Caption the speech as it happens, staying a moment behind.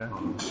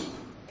Oh,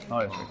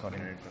 it's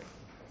recording.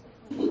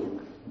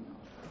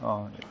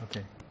 Oh,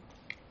 okay.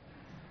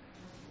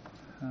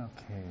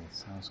 Okay,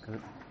 sounds good.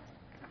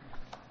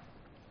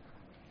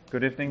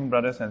 Good evening,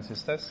 brothers and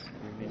sisters.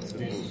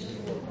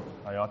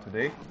 How are you all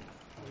today?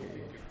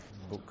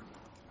 Book.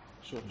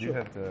 Sure. Do you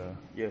have the?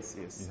 Yes.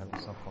 You have the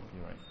soft copy,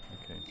 right?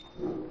 Okay.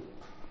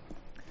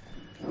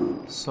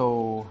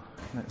 So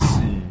let's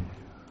see.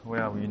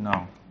 Where are we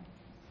now?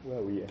 Where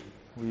are we at?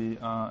 We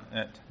are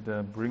at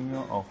the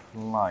bringer of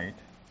light.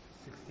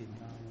 69.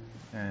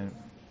 And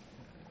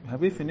have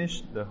we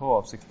finished the whole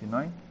of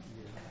 69?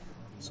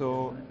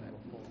 So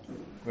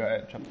we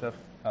are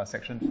at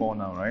section 4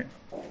 now, right?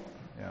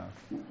 Yeah.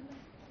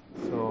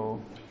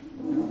 So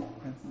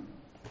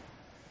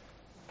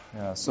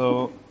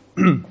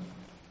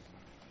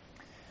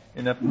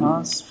in the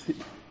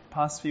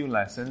past few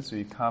lessons,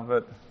 we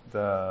covered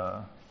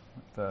the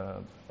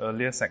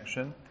earlier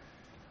section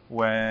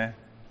where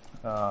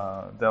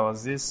there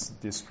was this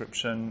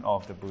description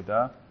of the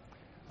Buddha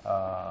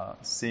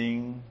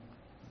seeing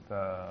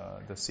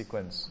the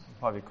sequence,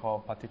 what we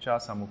call paticca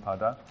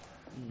samuppada,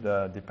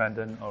 the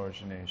dependent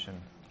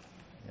origination.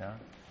 Yeah,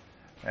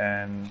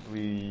 and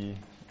we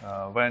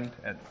went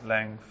at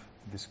length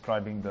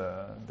describing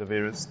the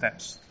various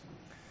steps.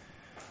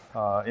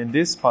 In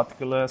this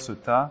particular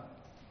sutta,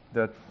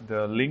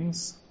 the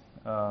links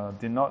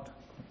did not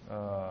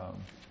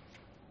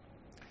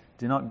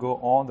go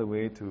all the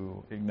way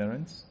to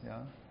ignorance,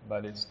 yeah,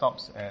 but it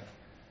stops at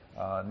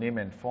name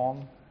and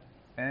form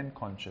and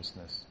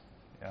consciousness.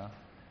 Yeah,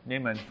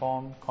 name and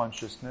form,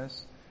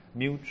 consciousness,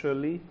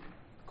 mutually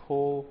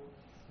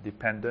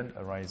co-dependent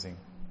arising.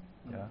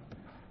 Yeah.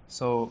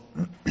 So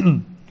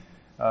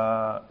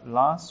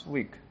last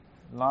week?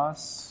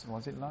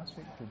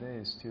 Today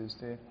is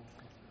Tuesday.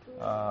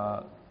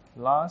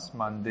 Last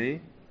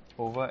Monday,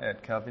 over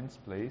at Calvin's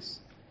place,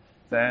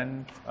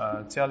 then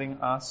telling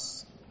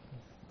us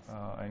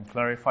and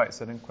clarified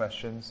certain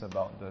questions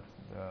about the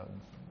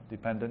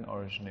dependent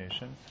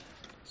origination.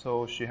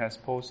 So she has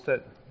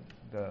posted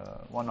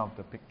one of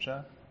the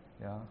picture,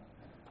 yeah,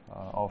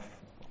 of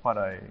what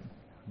I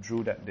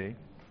drew that day.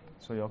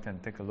 So you all can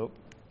take a look.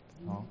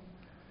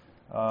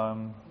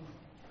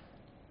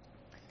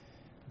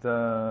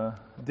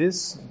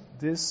 This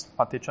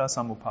paticca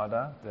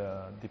samuppada,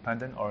 the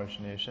dependent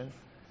origination,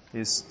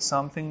 is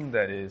something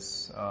that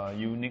is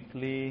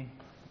uniquely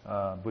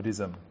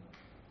Buddhism.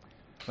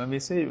 When we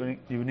say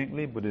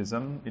uniquely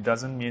Buddhism, it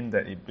doesn't mean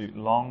that it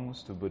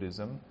belongs to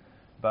Buddhism,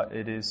 but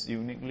it is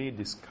uniquely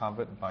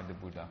discovered by the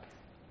Buddha.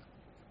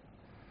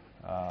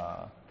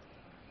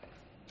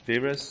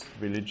 Various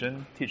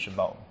religions teach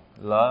about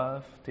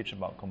love, teach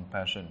about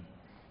compassion.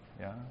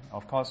 Yeah,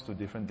 of course, to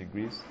different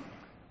degrees.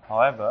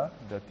 However,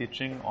 the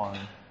teaching on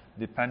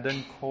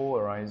dependent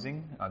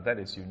co-arising, that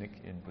is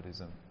unique in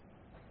Buddhism.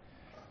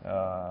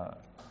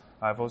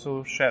 I've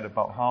also shared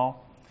about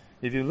how,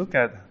 if you look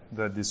at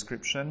the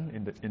description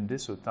in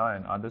this sutta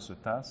and other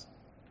suttas,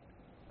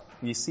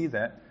 we see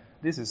that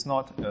this is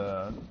not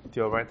a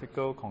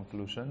theoretical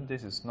conclusion.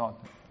 This is not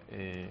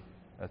a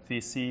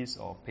thesis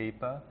or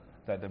paper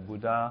that the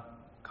Buddha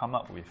come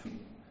up with,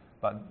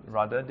 but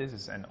rather this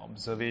is an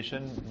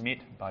observation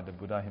made by the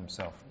Buddha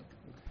himself.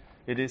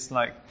 It is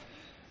like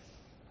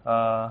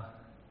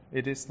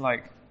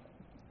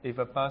if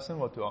a person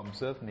were to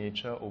observe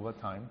nature over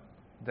time,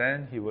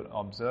 then he would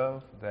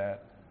observe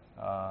that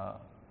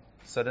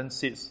certain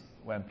seeds,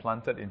 when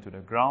planted into the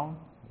ground,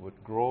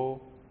 would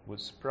grow, would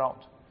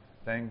sprout,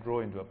 then grow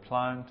into a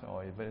plant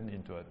or even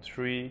into a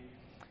tree.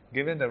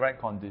 Given the right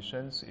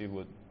conditions, it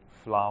would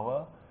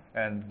flower,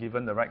 and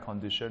given the right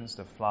conditions,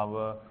 the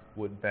flower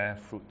would bear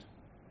fruit.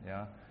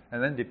 Yeah,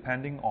 and then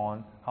depending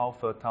on how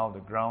fertile the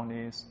ground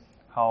is,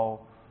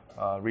 how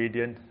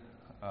radiant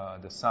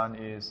the sun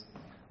is,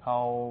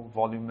 how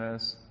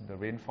voluminous the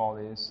rainfall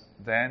is,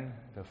 then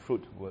the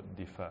fruit would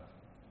differ.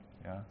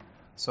 Yeah.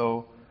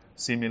 So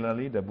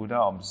similarly, the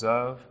Buddha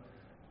observed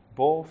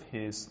both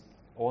his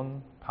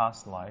own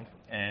past life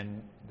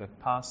and the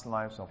past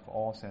lives of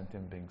all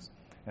sentient beings,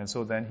 and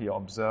so then he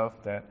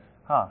observed that,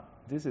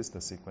 this is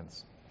the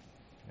sequence.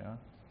 Yeah.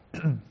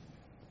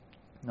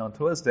 Now,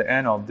 towards the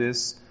end of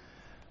this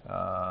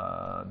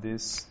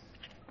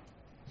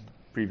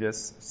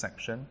previous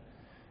section,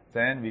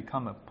 then we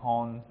come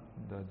upon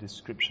the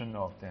description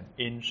of an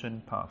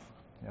ancient path.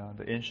 Yeah,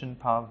 the ancient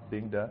path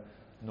being the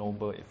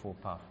Noble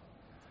Eightfold Path.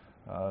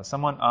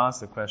 Someone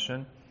asked the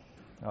question,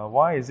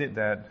 why is it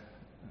that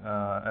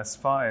as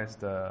far as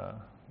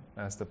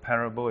the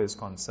parable is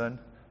concerned,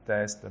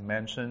 there's the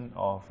mention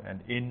of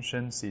an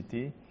ancient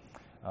city,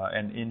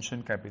 an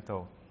ancient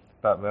capital,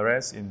 but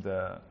whereas in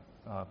the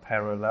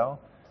parallel,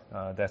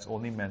 there's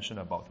only mention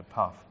about the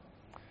path.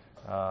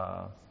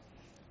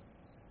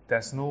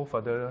 There's no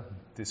further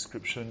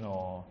description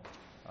or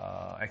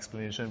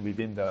explanation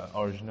within the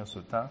original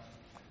sutta,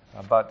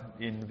 but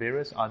in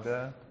various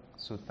other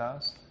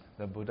suttas,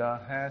 the Buddha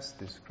has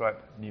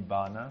described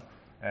Nibbana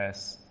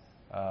as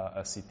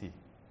a city.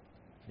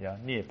 Yeah,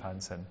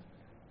 Nibbana.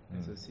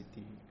 As a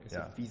city, as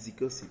Yeah. a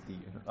physical city.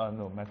 You know?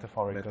 No,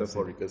 metaphorical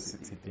Metaphorical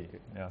city. city. Okay.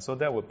 Yeah, so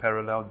that would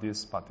parallel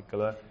this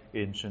particular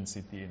ancient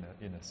city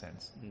in a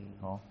sense.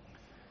 No?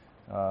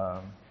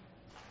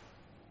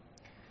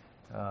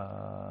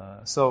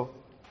 So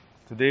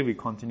today we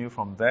continue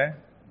from there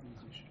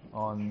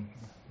on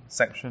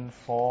section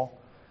 4,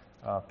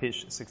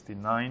 page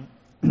 69,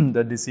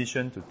 the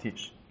decision to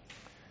teach.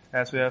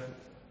 As we have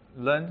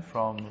learned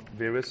from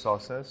various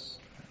sources,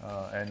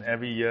 and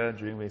every year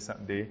during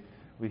Vesak Day,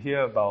 we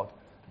hear about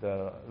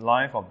the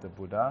life of the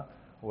Buddha,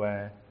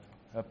 where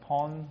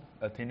upon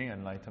attaining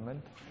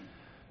enlightenment,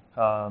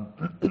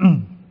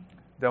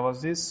 there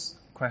was this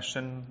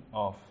question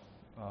of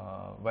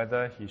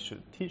whether he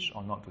should teach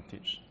or not to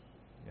teach.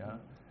 Yeah?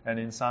 And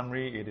in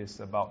summary, it is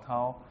about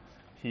how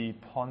he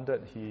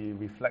pondered, he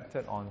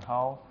reflected on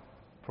how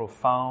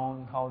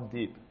profound, how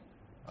deep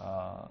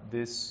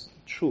this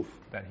truth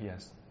that he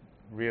has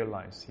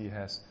realized, he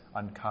has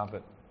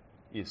uncovered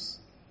is.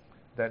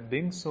 That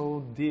being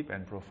so deep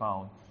and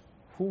profound,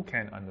 who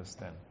can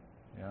understand?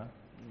 Yeah.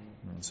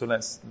 So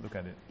let's look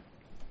at it.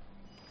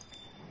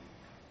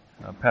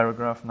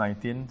 Paragraph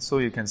 19. So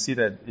you can see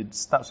that it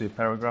starts with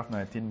paragraph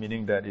 19,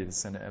 meaning that it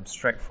is an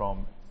abstract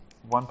from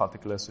one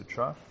particular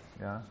sutra.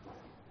 Yeah.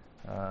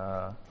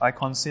 I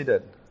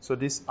considered. So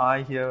this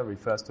I here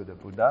refers to the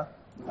Buddha.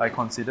 I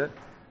considered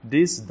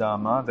this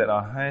Dharma that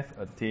I have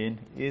attained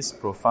is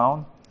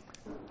profound,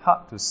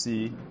 hard to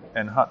see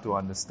and hard to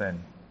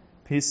understand,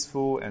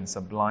 peaceful and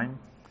sublime,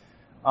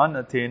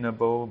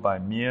 unattainable by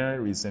mere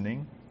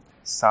reasoning,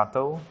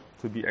 subtle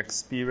to be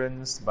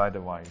experienced by the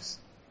wise.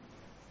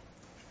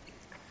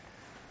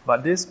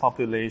 But this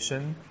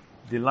population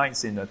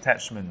delights in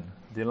attachment,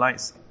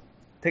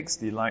 takes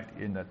delight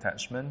in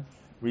attachment,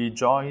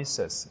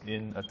 rejoices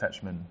in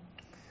attachment.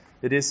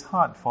 It is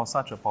hard for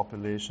such a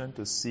population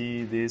to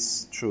see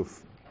this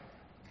truth,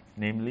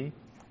 namely,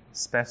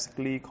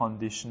 specifically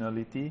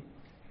conditionality,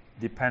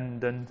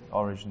 dependent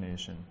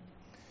origination.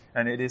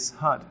 And it is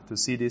hard to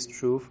see this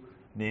truth,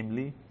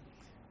 namely,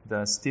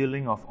 the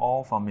stilling of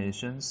all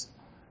formations,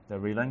 the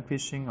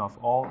relinquishing of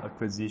all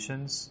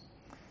acquisitions,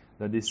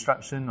 the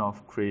destruction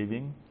of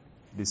craving,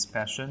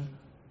 dispassion,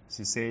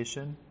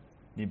 cessation,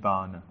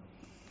 nibbana.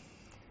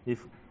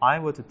 If I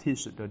were to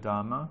teach the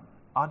Dharma,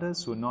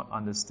 others would not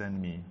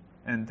understand me,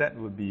 and that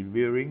would be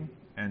wearing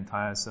and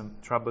tiresome,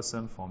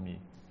 troublesome for me.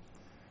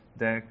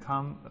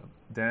 Thereupon,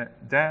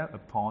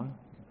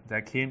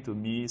 there came to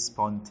me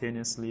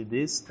spontaneously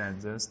these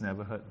stanzas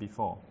never heard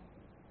before.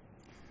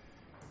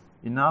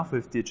 Enough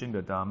with teaching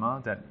the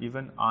Dharma that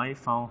even I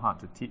found hard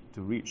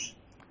to reach,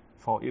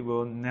 for it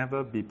will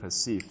never be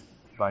perceived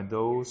by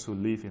those who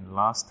live in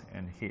lust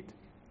and hate.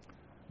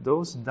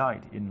 Those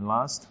died in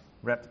lust,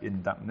 wrapped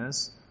in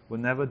darkness, will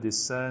never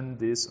discern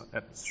this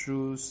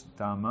abstruse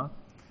Dharma,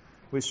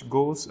 which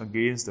goes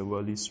against the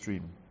worldly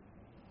stream,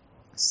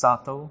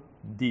 subtle,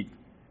 deep,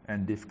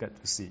 and difficult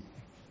to see.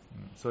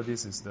 So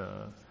this is the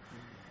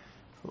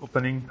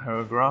opening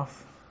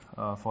paragraph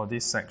for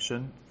this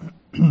section.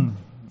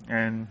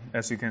 And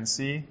as you can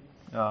see,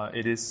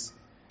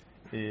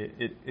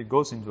 it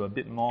goes into a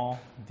bit more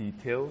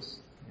details,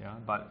 yeah,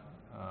 but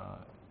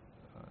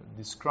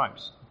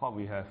describes what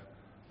we have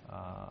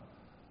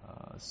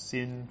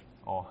seen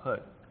or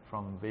heard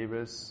from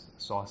various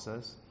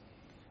sources,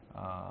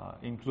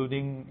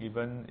 including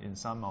even in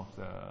some of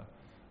the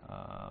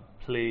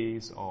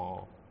plays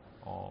or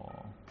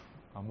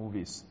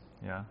movies,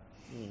 yeah,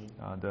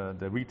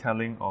 the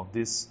retelling of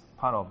this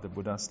part of the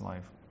Buddha's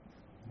life,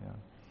 yeah.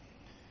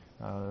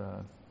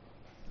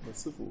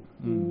 Sifu,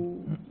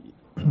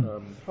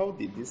 how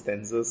did these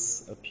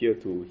stanzas appear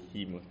to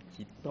him?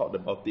 He thought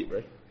about it,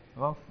 right?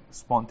 Well,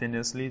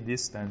 spontaneously,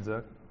 this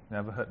stanza,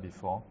 never heard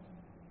before,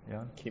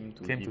 yeah, came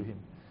to him.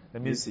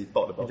 That means he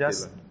thought about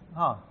it.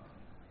 Right?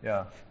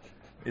 Yeah.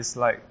 It's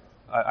like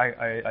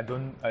I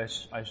don't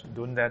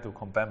dare to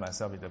compare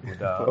myself with the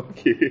Buddha.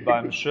 Okay. But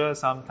I'm sure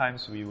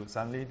sometimes we would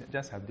suddenly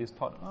just have this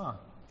thought,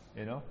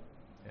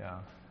 yeah.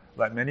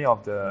 Like many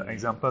of the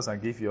examples I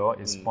give you all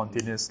is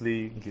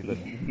spontaneously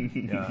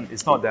given. Yeah.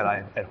 It's not that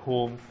I'm at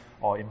home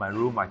or in my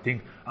room I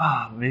think,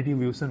 maybe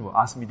Wilson will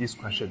ask me this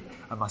question.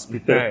 I must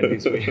prepare in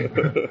this way.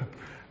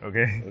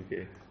 Okay?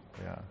 Okay.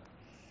 Yeah.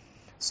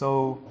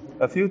 So,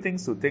 a few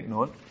things to take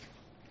note.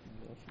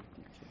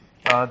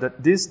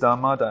 That this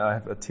Dharma that I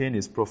have attained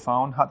is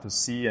profound, hard to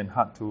see and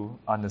hard to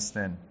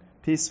understand,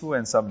 peaceful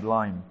and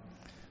sublime.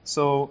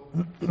 So,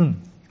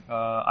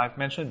 I've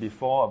mentioned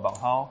before about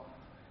how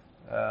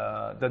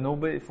the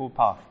Noble Eightfold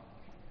Path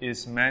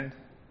is meant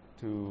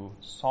to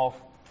solve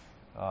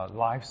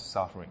life's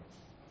suffering.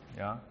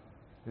 Yeah,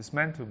 it's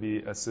meant to be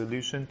a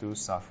solution to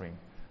suffering.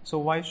 So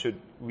why should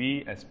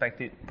we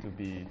expect it to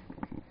be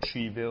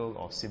trivial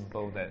or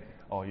simple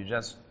or you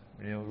just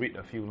read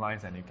a few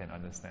lines and you can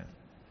understand?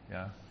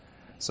 Yeah.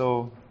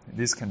 So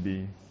this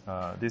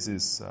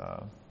is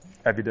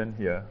evident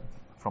here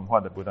from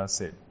what the Buddha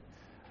said.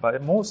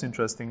 But most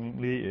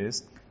interestingly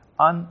is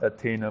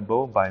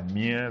unattainable by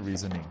mere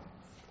reasoning.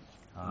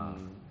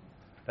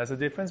 There's a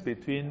difference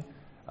between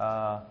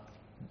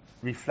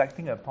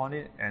reflecting upon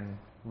it and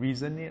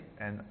reason it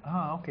and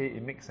okay,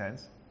 it makes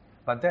sense,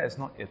 but that is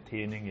not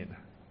attaining it.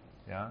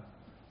 Yeah,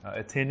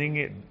 attaining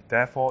it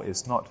therefore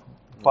is not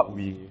what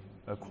we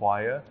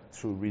acquire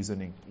through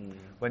reasoning.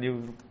 When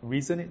you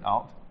reason it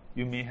out,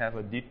 you may have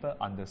a deeper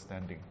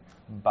understanding,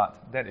 but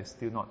that is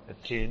still not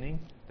attaining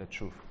the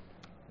truth.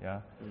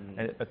 Yeah,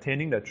 and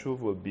attaining the truth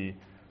would be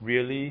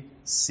really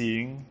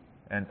seeing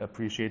and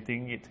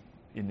appreciating it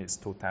in its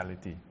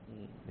totality.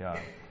 Yeah,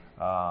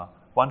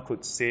 one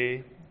could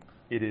say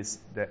it is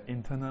the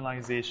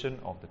internalization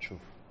of the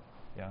truth.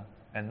 Yeah,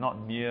 and not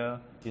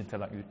mere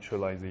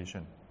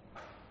intellectualization.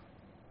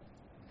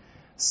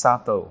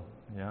 Subtle.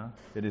 Yeah,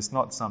 it is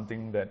not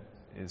something that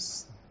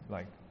is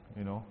like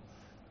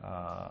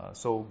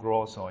so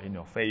gross or in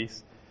your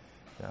face.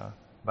 Yeah,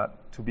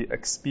 but to be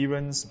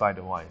experienced by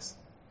the wise.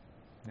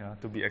 Yeah,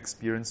 to be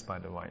experienced by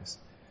the wise.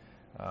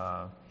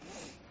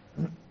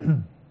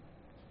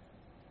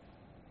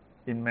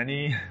 In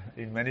many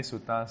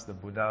suttas, the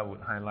Buddha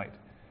would highlight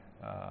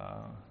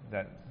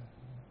that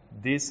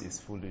this is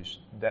foolish,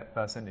 that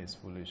person is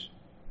foolish.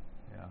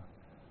 Yeah,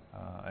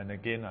 and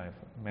again, I've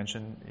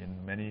mentioned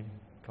in many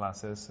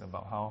classes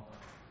about how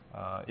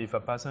if a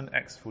person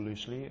acts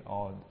foolishly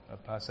or a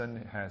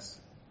person has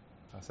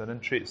certain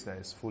traits that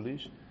is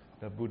foolish,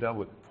 the Buddha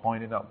would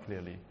point it out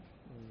clearly.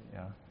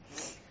 Yeah.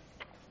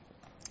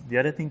 The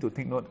other thing to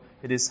take note,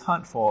 it is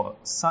hard for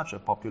such a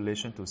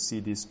population to see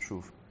this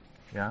truth.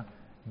 Yeah,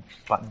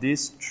 but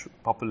this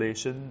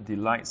population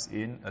delights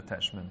in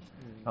attachment.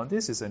 Now,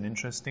 this is an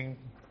interesting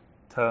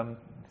term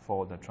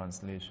for the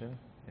translation.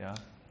 Yeah,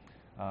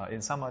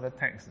 in some other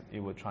texts, it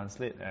would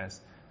translate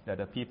as that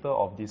the people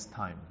of this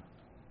time.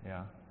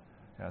 Yeah,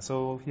 yeah.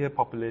 So here,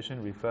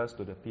 population refers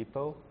to the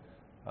people,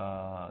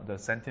 the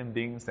sentient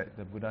beings that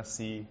the Buddha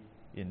see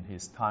in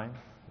his time.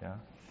 Yeah.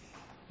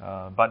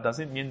 But does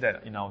it mean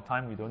that in our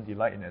time we don't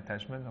delight in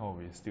attachment? Oh,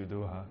 we still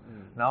do.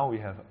 Now we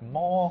have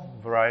more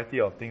variety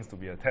of things to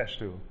be attached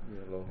to.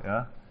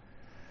 Yeah.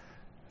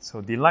 So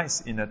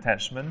delights in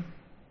attachment,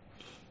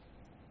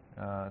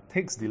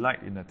 takes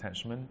delight in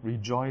attachment,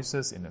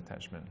 rejoices in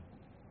attachment.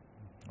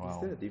 Wow. Is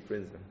there a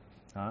difference?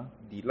 Huh?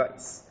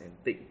 Delights and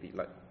take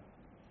delight.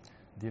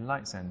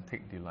 Delights and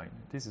take delight.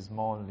 This is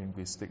more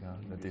linguistic,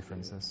 the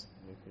differences.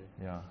 Okay.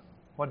 Yeah.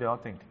 What do y'all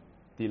think?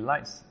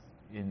 Delights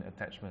in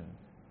attachment,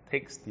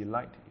 takes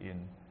delight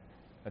in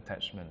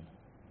attachment.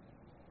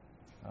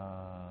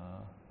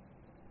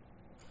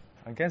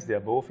 I guess they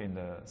are both in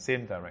the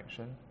same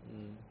direction.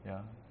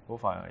 Yeah,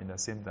 both are in the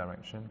same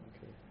direction.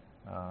 Okay.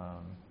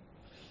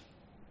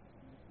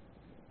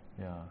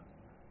 Yeah,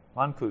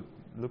 one could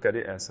look at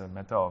it as a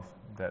matter of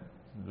that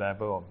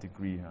level of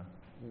degree.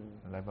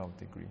 Level of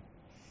degree.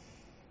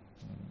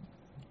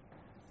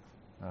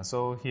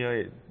 So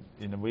here,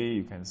 in a way,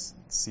 you can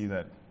see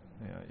that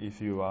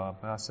if you are a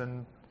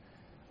person,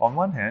 on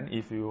one hand,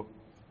 if you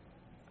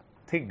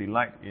take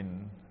delight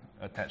in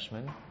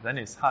attachment, then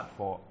it's hard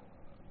for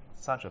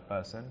such a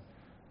person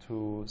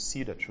to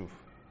see the truth.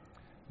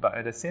 But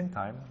at the same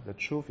time, the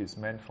truth is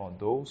meant for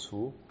those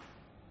who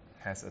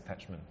has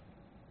attachment.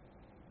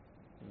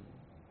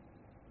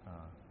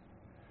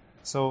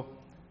 So,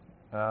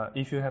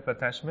 if you have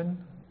attachment,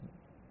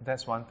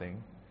 that's one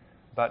thing.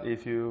 But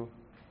if you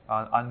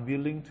are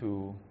unwilling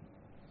to,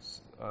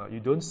 you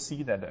don't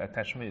see that the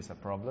attachment is a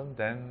problem,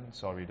 then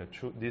sorry,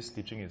 this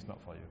teaching is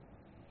not for you.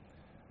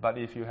 But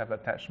if you have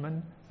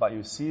attachment, but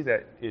you see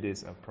that it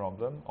is a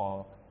problem,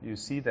 or you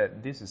see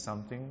that this is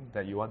something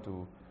that you want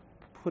to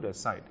put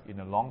aside in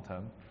the long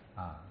term,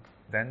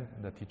 then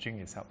the teaching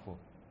is helpful.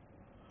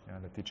 Yeah,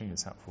 the teaching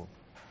is helpful.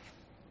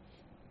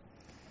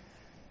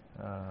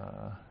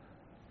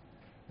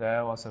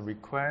 There was a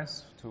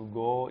request to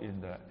go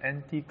in the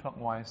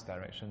anti-clockwise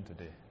direction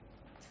today.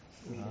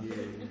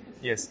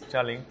 Yes,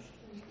 Jialing.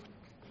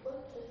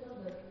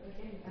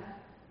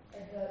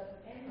 At the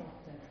end of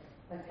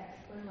the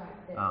attachment,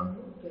 right, there's a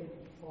loop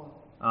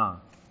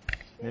 24.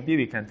 Maybe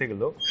we can take a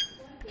look.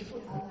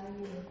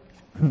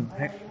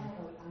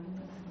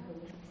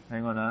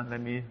 Hang on,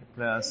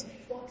 let us.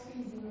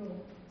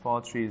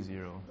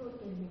 430.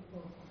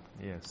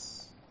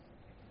 Yes.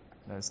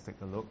 Let's take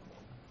a look.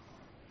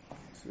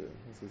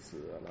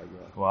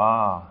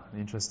 Wow,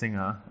 interesting,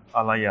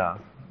 Alaya.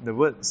 The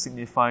word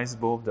signifies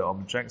both the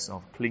objects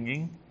of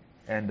clinging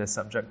and the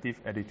subjective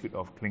attitude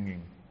of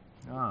clinging.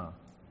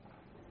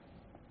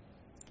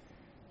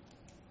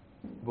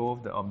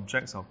 Both the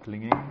objects of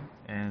clinging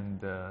and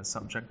the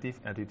subjective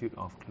attitude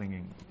of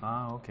clinging.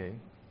 Okay.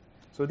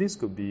 So this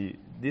could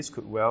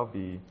well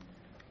be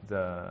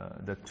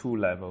the two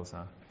levels.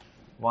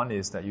 One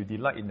is that you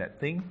delight in that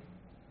thing.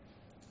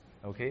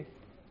 Okay.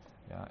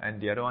 Yeah,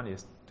 and the other one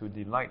is to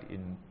delight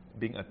in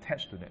being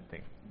attached to that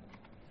thing.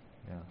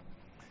 Yeah.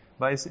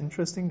 But it's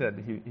interesting that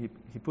he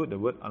put the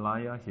word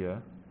alaya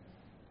here,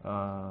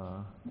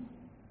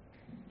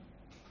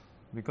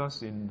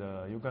 because in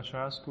the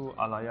Yogacara school,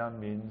 alaya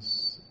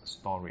means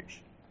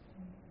storage.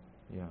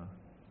 Yeah.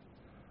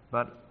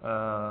 But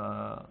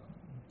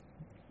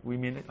we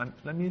mean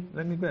let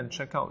me go and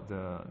check out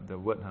the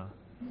word.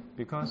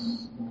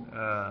 Because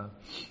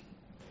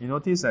you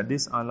notice that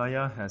this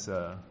alaya has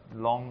a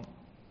long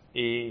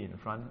A in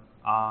front,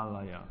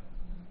 alaya.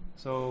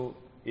 So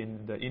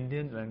in the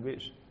Indian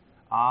language,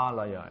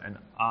 alaya and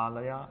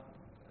alaya,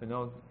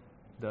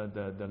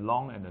 the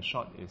long and the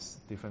short is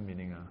different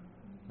meaning.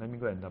 Let me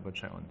go and double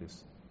check on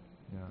this.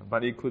 Yeah,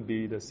 but it could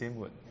be the same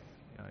word.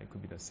 Yeah, it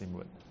could be the same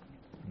word.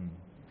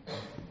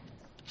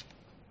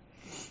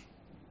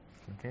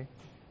 Okay.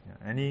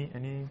 Yeah.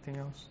 Anything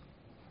else?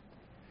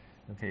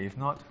 Okay. If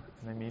not,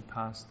 let me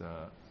pass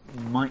the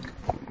mic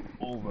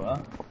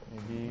over.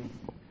 Maybe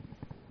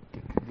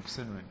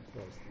Gibson, right?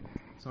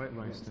 Sorry,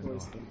 Royston.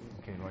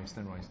 Okay,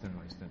 Royston.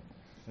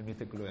 Let me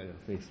take a look at your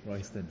face.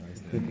 Royston.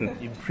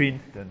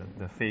 Imprint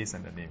the face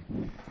and the name.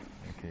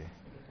 Okay.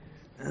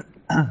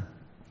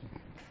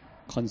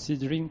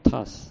 Considering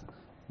thus,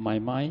 my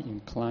mind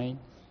inclined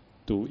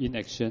to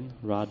inaction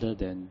rather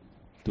than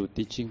to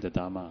teaching the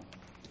Dharma.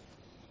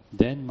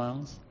 Then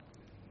monks,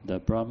 the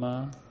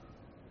Brahma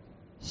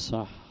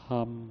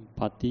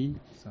Sahampati,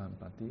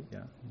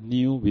 yeah.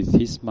 knew with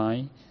his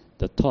mind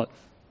the thought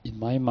in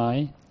my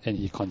mind, and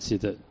he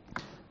considered,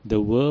 the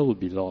world will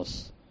be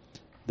lost,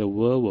 the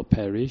world will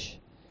perish,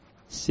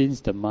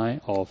 since the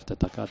mind of the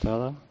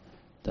Tathagata,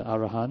 the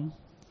Arahant,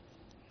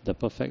 the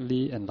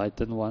perfectly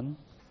enlightened one,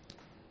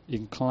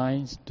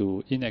 inclines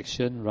to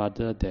inaction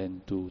rather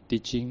than to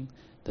teaching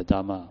the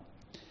Dharma.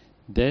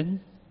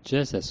 Then,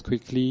 just as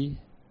quickly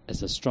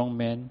as a strong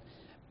man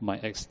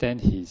might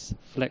extend his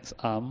flexed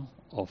arm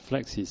or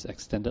flex his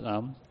extended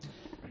arm,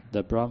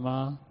 the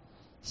Brahma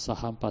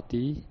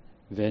Sahampati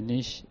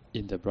vanished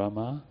in the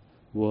Brahma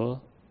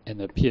world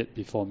and appeared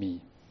before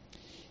me.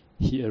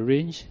 He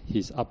arranged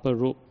his upper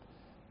robe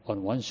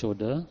on one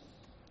shoulder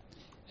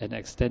and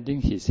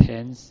extending his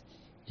hands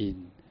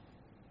in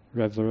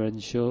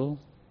reverential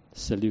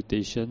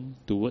salutation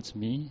towards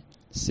me,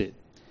 said,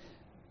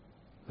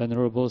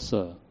 Venerable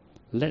Sir,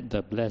 let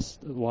the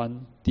Blessed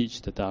One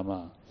teach the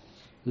Dharma.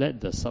 Let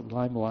the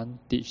Sublime One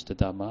teach the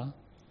Dharma.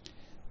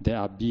 There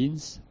are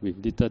beings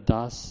with little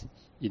dust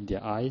in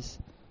their eyes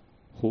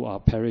who are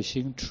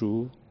perishing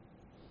through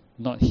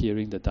not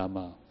hearing the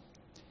Dharma.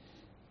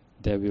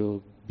 There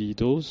will be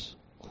those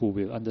who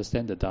will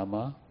understand the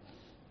Dharma.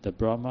 The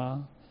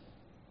Brahma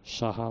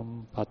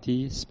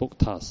Sahampati spoke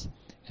thus,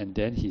 and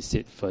then he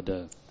said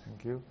further.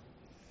 Thank you.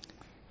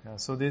 Yeah,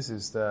 so this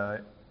is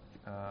the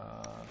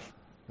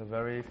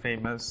very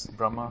famous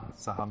Brahma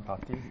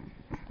Sahampati.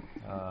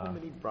 How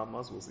many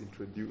Brahmas was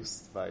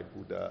introduced by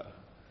Buddha?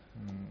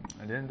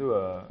 I didn't do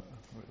a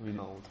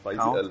count, but is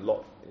it a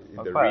lot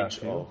in the range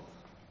of?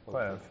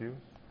 Quite a few.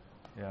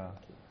 Yeah.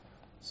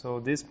 So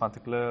this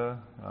particular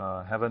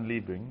heavenly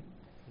being,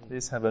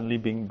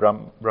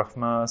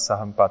 Brahma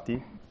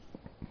Sahampati.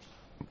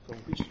 From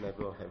which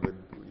level of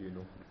heaven do you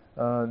know?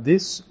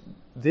 This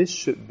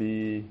should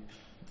be.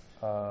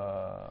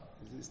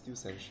 Is it still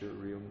sensual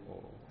realm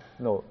or?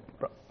 No,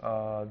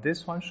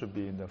 this one should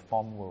be in the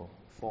form world.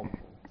 Form.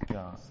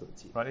 Yeah,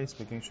 rightly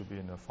speaking, should be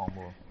in the form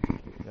world.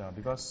 Yeah,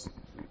 because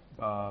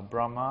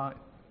Brahma,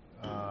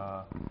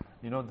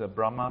 the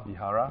Brahma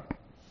Vihara,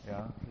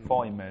 yeah,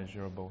 4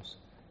 immeasurables.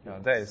 Yeah,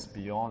 that is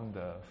beyond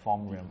the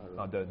form realm,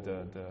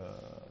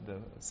 the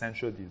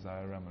sensual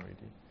desire realm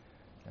already.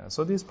 Yeah,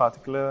 so this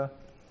particular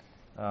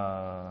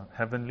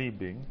heavenly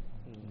being,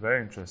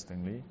 very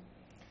interestingly,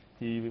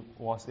 he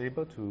was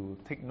able to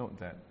take note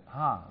that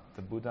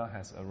the Buddha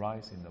has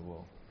arisen in the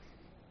world.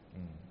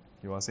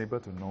 He was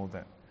able to know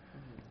that.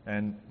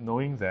 And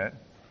knowing that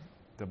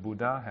the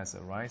Buddha has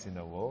arisen in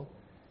the world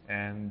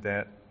and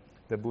that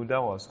the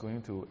Buddha was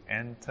going to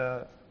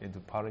enter into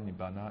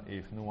Parinibbana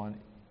if no one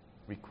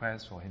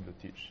requests for him to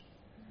teach,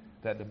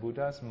 that the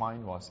Buddha's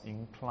mind was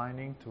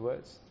inclining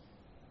towards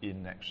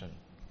inaction.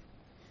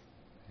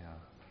 Yeah,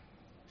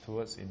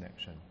 towards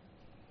inaction.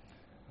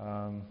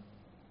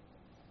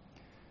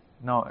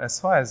 Now,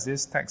 as far as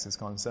this text is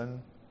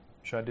concerned,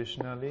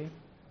 traditionally,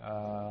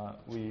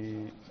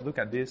 we look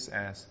at this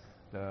as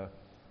the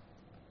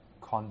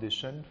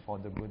condition for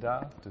the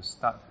Buddha to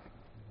start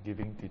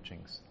giving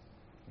teachings.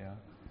 Yeah,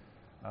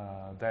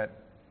 that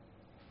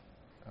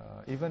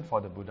even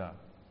for the Buddha,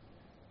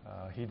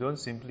 he don't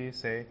simply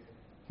say,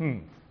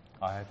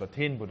 I have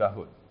attained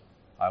Buddhahood.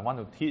 I want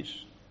to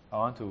teach, I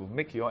want to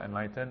make you all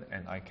enlightened,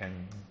 and I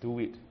can do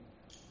it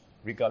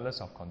regardless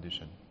of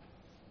condition.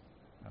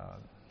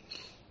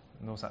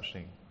 No such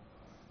thing.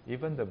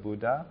 Even the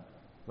Buddha,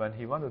 when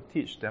he wants to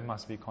teach, there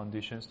must be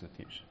conditions to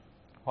teach.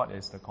 What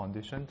is the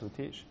condition to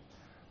teach?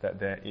 That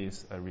there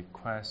is a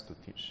request to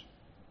teach.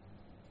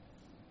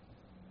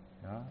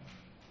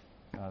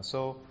 Yeah?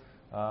 So,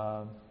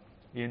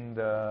 in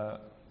the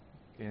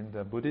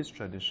Buddhist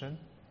tradition,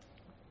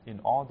 in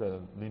all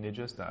the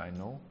lineages that I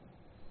know,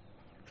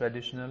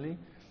 traditionally,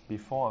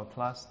 before a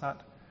class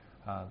start,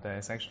 there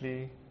is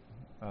actually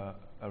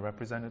a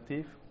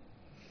representative,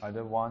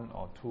 either 1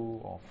 or 2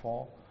 or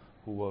 4,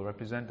 who will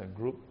represent a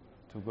group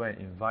to go and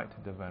invite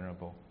the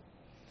Venerable.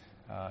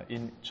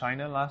 In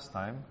China last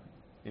time,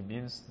 it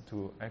means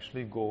to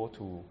actually go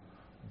to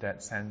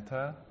that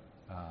center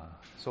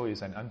So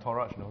it's an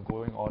entourage,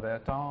 going all there,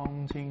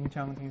 tong, ching,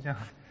 chang, ting, chang,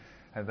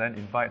 and then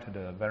invite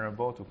the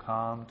venerable to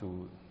come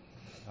to,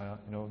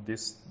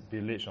 this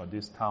village or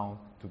this town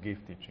to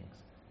give teachings.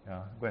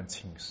 Go and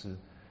请师.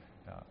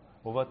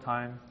 Over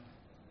time,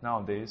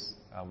 nowadays,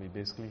 we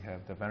basically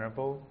have the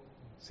venerable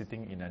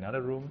sitting in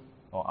another room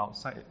or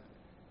outside,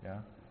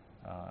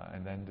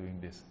 and then doing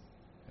this.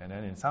 And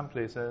then in some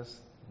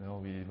places,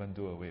 we even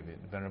do away with it.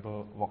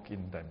 Venerable walk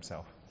in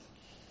themselves.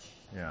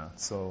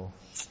 So,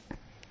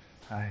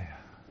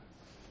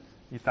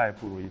 一代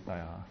不如一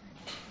代.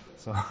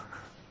 So,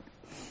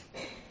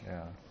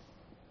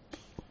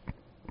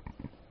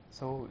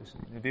 so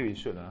maybe we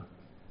should.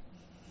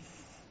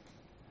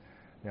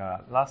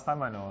 Last time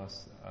when I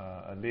was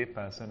a lay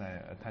person, I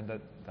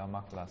attended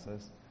Dharma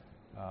classes.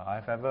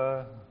 I've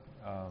ever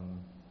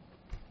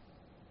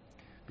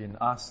been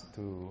asked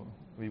to,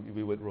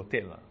 we would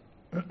rotate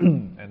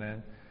and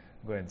then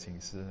go and 请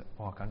师.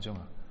 Wow, 感动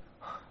啊.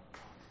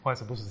 What am I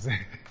supposed to say?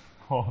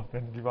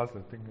 Then give us the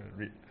thing to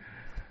read.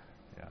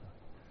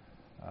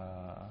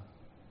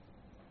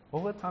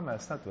 Over time, I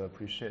start to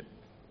appreciate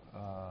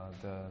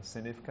the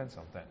significance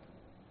of that.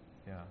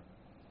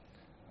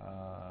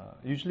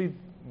 Usually,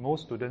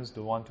 most students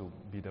don't want to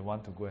be the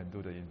one to go and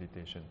do the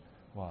invitation.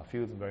 Wow,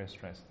 feels very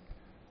stressed.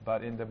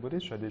 But in the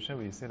Buddhist tradition,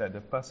 we say that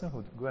the person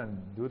who go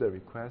and do the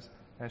request,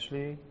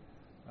 actually,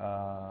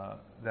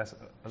 there's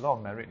a lot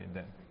of merit in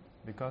that,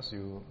 because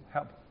you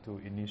help to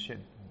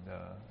initiate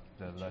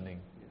the learning.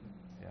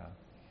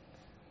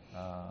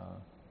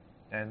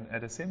 And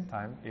at the same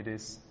time, it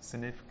is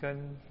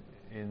significant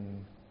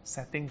in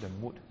setting the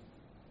mood,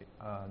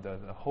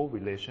 the whole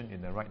relation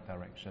in the right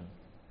direction.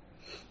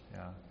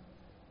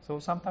 So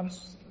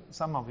sometimes,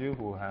 some of you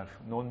who have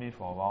known me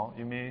for a while,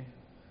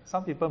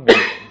 some people may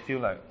feel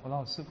like,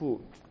 oh,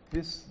 Sifu,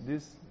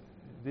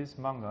 this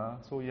monk,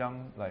 so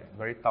young, like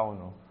very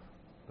Tao,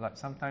 Like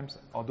sometimes,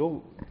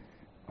 although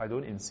I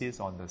don't insist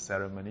on the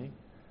ceremony,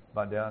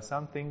 but there are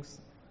some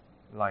things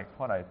like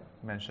what I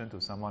mentioned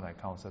to someone I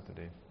counseled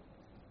today.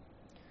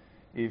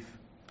 If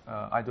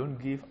I don't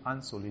give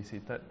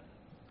unsolicited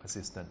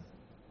assistance,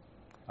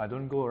 I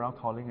don't go around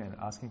calling and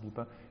asking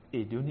people,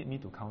 hey, do you need me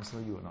to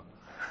counsel you or not?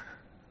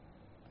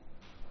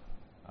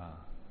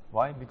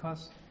 Why?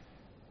 Because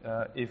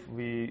if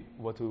we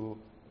were to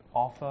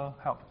offer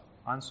help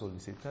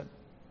unsolicited,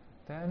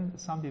 then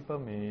some people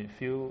may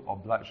feel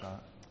obliged.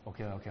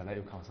 Okay, I'll let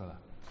you counsel.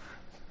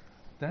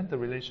 Then the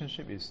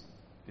relationship is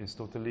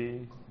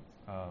totally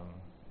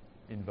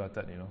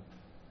inverted,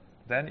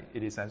 Then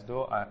it is as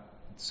though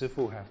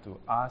Sifu have to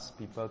ask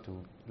people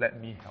to let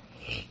me help.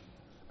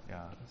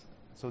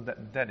 So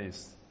that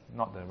is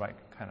not the right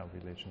kind of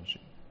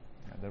relationship.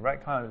 The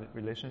right kind of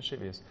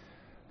relationship is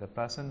the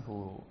person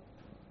who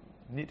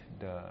need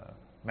the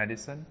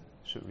medicine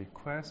should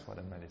request for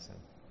the medicine.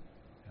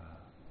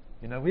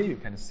 In a way, you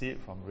can see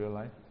it from real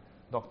life.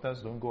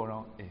 Doctors don't go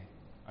around, hey,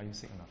 are you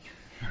sick or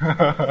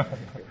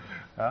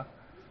not?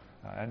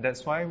 And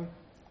that's why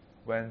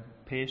when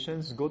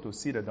patients go to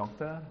see the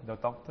doctor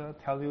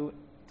tell you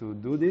to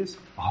do this,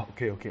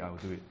 okay, I will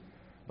do it.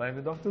 But if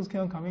the doctors keep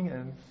on coming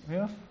and,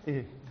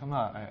 hey, come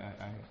on,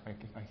 I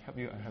help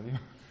you,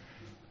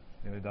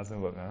 it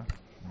doesn't work.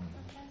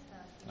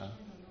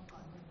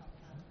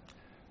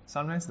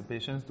 Sometimes the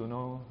patients don't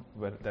know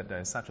that there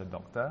is such a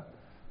doctor.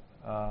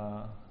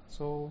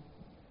 So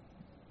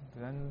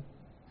then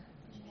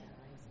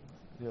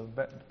your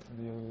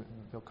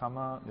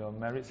karma, your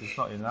merits is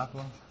not enough.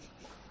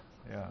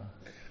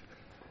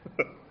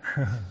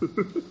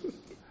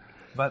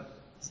 But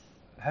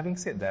having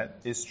said that,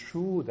 it's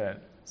true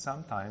that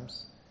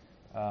sometimes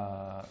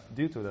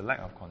due to the lack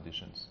of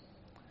conditions.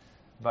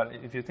 But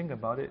if you think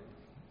about it,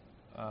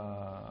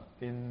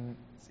 in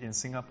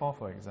Singapore,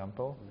 for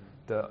example,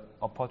 the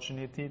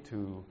opportunity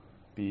to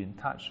be in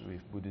touch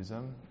with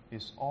Buddhism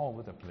is all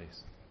over the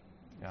place.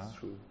 That's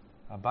true.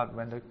 But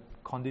when the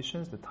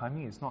conditions, the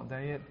timing is not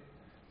there yet,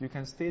 you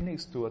can stay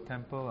next to a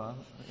temple.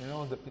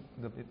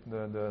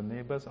 The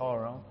neighbors all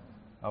around.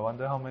 I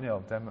wonder how many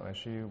of them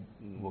actually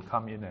will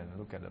come in and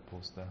look at the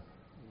poster.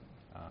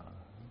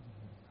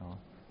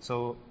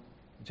 So,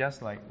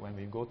 just like when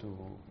we go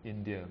to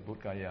India, Bodh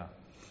Gaya,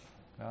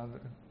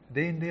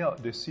 day in, day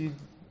out, they see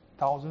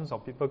thousands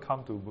of people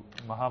come to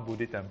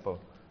Mahabodhi temple.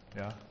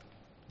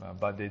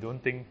 But they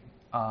don't think,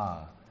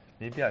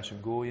 maybe I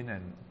should go in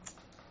and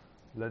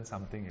learn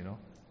something,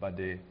 But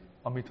they,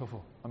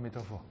 Amitofo,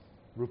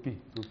 rupee.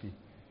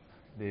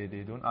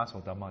 They don't ask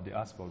for Dhamma, they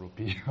ask for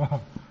rupee.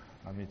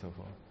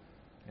 Amitofo.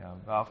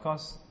 But of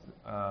course,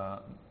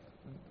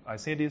 I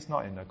say this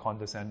not in a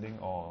condescending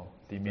or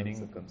demeaning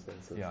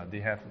circumstances.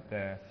 They have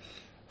their,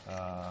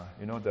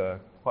 the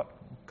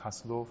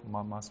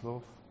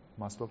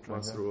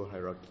Maslow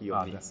hierarchy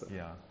of needs.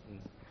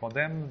 For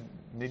them,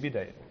 maybe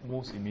the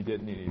most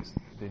immediate need is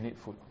they need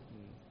food.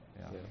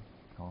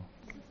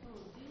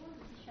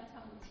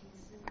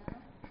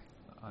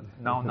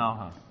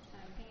 Now,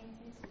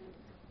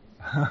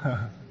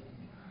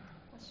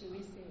 What should we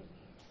say?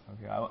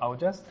 Okay, I will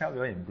just tell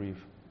you in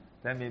brief.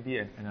 Then maybe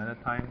at another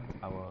time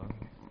I will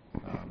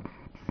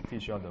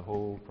teach you all the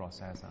whole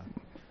process.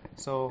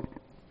 So,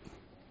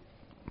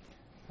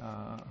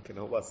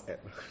 cannot WhatsApp.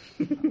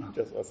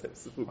 Just WhatsApp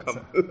师父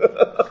come.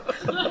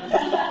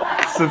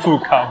 师父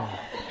come.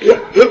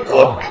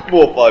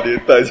 末法年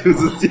代就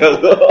是这样。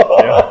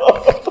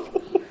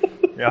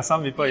Yeah,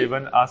 some people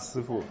even ask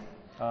师父,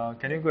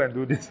 can you go and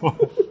do this one?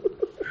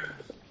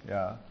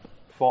 Yeah.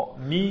 For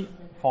me,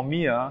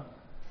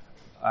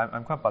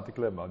 I'm quite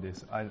particular about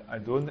this. I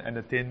don't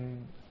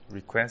entertain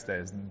requests that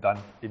is done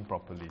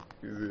improperly.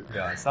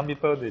 Yeah, some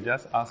people they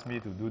just ask me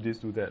to do this,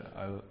 do that.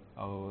 I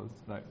was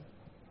like,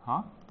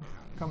 huh?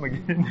 Come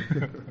again.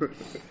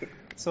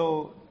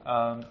 So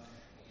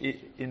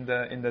in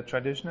the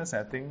traditional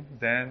setting,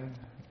 then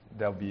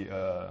there'll be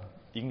a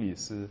营理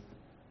师,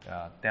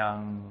 yeah,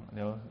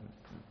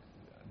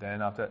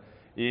 then after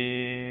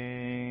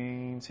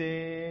迎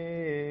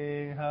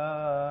亲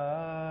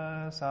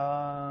和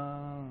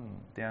尚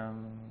then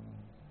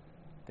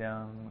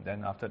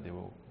after they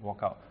will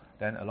walk out.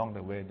 Then along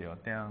the way they will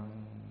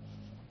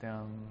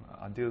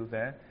until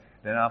there.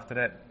 Then after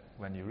that,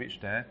 when you reach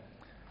there,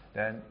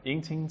 then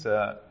迎亲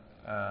者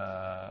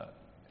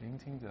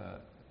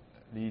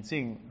礼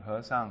敬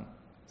和尚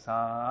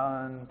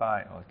三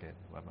拜. Okay,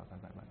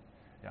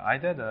 yeah,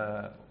 either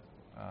the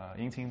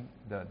迎亲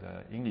the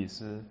营理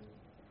师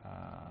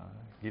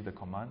give the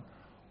command,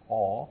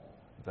 or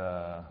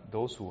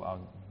those who are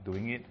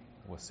doing it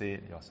will say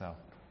it yourself.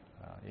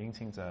 迎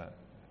亲者,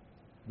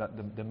 but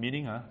the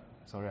meaning,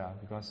 sorry,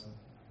 because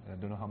I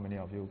don't know how many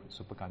of you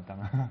super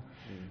kantang.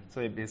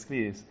 So it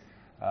basically is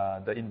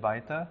the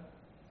inviter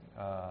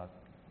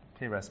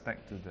pay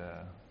respect to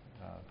the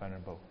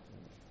venerable.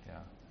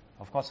 Yeah,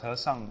 of course, 和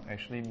尚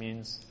actually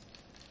means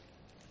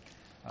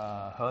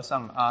和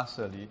尚阿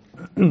舍离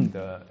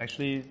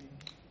actually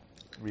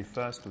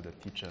refers to the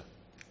teacher.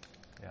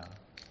 Yeah,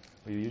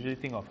 we usually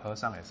think of 和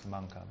尚 as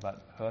monk,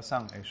 but 和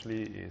尚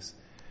actually is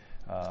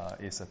a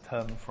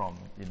term from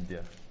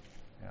India.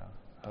 Yeah,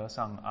 和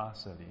尚阿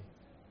舍离.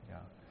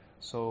 Yeah,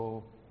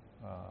 so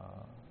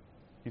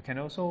you can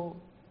also,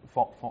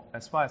 for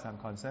as far as I'm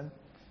concerned,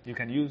 you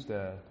can use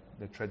the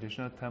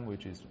traditional term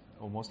which is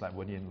almost like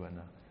文言文,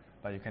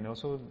 but you can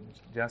also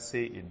just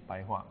say in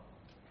白话.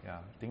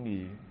 Yeah, 顶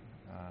礼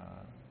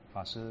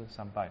法师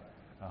三拜，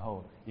然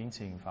后迎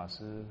请法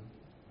师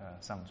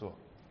上座。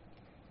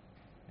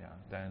Yeah,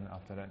 then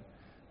after that,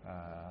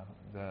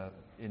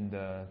 in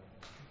the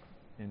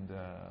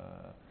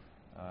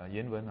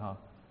言文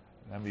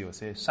then we will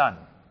say 善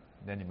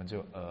then 你们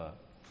就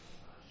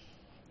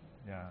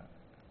yeah,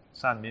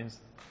 善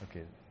means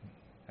okay,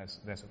 that's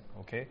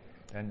okay,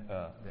 then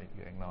that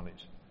you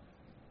acknowledge.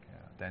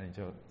 Yeah, then 你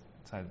就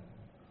在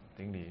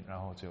顶礼，然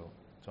后就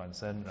转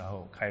身，然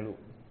后开路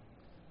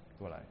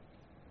过来。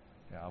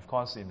Yeah, of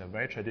course, in the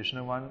very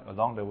traditional one,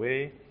 along the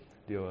way,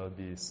 they will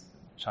be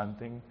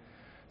chanting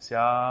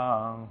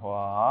香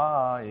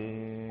花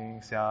映，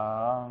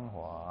香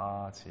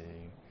花情，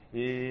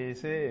一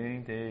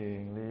心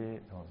顶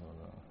礼。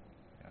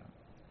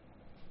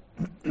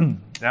Yeah.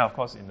 Then, of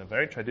course, in the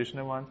very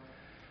traditional one,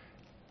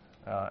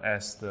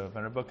 as the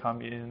venerable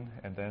come in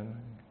and then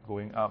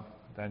going up,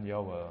 then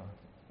you will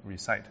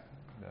recite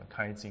the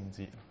开经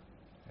偈.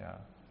 Yeah.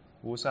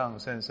 无上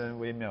甚深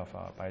微妙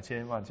法，百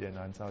千万劫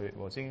难遭遇。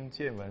我今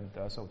见闻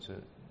得受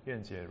持，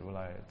愿解如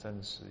来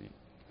真实义。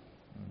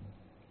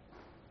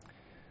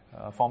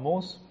For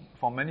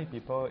many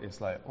people, it's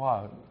like,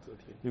 wow,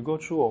 you go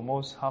through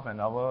almost half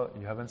an hour,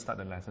 you haven't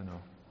started the lesson, no?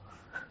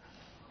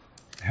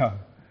 Yeah,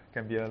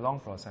 can be a long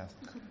process.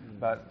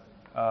 But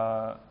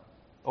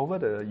over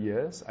the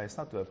years, I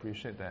start to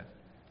appreciate that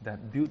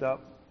build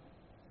up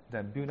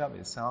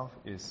itself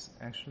is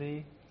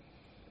actually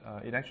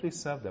it actually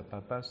serves the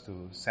purpose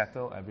to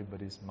settle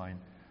everybody's mind,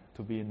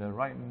 to be in the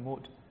right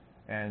mood.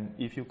 And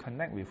if you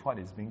connect with what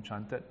is being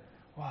chanted,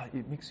 wow,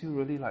 it makes you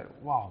really like,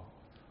 wow,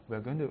 we're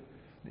going to,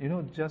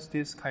 just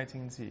this 开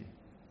经偈,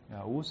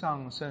 无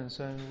上甚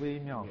深微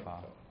妙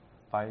法，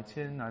百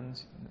千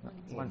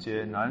万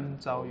劫难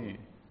遭遇。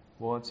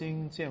我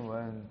今见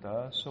闻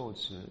得受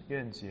持，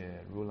愿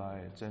解如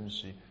来真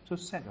实义. So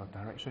set your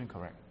direction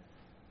correct.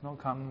 Not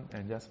come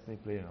and just play,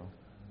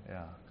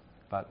 Yeah.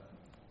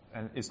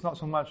 And it's not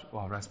so much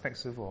respect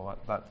Sifu or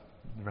what, but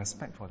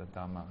respect for the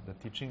Dharma, the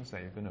teachings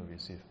that you're going to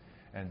receive.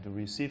 And to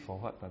receive for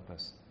what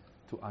purpose?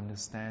 To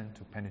understand,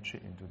 to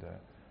penetrate into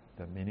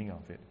the meaning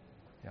of it.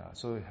 Yeah,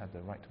 so you have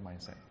the right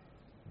mindset.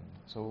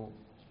 So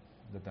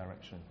the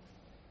direction.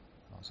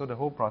 So the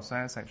whole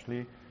process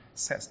actually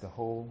sets the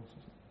whole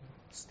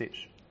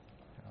stage.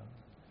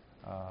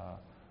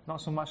 Not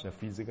so much the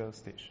physical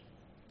stage,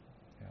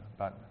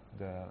 but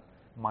the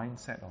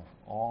mindset of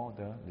all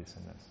the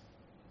listeners.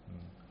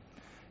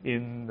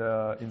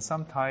 In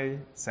some Thai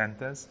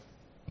centers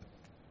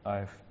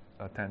I've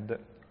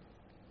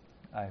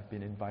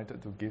been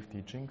invited to give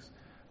teachings,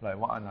 like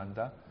Wat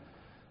Ananda,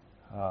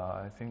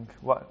 I think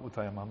Wat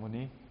Uttayama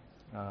Muni,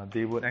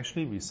 they would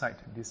actually recite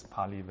this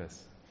Pali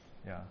verse.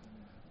 Yeah.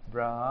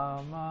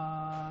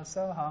 Brahma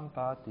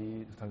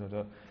Sahampati,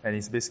 and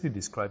it's basically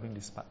describing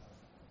this part.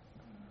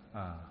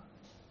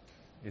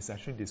 It's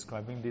actually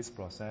describing this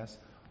process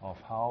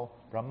of how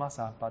Brahma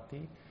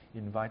Sahapati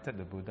invited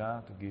the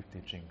Buddha to give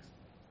teachings.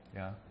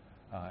 Yeah,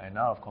 and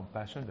out of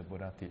compassion, the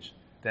Buddha teach.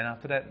 Then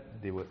after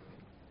that, they would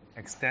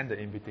extend the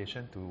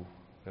invitation to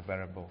the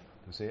Venerable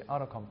to say,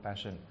 out of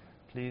compassion,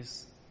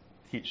 please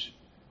teach.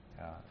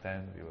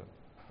 Then we would,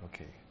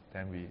 okay.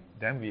 Then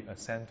we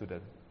ascend to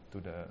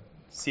the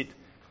seat,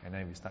 and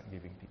then we start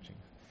giving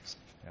teachings.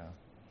 Yeah.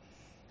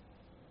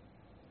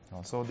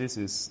 So this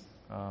is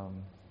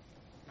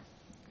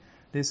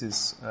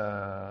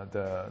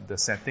the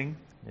setting.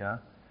 Yeah.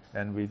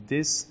 And with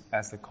this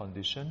as the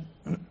condition,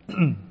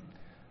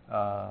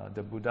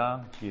 the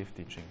Buddha gave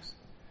teachings.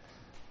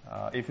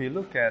 If we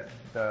look at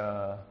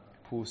the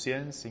Pu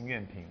Xian Xing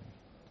Yuan Ping,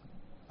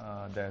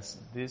 there's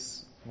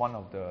this one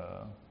of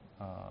the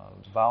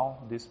vow,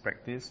 this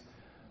practice,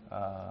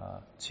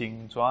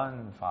 Qing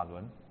Zhuan Fa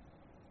Lun,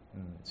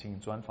 Qing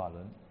Zhuan Fa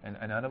Lun, and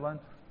another one,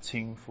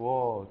 Qing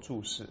Fo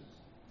Zhu Shi.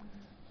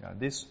 Yeah,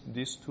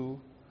 these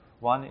two,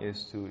 one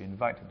is to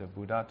invite the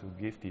Buddha to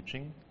give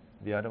teaching,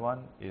 the other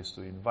one is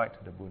to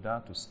invite the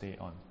Buddha to stay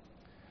on.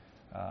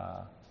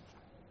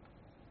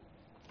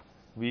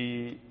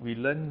 We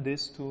learn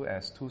these two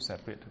as two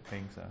separate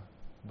things,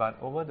 but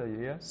over the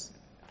years,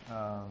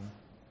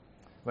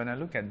 when I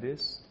look at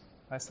this,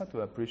 I start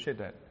to appreciate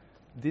that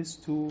these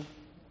two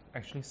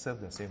actually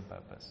serve the same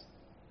purpose.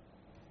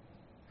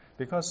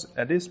 Because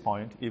at this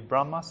point, if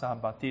Brahma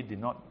Sahapati did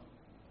not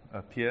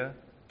appear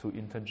to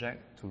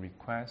interject, to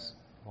request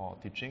for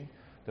teaching,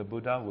 the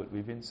Buddha would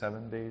within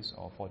 7 days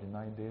or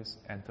 49 days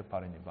enter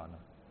Parinibbana.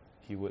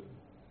 He will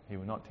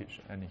not teach,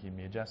 and he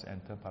may just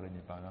enter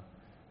Parinibbana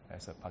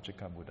as a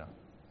Pachika Buddha.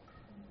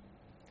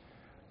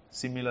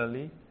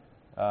 Similarly,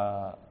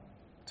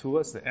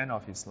 towards the end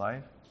of his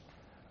life,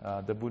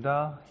 the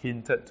Buddha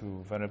hinted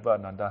to Venerable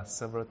Ananda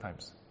several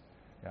times.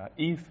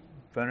 If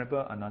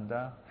Venerable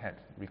Ananda had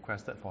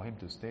requested for him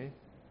to stay,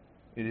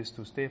 it is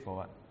to stay for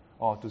what?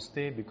 Or to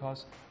stay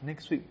because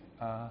next week,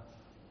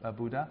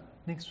 Buddha,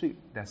 next week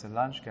there's a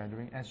lunch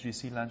gathering,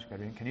 SGC lunch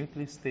gathering. Can you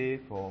please stay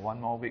for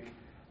 1 more week,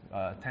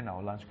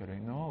 10-hour lunch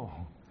gathering? No.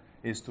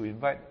 It's to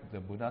invite the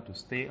Buddha to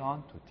stay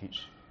on to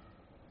teach.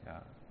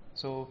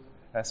 So,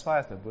 as far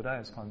as the Buddha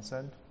is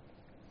concerned,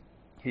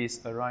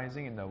 his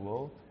arising in the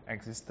world,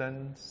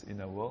 existence in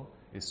the world,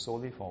 is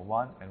solely for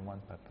one and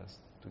one purpose,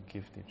 to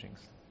give teachings.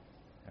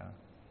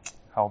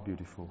 How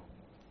beautiful.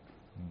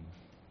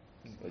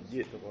 But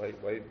yet, why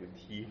would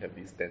he have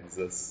these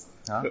stanzas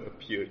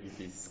appear if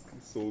his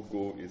sole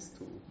goal is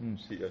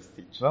to just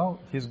teach? Well,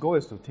 his goal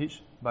is to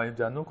teach, but if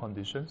there are no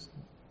conditions,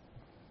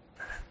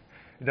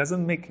 it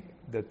doesn't make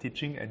the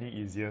teaching any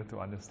easier to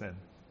understand.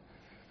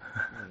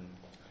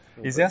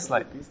 It's just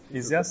like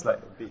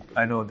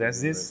I know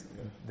there's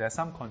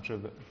some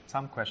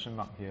question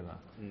mark here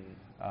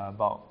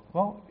about,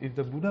 well, if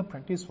the Buddha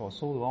practiced for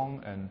so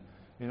long and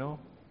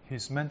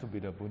he's meant to be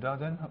the Buddha,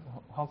 then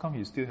how come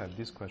he still have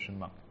this question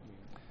mark?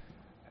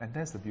 And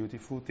that's the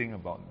beautiful thing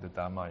about the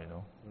Dharma,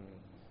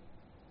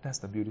 That's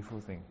the beautiful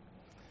thing.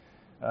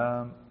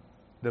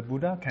 The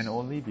Buddha can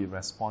only be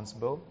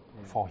responsible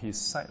for his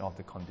side of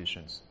the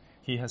conditions.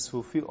 He has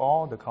fulfilled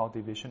all the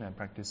cultivation and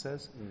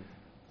practices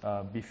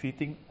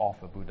befitting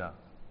of a Buddha.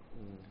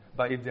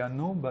 But if there are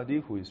nobody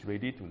who is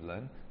ready to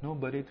learn,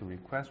 nobody to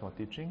request for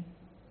teaching,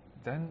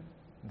 then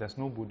there's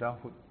no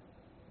Buddhahood,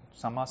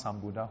 Sama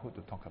Sambuddhahood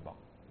to talk about.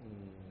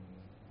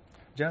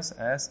 Just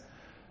as,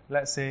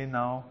 let's say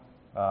now,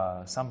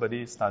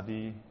 somebody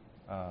study,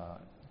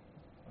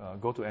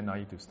 go to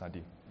NIE to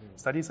study.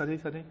 Study,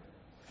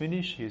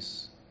 finish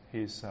his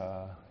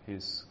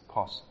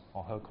course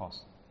or her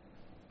course.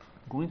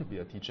 Going to be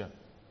a teacher.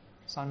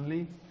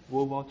 Suddenly,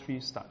 World War III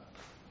start.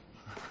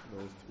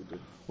 No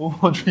student.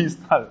 World War III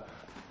start.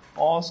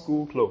 All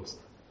school closed.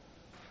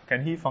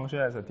 Can he function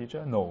as a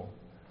teacher? No.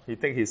 He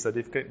take his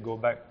certificate, go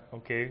back.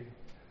 Okay.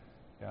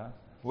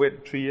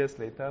 Wait 3 years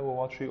later, World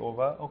War III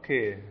over.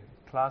 Okay,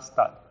 class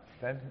start.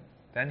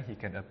 Then he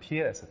can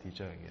appear as a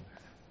teacher again.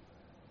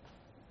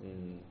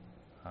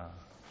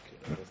 Okay,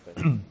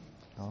 understand.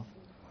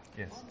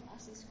 Yes. I want to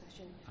ask this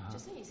question.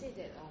 Just now you said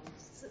that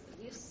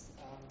this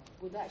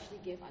Buddha actually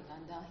gave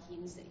Ananda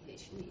hints that he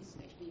actually is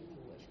actually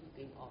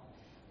going off.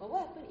 But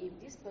what happens if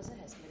this person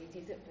has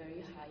meditated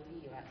very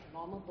highly, right? A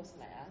normal person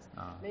like us,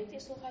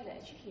 meditate so high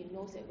that actually he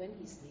knows that when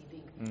he's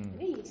leaving, and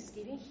then he's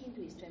giving hint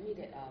to his family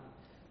that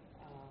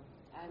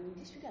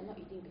this week I'm not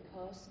eating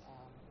because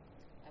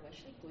I'm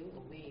actually going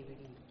away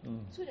already.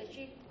 So that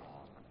actually,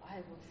 I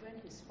have a friend,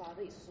 his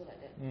father is also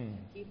like that.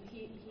 He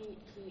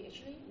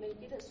actually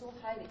meditated so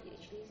high that he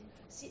actually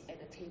sit at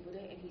the table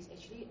there and he's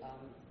actually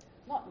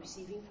not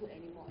receiving food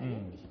anymore. And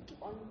then he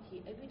keep on,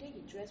 every day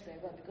he dressed very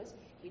well because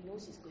he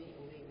knows he's going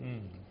away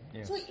already.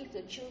 Yes. So if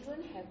the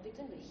children have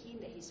taken the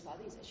hint that his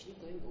father is actually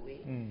going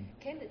away,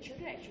 can the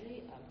children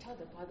actually tell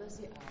the father,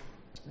 say,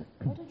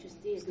 why don't you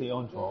stay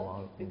on for a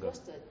while? Because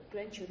the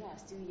grandchildren are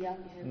still young,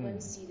 you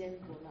haven't seen them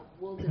grown up.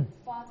 Will the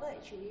father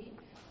actually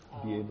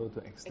be able to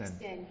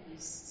extend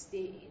his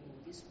stay in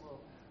this world?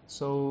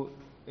 So,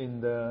 in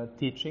the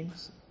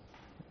teachings,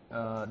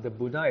 the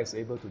Buddha is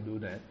able to do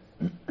that.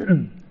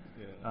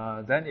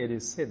 then it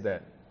is said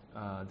that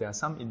there are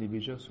some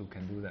individuals who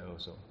can do that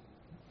also.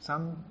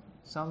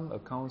 Some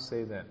accounts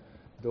say that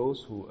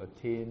those who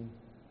attain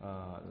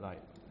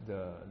like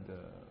the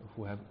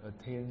who have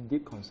attained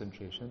deep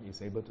concentration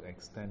is able to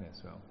extend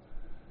as well.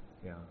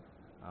 Yeah,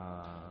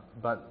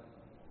 but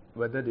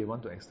whether they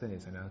want to extend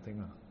is another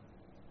thing.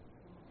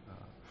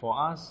 For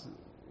us,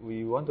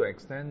 we want to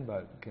extend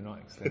but cannot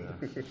extend.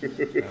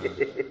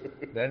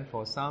 Then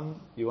for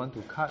some, you want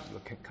to cut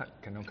but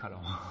cannot cut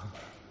off.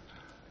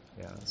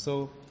 Yeah,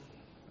 so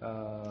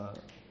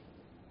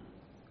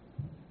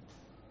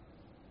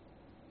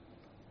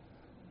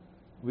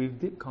with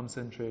deep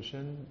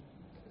concentration,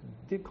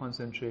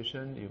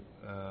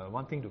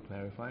 one thing to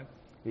clarify,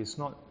 is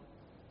not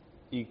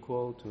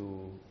equal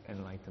to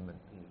enlightenment.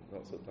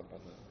 Not so tough.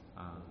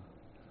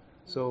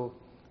 So,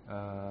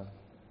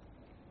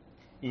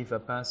 if a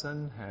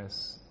person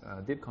has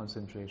deep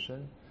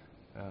concentration,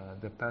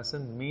 the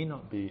person may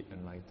not be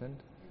enlightened.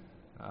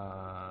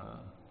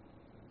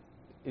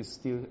 It's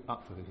still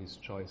up to his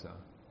choice.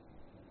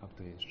 Up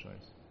to his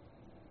choice.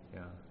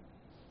 Yeah.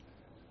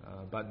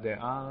 But there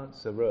are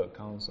several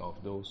accounts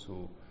of those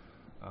who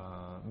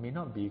may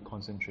not be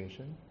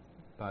concentration,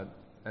 but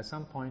at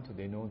some point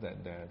they know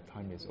that their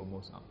time is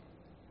almost up.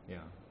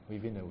 Yeah,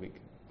 within a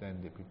week,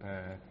 then they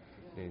prepare,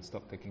 they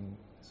stop taking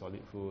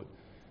solid food,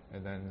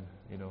 and then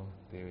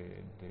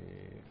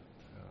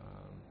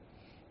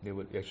they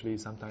would actually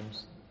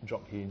sometimes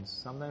drop hints.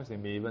 Sometimes they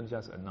may even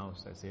just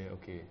announce and say,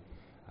 okay,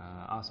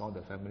 ask all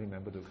the family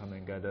members to come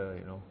and gather.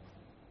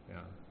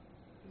 Yeah.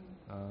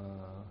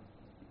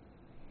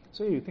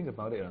 So you think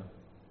about it,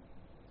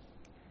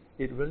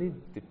 it really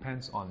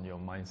depends on your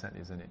mindset,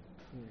 isn't it?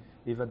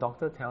 If a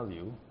doctor tells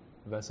you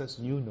versus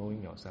you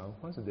knowing yourself,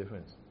 what's the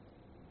difference?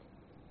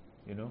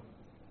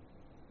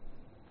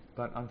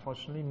 But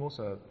unfortunately,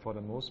 for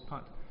the most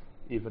part,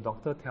 if a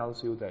doctor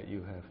tells you that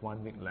you have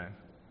 1 week left,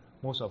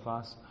 most of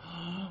us,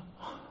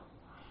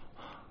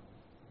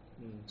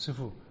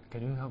 Sifu,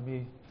 can you help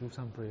me do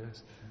some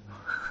prayers?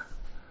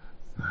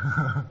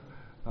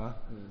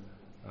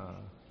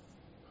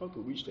 How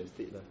to reach that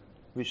state?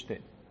 Which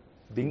state?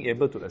 Being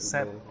able to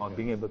accept or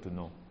being able to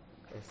know?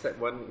 Accept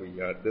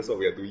that's what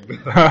we are doing.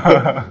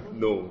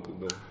 No, to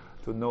know.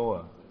 To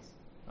know.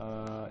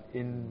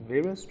 In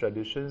various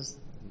traditions,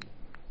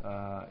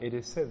 it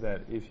is said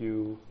that if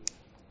you,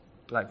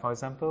 like for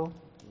example,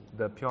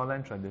 the Pure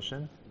Land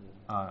tradition,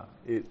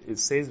 it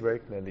says very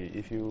clearly,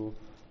 if you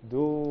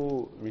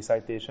do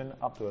recitation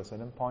up to a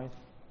certain point,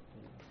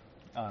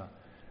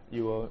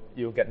 you'll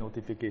get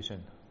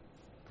notification.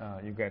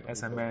 You get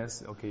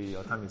SMS, okay,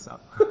 your time is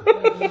up.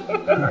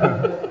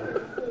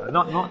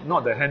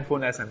 Not the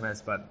handphone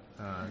SMS, but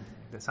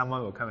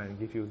someone will come and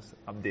give you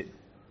update.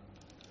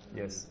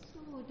 Yes. So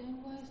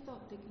then why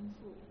stop taking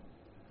food?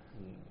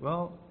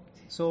 Well,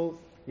 so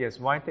yes,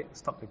 why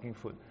stop taking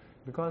food?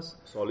 Because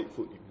solid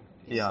food.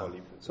 Yeah. Solid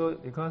food. So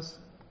because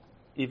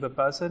if a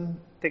person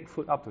take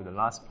food up to the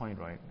last point,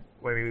 right,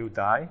 when you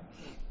die,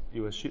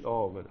 you will shit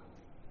all over.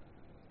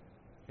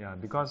 Yeah,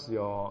 because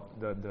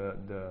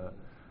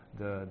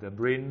the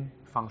brain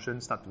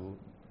functions start to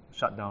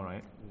shut down,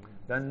 right?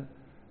 Then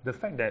the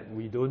fact that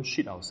we don't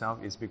shit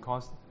ourselves is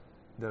because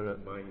the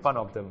part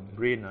of the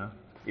brain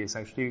is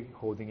actually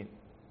holding it.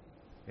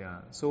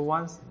 Yeah. So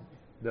once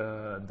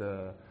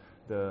the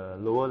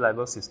lower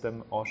level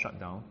system all shut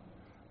down,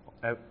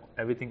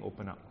 everything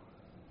open up.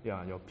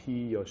 Yeah, your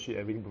pee, your shit,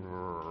 everything.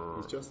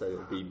 It's just like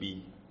a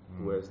baby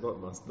who has not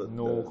mastered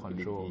no the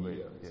control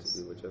ability, over it. Yes.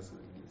 So they will just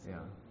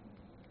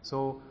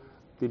So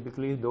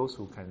typically those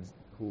who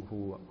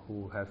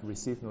have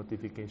received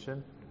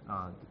notification,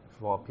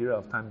 for a period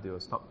of time they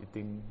will stop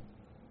eating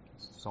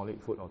solid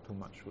food or too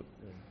much food.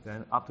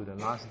 Then up to the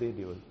last day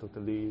they will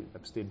totally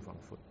abstain from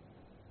food.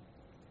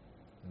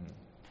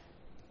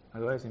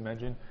 Otherwise,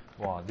 imagine,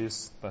 wow,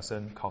 this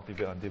person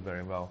cultivate until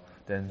very well,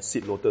 then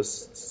sit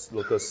lotus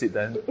sit,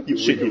 then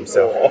shit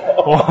himself.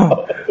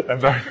 And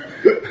very,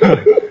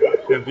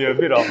 there'll be a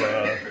bit of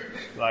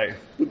like,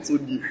 不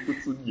尊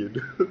严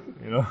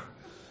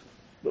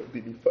not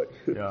dignified.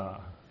 Yeah.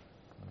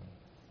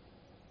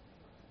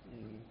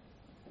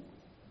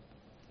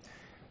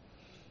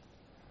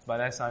 But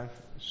as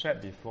I've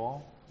shared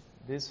before,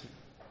 this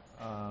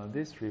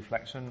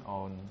reflection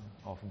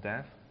of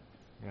death,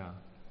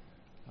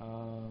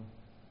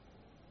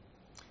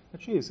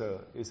 actually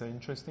it's an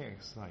interesting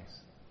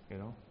exercise.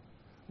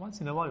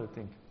 Once in a while you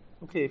think,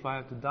 okay, if I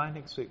have to die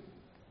next week,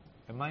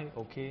 am I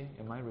okay?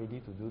 Am I ready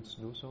to do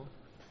so?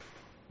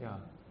 Yeah.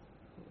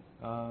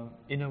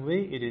 In a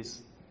way, it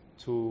is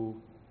to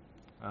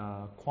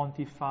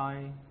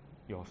quantify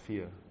your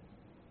fear.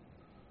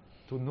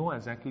 To know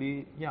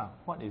exactly,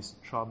 what is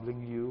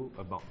troubling you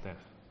about death.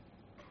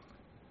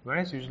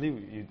 Whereas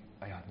usually,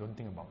 don't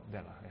think about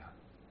that.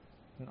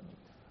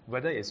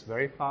 Whether it's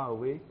very far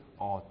away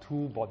or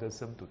too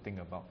bothersome to think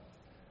about.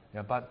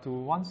 But to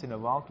once in a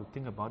while to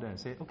think about it and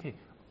say, okay,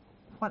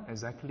 what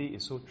exactly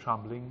is so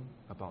troubling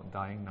about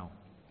dying now?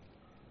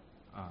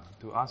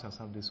 To ask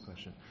yourself this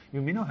question.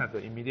 You may not have the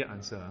immediate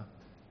answer,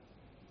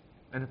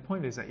 And the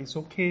point is that it's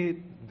okay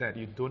that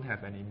you don't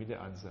have an immediate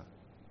answer.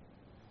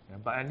 Yeah,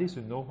 but at least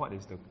you know what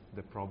is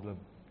the problem.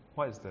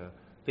 What is the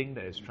thing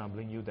that is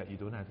troubling you that you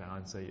don't have an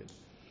answer yet.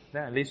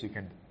 Then at least you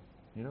can,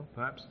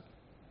 perhaps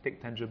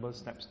take tangible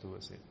steps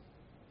towards it.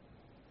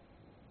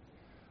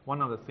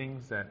 One of the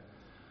things that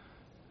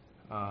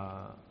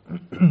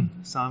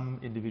some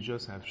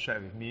individuals have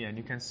shared with me, and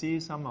you can see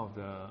some of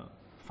the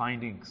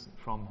findings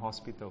from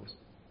hospitals,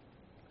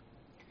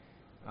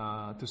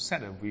 to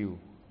set a will,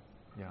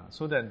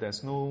 so that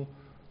there's no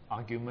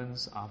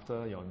arguments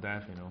after your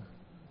death,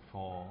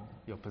 for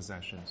your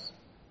possessions.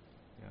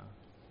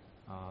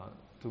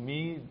 To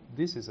me,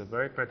 this is a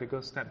very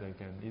practical step that you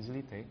can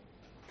easily take,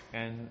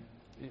 and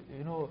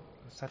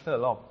settle a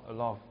lot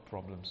of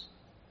problems.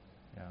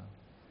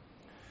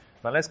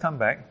 But let's come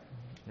back.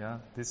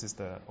 This is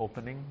the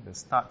opening, the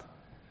start,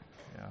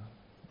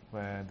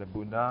 where the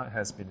Buddha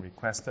has been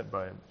requested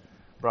by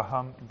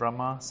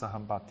Brahma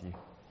Sahampati.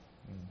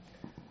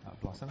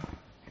 Blossom.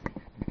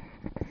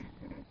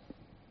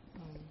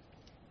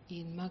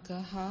 In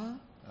Magaha.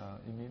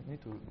 You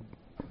need to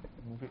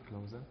move it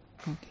closer.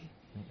 Okay.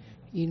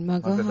 In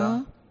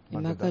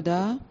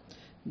Magadha,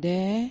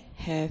 there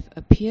have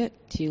appeared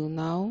till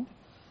now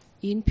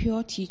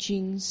impure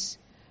teachings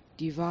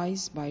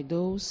devised by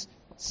those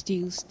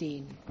still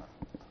stained.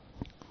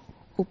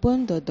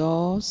 Open the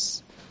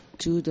doors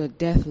to the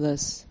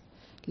deathless.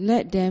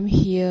 Let them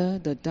hear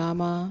the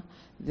Dharma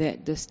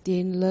that the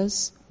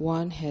stainless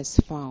one has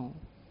found.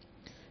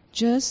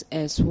 Just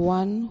as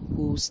one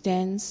who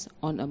stands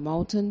on a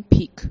mountain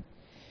peak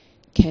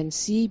can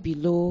see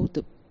below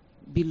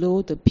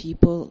the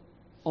people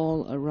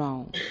all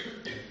around.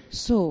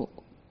 So,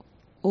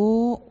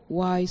 O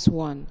wise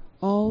one,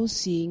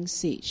 all-seeing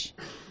sage,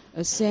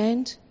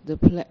 ascend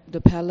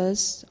the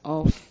palace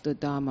of the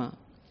Dharma.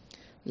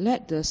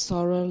 Let the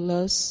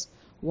sorrowless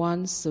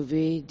one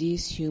survey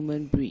this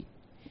human breed,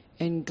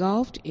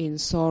 engulfed in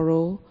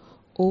sorrow,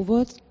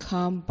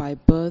 overcome by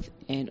birth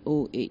and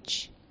old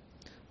age.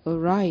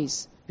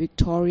 Arise,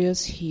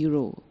 victorious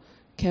hero,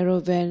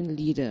 caravan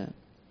leader,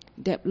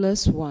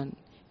 depthless one,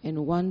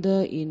 and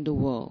wonder in the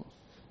world.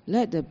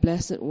 Let the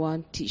Blessed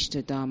One teach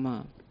the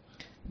Dharma.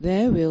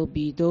 There will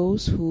be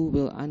those who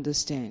will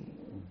understand.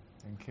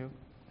 Thank you.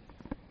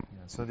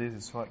 So this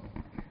is what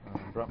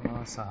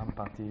Brahma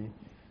Sahampati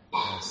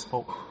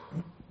spoke.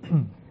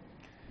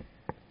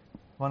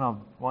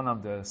 One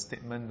of the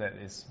statement that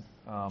is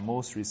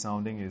most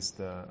resounding is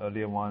the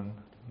earlier one.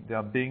 There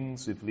are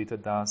beings with little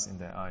dust in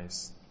their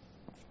eyes.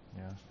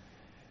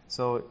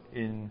 So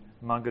in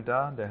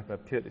Magadha, there have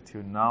appeared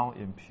till now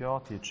impure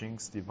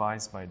teachings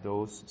devised by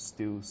those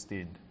still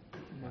stained.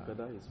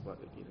 Magadha is what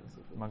again?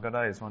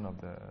 Magadha is one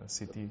of the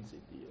city.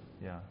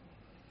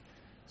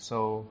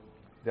 So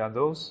there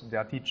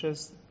are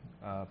teachers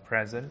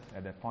present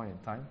at that point in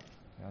time.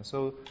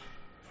 So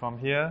from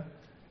here,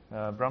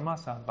 Brahma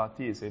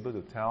Sahampati is able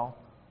to tell,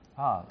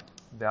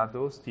 there are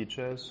those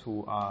teachers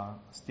who are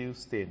still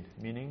stained,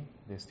 meaning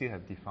they still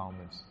have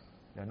defilements.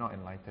 They are not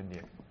enlightened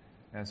yet.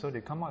 And so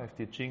they come out with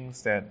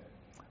teachings that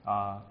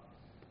are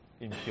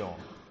impure,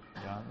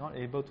 not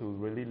able to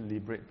really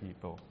liberate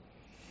people.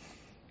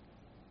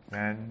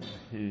 And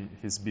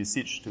he's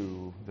beseeched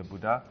to the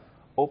Buddha,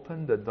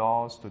 open the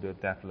doors to the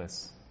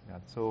deathless.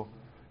 So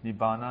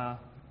Nibbana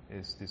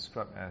is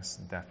described as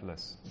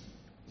deathless.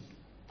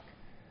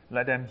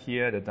 Let them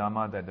hear the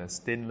Dharma that the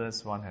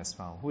stainless one has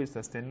found. Who is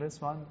the stainless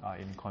one?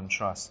 In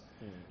contrast,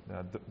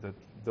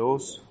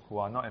 those who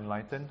are not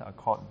enlightened are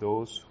called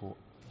those who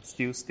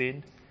still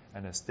stained,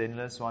 and the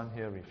stainless one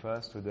here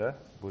refers to the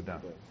Buddha.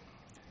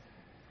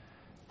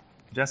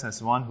 Just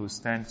as one who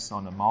stands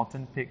on a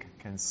mountain peak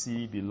can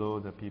see below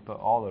the people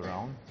all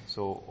around,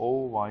 so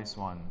O wise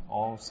one,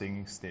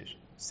 all-seeing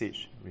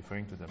sage,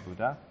 referring to the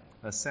Buddha,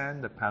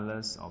 ascend the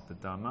palace of the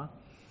Dharma.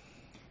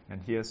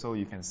 And here, so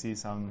you can see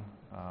some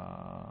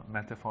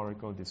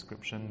metaphorical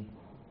description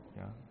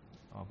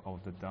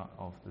of the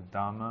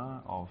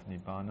Dharma, of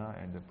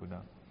Nibbana, and the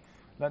Buddha.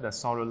 Let the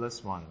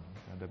sorrowless one,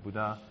 the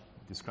Buddha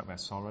described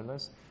as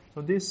sorrowless.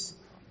 So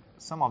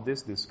some of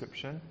this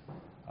description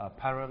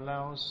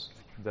parallels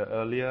the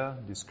earlier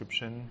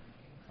description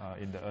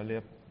in the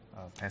earlier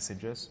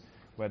passages,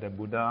 where the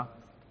Buddha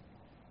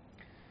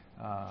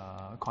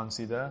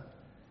consider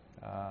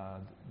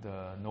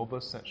the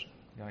noble search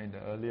in the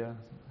earlier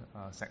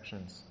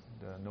sections,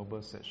 the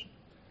noble search,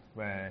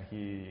 where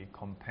he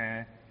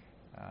compare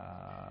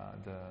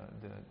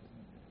the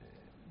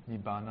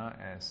Nibbana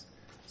as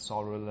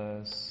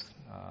sorrowless,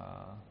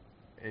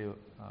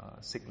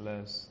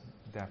 sickless,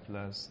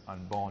 deathless,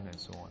 unborn, and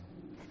so on.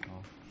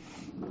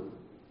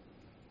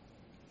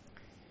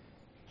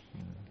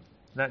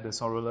 Let the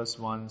sorrowless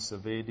one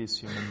survey this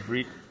human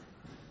breed,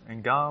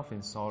 engulfed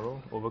in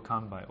sorrow,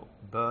 overcome by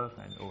birth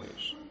and old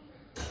age.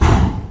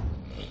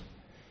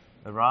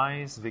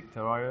 Arise,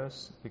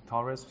 victorious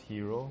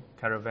hero,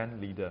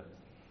 caravan leader.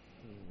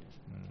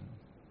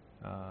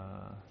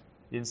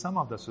 In some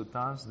of the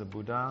suttas, the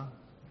Buddha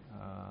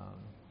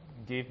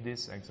gave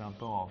this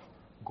example of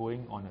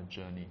going on a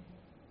journey,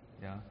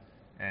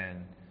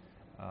 and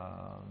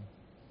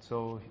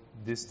So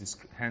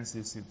hence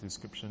this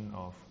description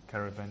of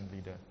caravan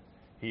leader.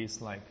 He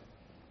is like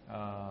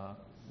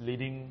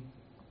leading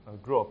a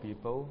group of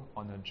people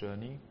on a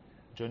journey.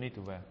 Journey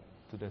to where?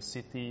 To the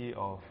city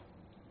of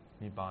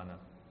Nibbana.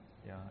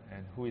 Yeah,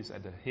 and who is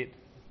at the head?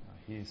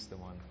 He is the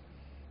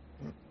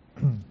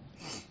one.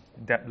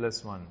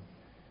 Depthless one.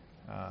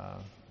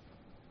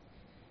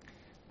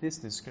 This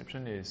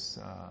description is,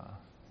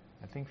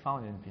 I think,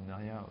 found in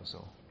Vinaya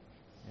also.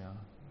 Yeah,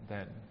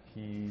 that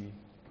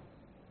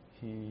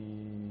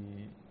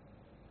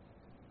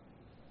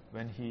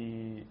when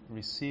he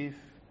received,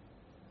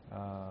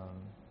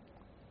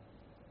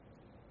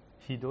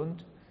 he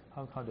don't.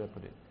 How do I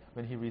put it?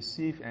 When he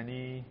received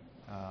any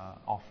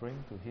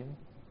offering to him,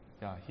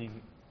 yeah,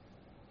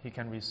 he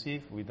can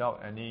receive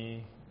without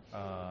any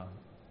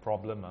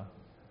problem.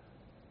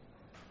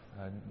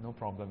 No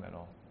problem at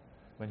all.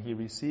 When he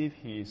receives,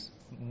 he is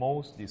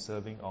most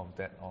deserving of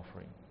that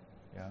offering.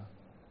 Yeah,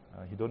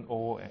 he don't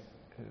owe.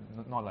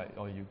 Not like,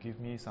 oh, you give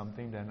me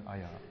something, then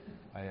I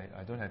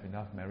don't have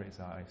enough merits.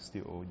 I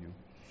still owe you.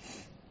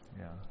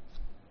 Yeah.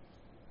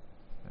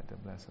 Let the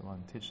Blessed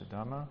One teach the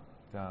Dharma.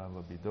 There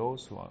will be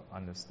those who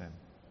understand.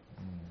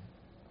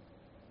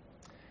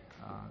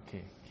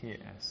 Okay,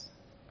 KS.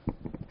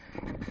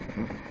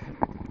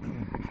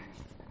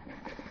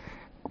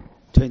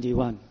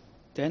 21.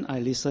 Then I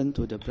listened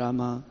to the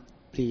Brahma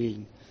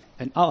pleading,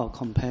 and out of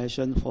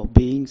compassion for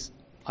beings,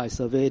 I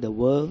surveyed the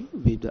world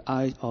with the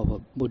eye of a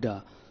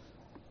Buddha.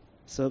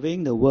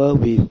 Surveying the world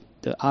with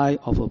the eye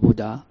of a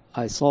Buddha,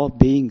 I saw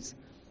beings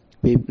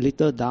with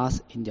little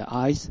dust in their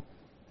eyes,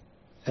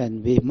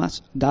 and with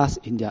much dust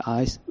in their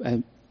eyes,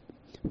 and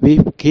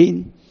with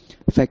keen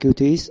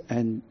faculties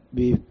and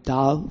with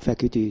dull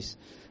faculties,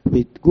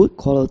 with good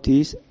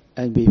qualities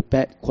and with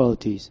bad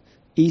qualities,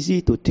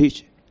 easy to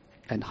teach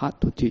and hard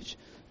to teach,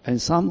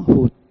 and some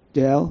who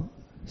dwell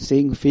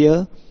seeing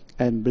fear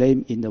and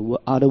blame in the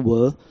other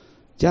world,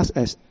 just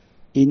as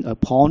in a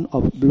pond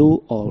of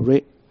blue or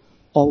red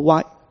or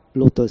white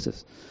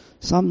lotuses.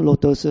 Some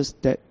lotuses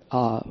that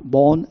are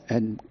born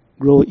and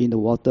grow in the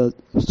water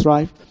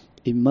strive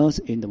immersed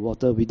in the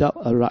water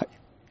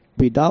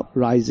without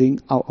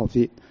rising out of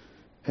it,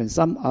 and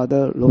some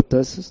other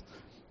lotuses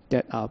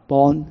that are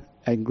born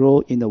and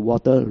grow in the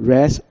water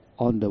rest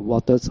on the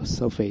water's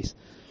surface,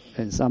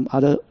 and some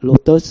other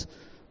lotus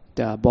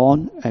that are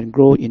born and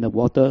grow in the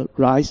water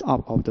rise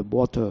out of the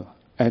water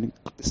and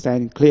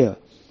stand clear,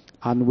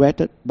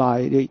 unwetted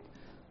by it.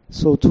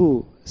 So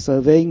too,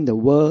 surveying the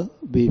world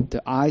with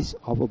the eyes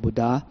of a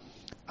Buddha,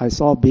 I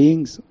saw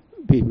beings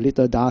with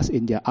little dust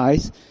in their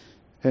eyes,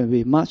 and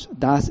with much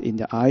dust in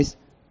their eyes,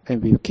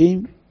 and with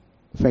keen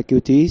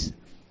faculties,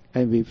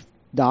 and with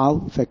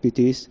dull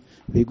faculties,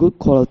 with good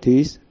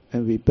qualities,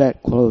 and with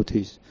bad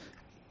qualities,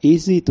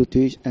 easy to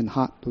teach and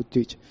hard to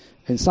teach,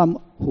 and some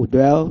who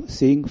dwell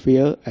seeing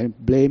fear and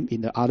blame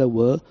in the other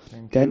world.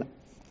 Then,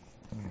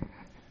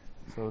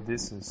 so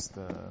this is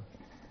the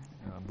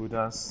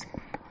Buddha's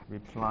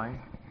reply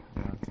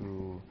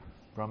to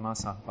Brahma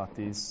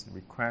Sampati's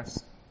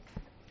request.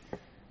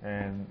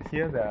 And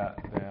here there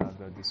are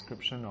the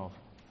description of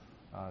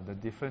the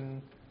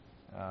different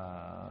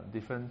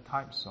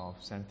types of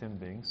sentient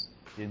beings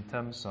in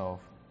terms of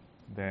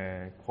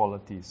their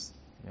qualities.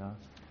 Yeah,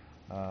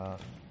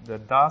 the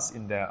dust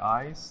in their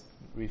eyes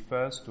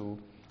refers to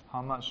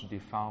how much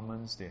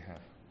defilements they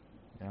have.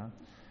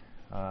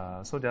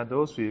 Yeah, so there are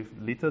those with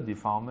little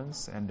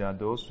defilements, and there are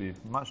those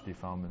with much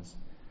defilements.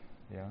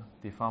 Yeah,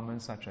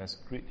 defilements such as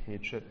greed,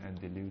 hatred, and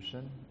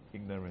delusion,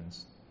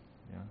 ignorance.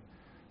 Yeah.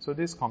 So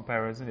this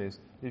comparison is,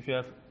 if you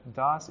have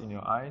dust in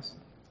your eyes,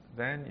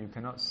 then you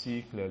cannot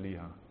see clearly.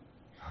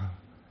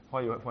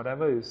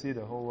 Whatever you see,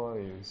 the whole world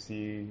you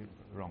see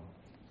wrong.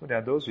 So there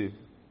are those with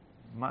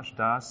much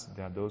dust,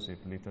 there are those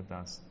with little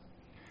dust.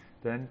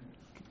 Then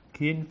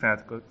keen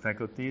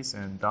faculties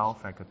and dull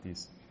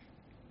faculties.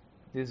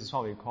 This is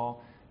what we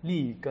call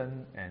li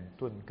gen and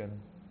dun gen.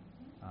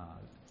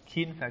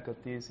 Keen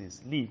faculties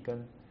is li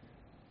gen,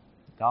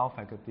 dull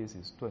faculties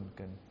is dun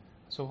gen.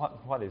 So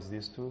what is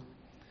this two?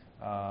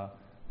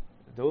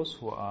 Those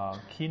who are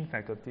keen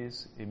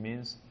faculties, it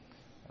means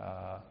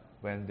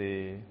when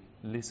they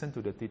listen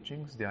to the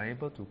teachings, they are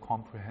able to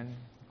comprehend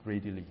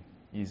readily,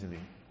 easily.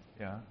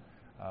 Yeah.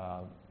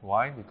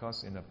 Why?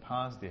 Because in the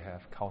past they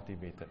have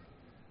cultivated.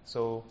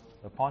 So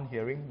upon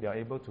hearing, they are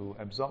able to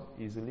absorb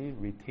easily,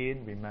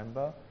 retain,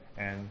 remember,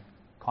 and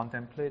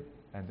contemplate,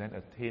 and then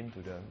attain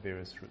to the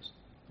various fruits.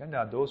 Then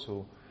there are those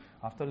who,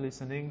 after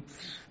listening,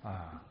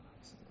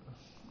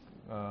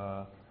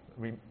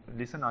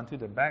 listen until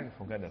the back,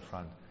 forget the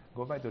front.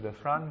 Go back to the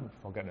front,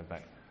 forget the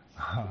back.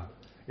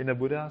 In the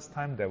Buddha's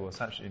time, there were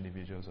such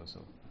individuals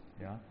also.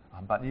 Yeah,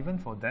 but even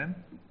for them,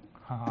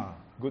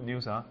 good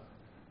news,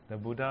 the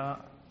Buddha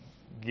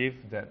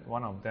gave that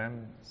one of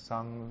them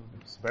some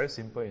very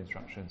simple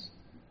instructions,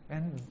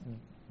 and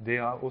they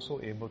are also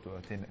able to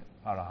attain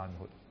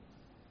arahanthood.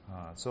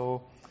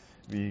 So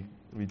we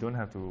don't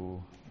have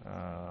to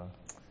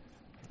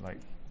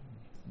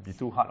be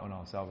too hard on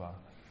ourselves,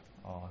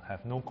 or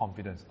have no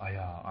confidence.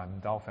 I'm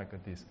dull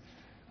faculties.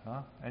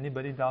 Huh?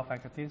 Anybody Dao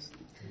faculties?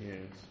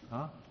 Yes.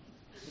 Huh?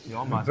 You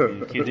all must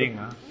be kidding.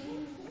 Huh?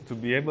 To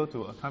be able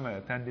to come and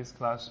attend this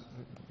class,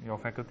 your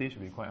faculty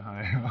should be quite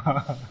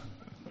high.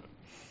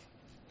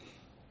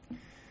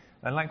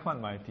 And like what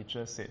my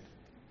teacher said,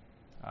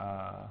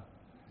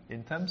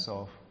 in terms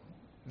of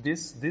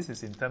this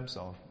is in terms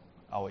of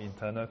our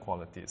internal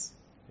qualities,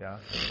 yeah.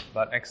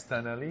 But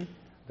externally,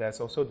 there's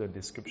also the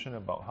description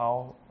about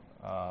how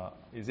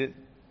is it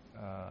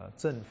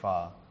正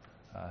法,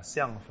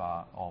 相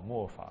法 or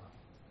末法,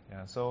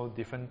 yeah. So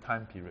different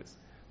time periods,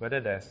 whether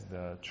there's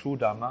the true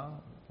Dharma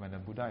when the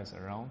Buddha is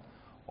around,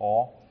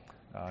 or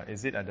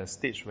is it at the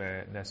stage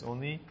where there's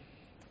only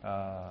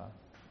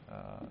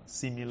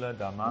similar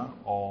Dharma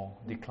or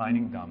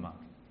declining Dharma,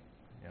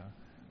 yeah.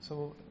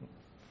 So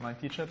my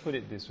teacher put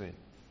it this way: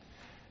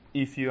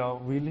 if you are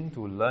willing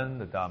to learn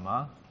the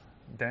Dharma,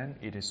 then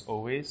it is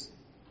always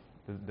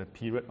the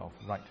period of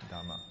right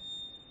Dharma.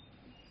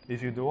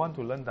 If you don't want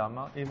to learn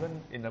Dharma,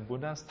 even in the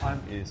Buddha's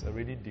time, it is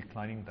already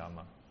declining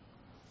Dharma.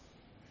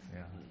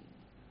 Yeah.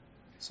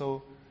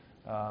 So,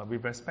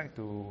 with respect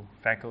to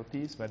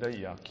faculties, whether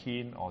you are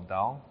keen or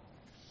Dao,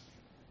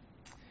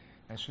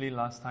 actually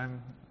last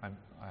time I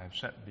have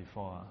shared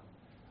before,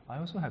 I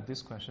also have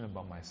this question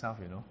about myself,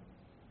 you know.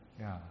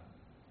 Yeah.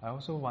 I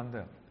also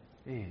wonder,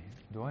 hey,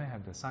 do I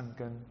have the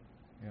Sangen?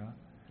 Yeah.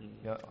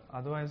 Yeah.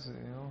 Otherwise,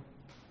 you know,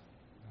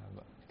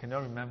 can you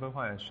remember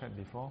what I shared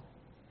before?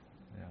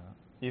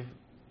 Yeah.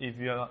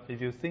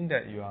 If you think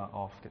that you are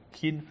of the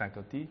keen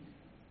faculty,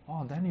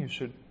 then you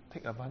should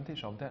take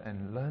advantage of that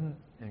and learn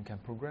and can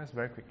progress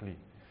very quickly.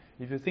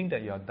 If you think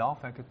that you are Dao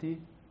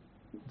faculty,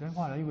 then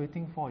what are you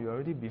waiting for? You're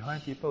already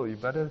behind people. You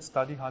better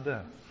study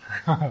harder.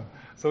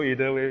 So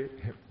either way,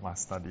 you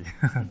must study.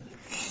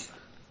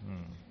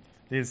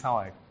 This is how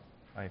I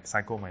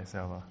psycho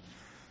myself.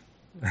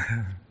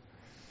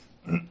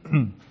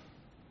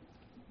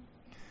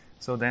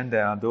 So then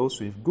there are those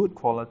with good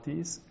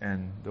qualities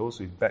and those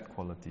with bad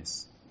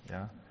qualities.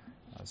 Yeah.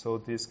 So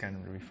this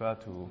can refer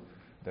to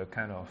the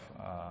kind of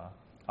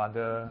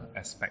other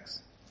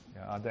aspects.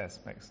 Yeah, other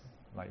aspects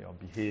like your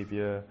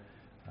behavior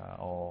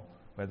or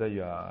whether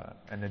you are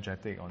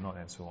energetic or not,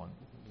 and so on.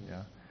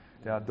 Yeah.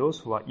 There are those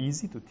who are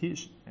easy to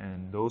teach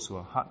and those who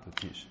are hard to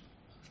teach.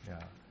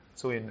 Yeah.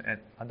 So in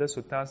other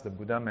suttas, the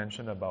Buddha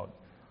mentioned about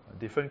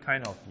different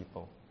kind of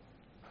people.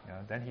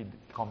 Yeah. Then he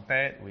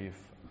compared with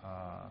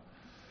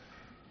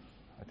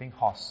I think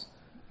horse.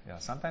 Yeah,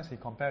 sometimes he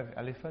compared with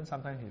elephant,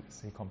 sometimes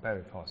he compared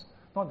with horse.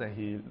 Not that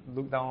he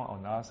looked down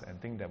on us and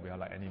think that we are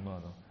like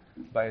animals, no.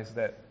 But it's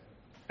that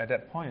at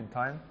that point in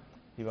time,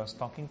 he was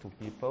talking to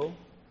people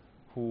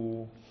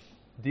who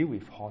deal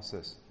with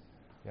horses,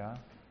 yeah,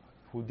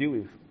 who deal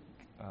with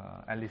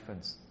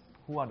elephants.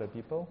 Who are the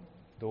people?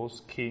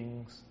 Those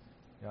kings,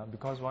 yeah.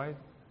 Because why?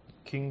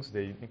 Kings,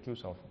 they make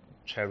use of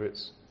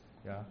chariots,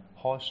 yeah,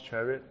 horse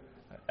chariot,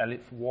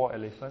 war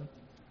elephant.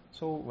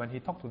 So when he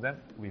talked to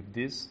them with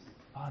this,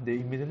 they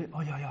immediately,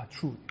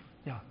 true.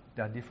 Yeah,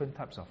 there are different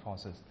types of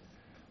horses.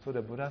 So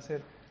the Buddha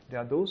said, there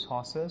are those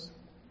horses,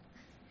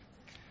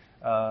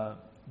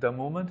 the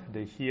moment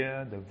they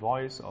hear the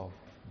voice of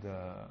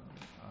the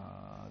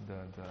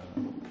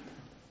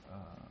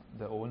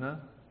owner,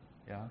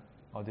 yeah,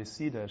 or they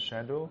see the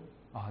shadow,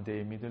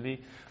 they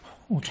immediately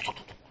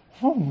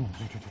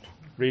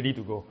ready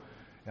to go.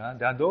 Yeah,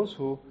 there are those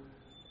who,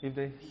 if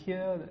they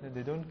hear,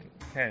 they don't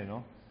care, you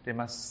know. They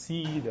must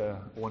see the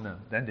owner.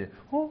 Then they,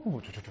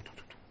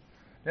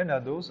 Then there are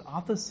those,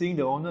 after seeing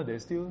the owner, they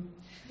still,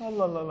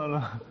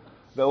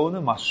 The owner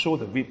must show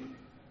the whip.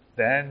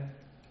 Then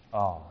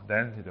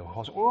the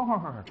horse,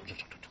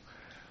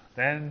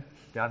 Then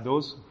there are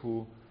those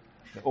who,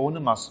 the owner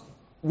must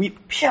whip,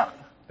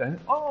 then,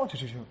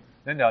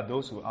 Then there are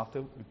those who,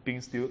 after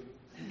whipping, still,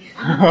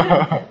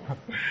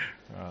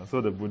 so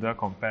the Buddha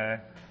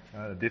compare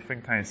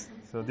different kinds.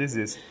 So this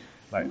is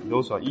like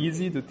those who are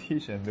easy to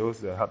teach and those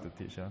that are hard to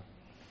teach.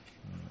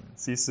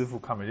 See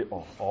Sifu come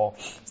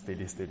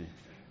already, steady.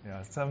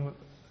 Yeah, some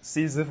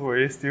see Sifu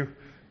already still.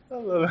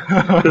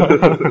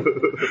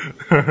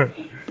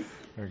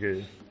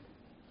 Okay.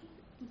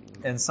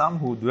 And some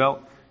who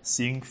dwelt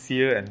seeing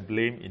fear and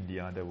blame in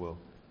the other world.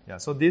 Yeah,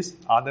 so this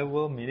other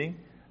world meaning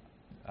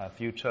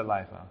future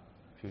life.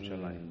 Future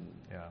life.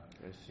 Yeah.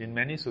 In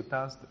many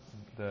suttas,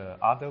 the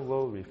other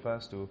world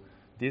refers to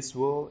this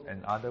world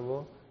and other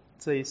world.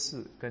 这一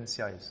世跟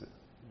下一世.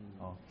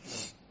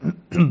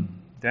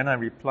 Then I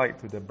replied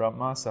to the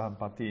Brahma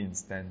Sahampati in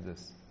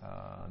stanzas.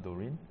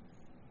 Doreen?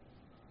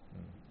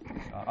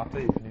 After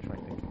you finish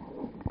writing.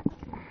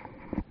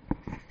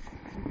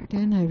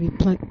 Then I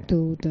replied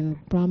to the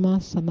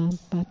Brahma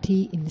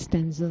Sahampati in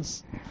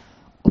stanzas.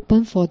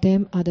 Open for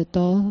them are the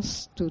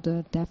doors to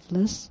the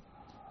deathless.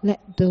 Let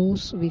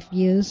those with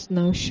ears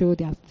now show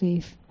their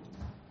faith.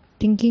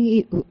 Thinking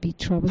it would be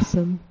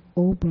troublesome,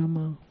 O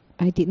Brahma,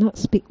 I did not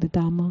speak the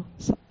Dharma,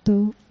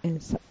 subtle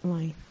and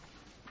sublime.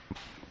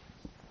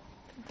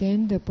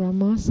 Then the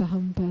Brahma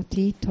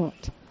Sahampati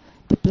taught,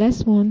 the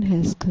Blessed One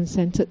has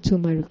consented to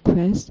my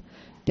request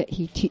that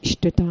he teach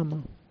the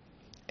Dharma.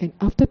 And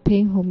after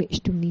paying homage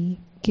to me,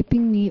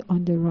 keeping me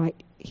on the right,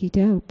 he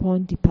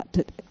thereupon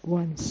departed at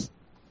once.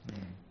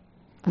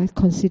 I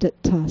considered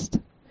thus,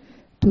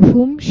 to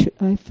whom should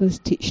I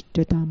first teach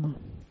the Dharma?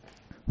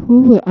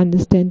 Who will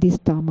understand this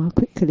Dharma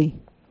quickly?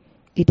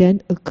 It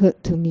then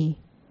occurred to me,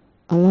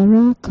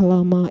 Alara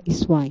Kalama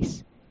is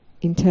wise,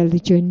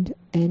 intelligent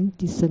and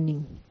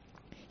discerning.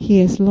 He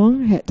has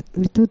long had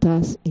little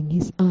dust in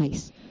his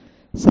eyes.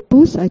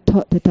 Suppose I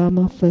taught the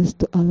Dharma first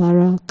to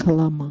Alara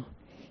Kalama.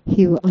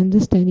 He will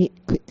understand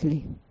it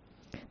quickly.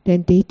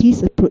 Then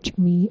deities approached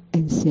me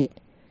and said,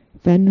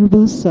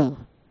 Venerable Sir,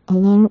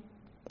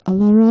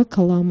 Alara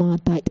Kalama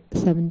died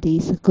 7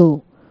 days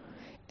ago,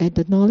 and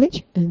the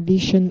knowledge and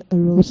vision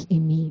arose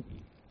in me.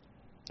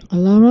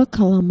 Alara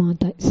Kalama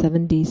died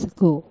 7 days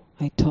ago,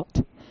 I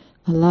thought.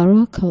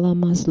 Alara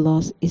Kalama's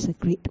loss is a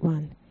great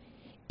one.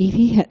 If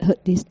he had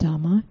heard this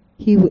Dharma,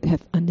 he would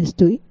have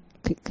understood it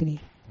quickly.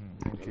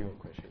 Thank you.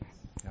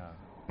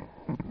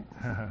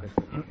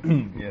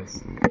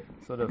 Yes.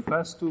 So the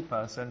first two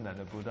persons that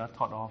the Buddha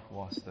thought of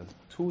was the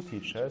two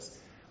teachers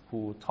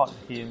who taught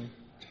him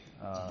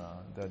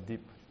the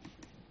deep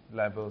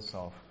levels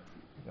of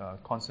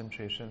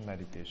concentration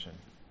meditation,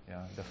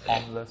 the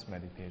formless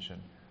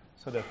meditation.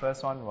 So the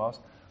first one was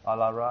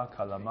Alara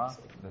Kalama,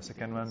 the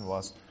second one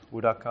was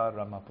Udaka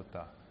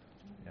Ramaputta.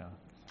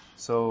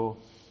 So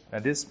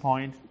at this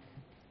point,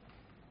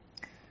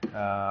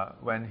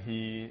 when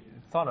he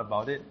thought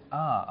about it,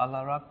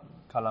 Alara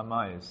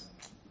Kalama is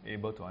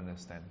able to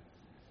understand.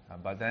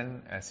 But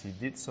then as he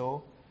did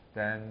so,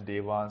 then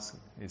Devas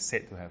is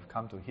said to have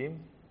come to him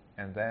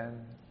and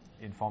then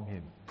informed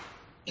him,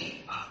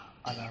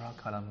 Alara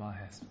Kalama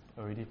has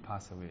already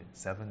passed away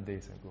 7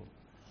 days ago.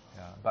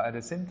 But at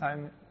the same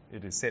time,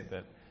 it is said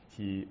that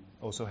he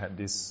also had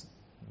this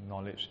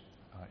knowledge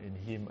in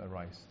him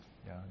arise,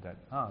 that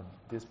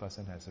this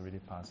person has already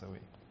passed away.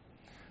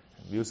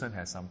 Wilson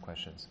has some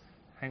questions.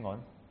 Hang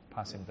on,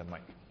 pass him the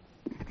mic.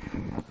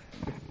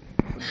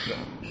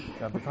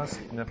 Because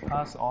in the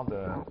past, all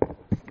the...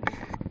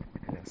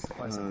 Yes,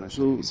 what's the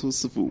question? So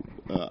Sifu,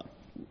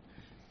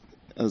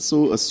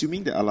 so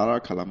assuming that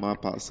Alara Kalama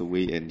passed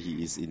away and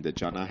he is in the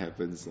Jhana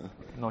heavens...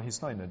 No,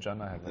 he's not in the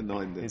Jhana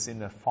heaven. He's in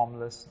the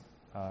formless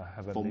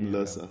heaven.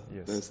 Formless,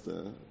 yes. That's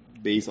the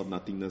base of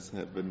nothingness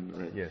heaven,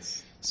 right?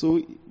 Yes.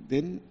 So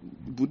then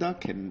Buddha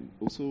can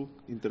also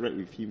interact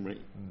with him,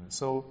 right?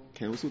 So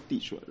can also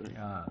teach,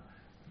 right?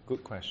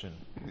 Good question.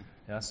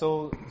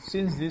 So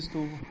since these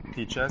two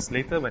teachers,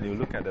 later when you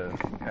look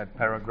at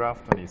paragraph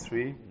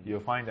 23,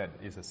 you'll find that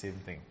it's the same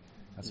thing.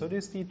 So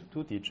these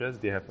two teachers,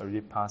 they have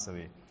already passed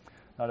away.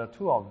 Now the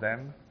two of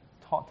them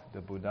taught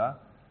the Buddha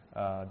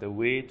the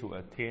way to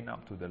attain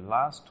up to the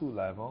last two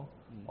level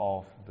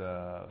of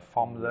the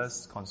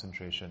formless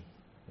concentration.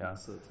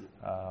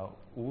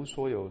 无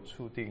所有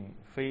处定，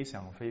非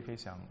想非非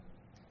想，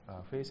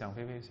非想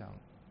非非想，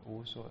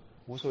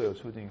无所有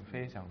处定，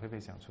非想非非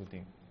想处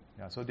定。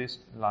So this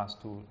last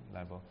two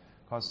level,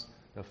 because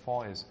the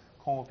four is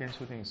空无边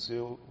处定，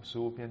实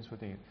无边处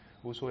定，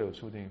无所有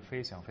处定，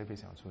非想非非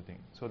想处定。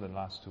So the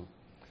last two.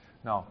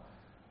 Now,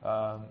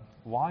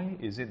 why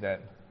is it that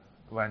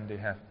when they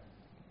have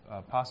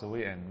passed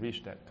away and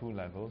reached that two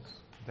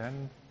levels,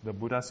 then the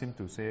Buddha seemed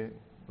to say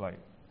like,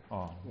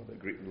 what a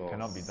great loss.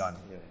 Cannot be done.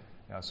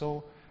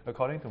 So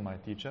according to my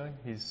teacher,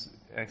 his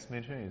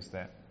explanation is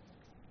that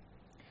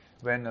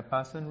when a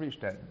person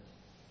reached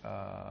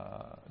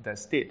that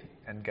state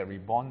and get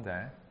reborn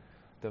there,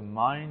 the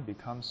mind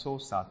becomes so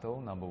subtle,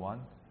 number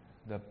one,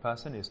 the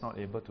person is not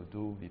able to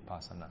do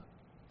vipassana.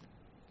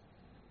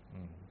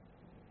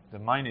 The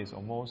mind is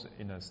almost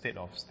in a state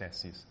of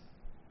stasis.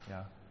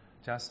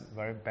 Just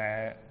very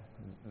bad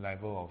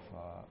level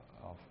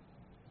of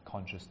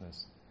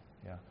consciousness.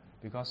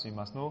 Because you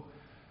must know,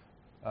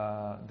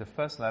 the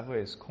first level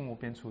is 空无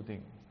边处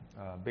定,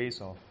 base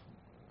of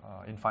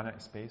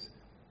infinite space.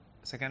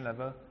 Second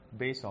level,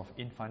 base of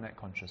infinite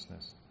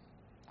consciousness.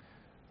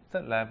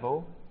 Third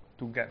level,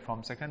 to get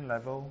from second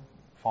level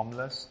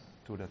formless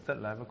to the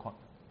third level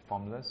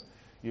formless,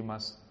 you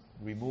must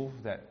remove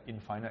that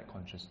infinite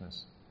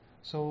consciousness.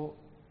 So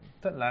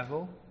third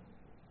level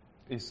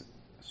is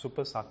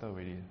super subtle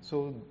already.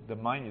 So the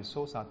mind is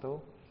so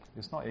subtle,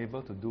 it's not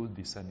able to do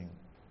discerning.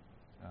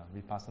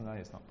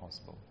 Vipassana is not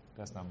possible.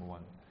 That's number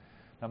one.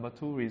 Number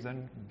two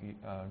reason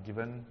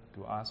given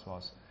to us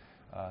was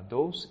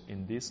those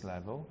in this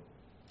level,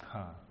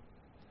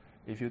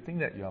 if you think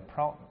that you are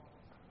proud,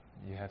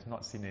 you have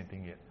not seen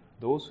anything yet.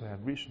 Those who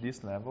have reached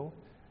this level,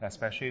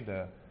 especially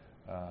the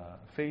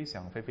非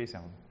想非非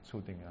想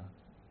处定,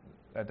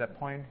 at that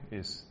point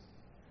is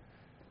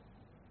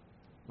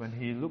when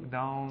he looked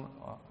down,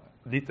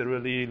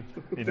 literally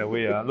in a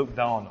way, looked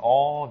down on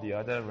all the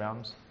other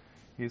realms,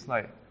 he's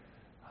like,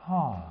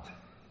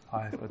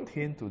 I have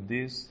attained to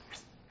this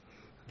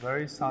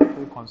very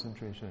subtle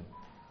concentration.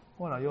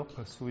 What are you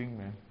pursuing,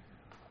 man?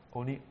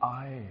 Only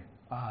I.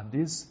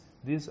 This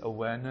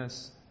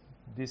awareness,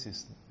 this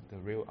is the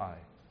real I.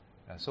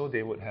 So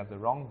they would have the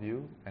wrong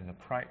view and the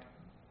pride.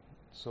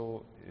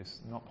 So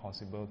it's not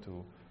possible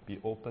to be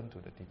open to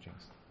the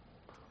teachings.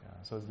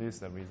 So this is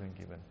the reason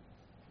given.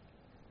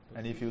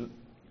 And if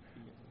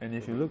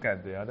you look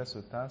at the other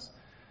suttas,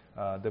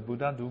 the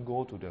Buddha do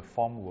go to the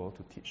form world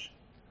to teach,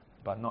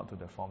 but not to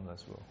the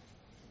formless world.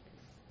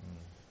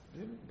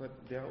 But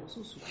there are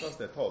also suttas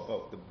that talk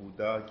about the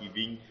Buddha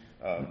giving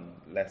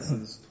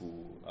lessons to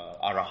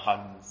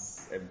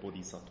arahants and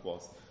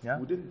bodhisattvas. Yeah?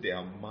 Wouldn't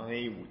their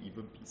mind would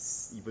even be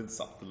even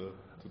subtler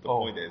to the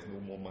point there is no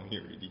more mind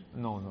already?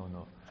 No.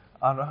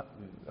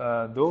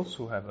 Those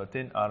who have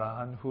attained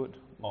arahanthood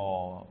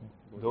or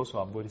those who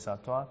are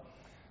bodhisattva,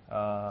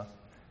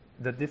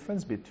 the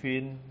difference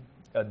between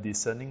a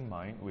discerning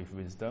mind with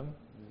wisdom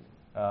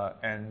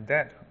and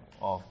that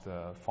of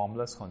the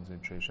formless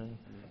concentration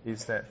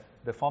is that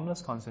the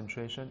formless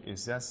concentration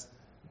is just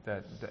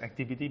that the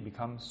activity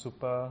becomes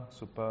super,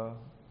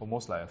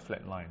 almost like a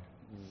flat line.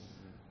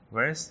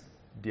 Whereas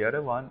the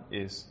other one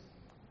is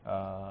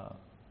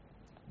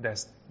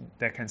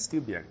there can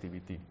still be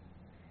activity.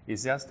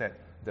 It's just that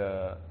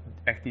the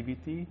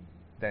activity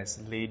that's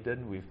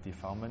laden with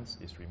defilements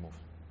is removed.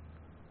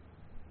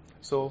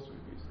 So,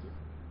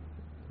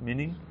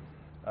 meaning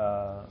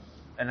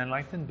an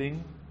enlightened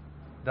being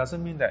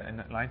doesn't mean that an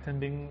enlightened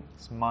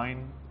being's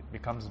mind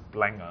becomes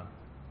blank.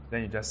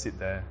 Then you just sit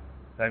there.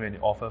 Then when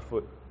you offer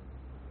food,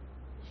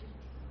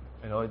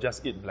 you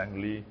just eat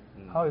blankly.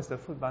 How is the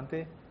food,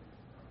 Bhante?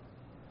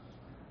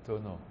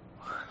 Don't know.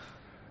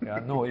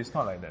 No, it's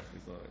not like that.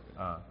 It's not like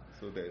that.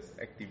 So there's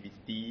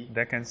activity.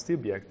 There can still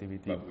be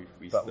activity, but with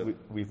wisdom. But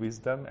with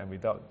wisdom and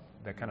without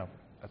that kind of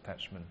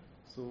attachment.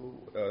 So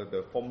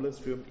the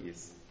formless realm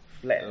is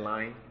flat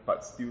line,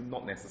 but still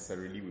not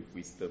necessarily with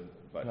wisdom,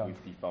 but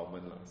with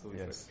defilement. So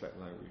it's like flat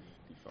line with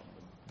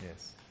defilement.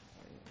 Yes.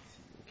 I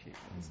see. Okay,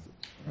 understood.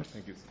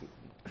 Thank you, Stu.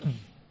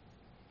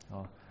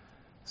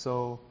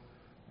 So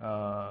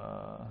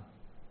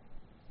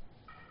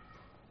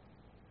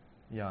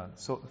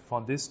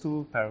for these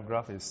two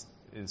paragraphs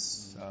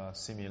is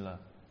similar.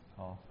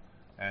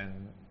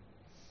 And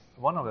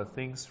one of the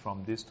things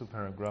from these two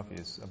paragraphs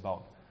is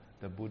about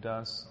the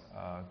Buddha's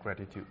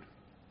gratitude.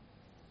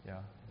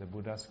 The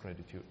Buddha's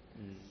gratitude.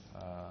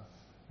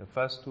 The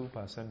first two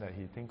person that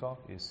he think of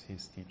is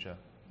his teacher.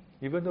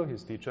 Even though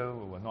his teacher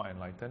were not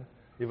enlightened,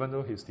 even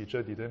though his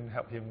teacher didn't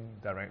help him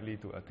directly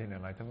to attain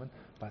enlightenment,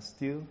 but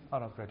still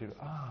out of gratitude,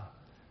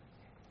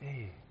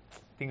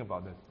 think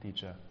about the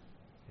teacher.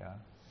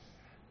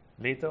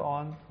 Later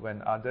on,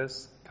 when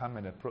others come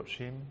and approach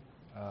him,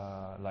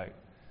 like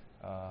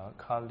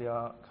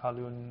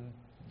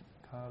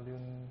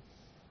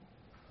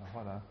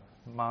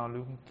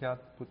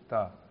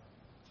Malunkyaputta,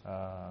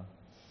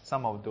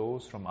 some of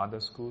those from other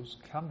schools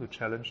come to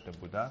challenge the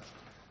Buddha.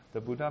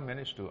 The Buddha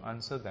managed to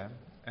answer them,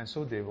 and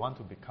so they want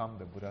to become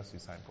the Buddha's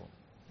disciple.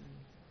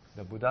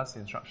 The Buddha's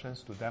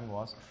instructions to them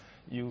was,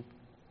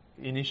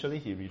 initially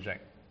he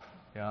rejected.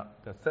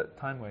 The third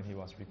time when he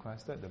was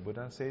requested, the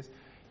Buddha says,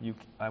 the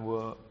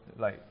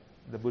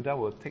Buddha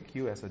will take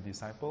you as a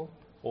disciple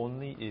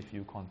only if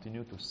you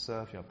continue to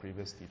serve your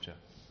previous teacher.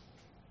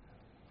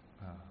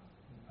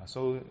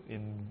 So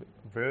in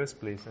various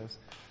places,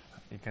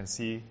 you can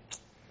see,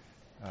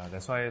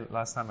 that's why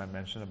last time I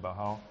mentioned about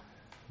how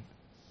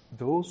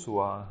those who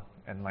are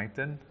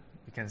enlightened,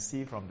 you can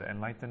see from the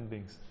enlightened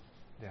beings,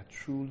 they are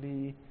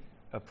truly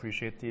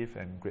appreciative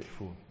and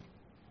grateful.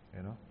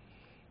 Like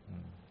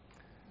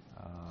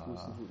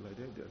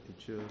that, their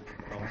teacher,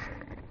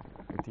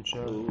 the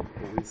teacher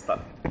always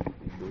stuck in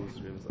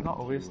those realms. Not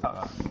always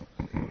stuck.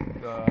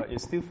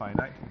 It's still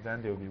finite.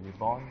 Then they will be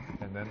reborn,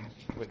 and then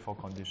wait for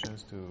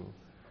conditions to.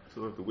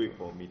 So we have to wait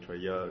for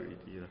Maitreya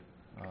already.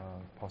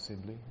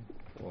 Possibly.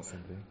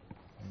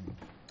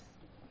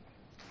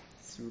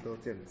 修到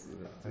这样子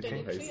了。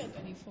 Okay. 23 or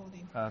 24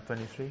 then?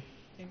 23.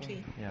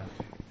 23. Yeah.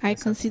 I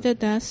consider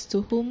thus,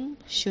 to whom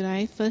should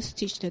I first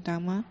teach the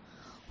Dhamma?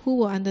 Who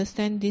will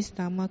understand this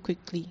Dhamma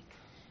quickly?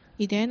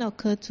 It then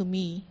occurred to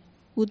me,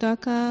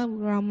 Uddaka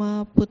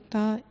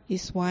Ramaputta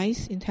is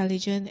wise,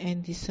 intelligent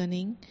and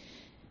discerning.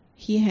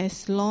 He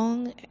has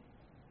long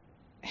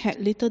had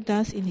little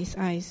dust in his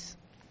eyes.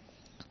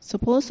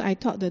 Suppose I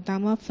taught the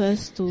Dhamma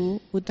first to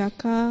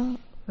Uddaka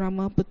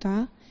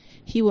Ramaputta,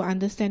 he will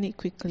understand it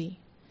quickly.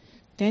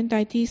 Then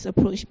deities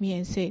approached me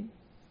and said,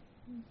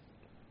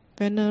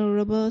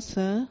 Venerable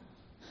Sir,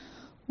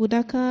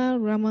 Uddaka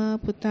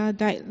Ramaputta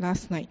died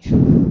last night.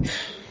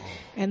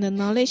 And the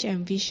knowledge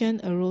and vision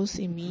arose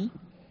in me.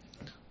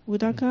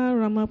 Uddaka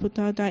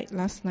Ramaputta died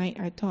last night,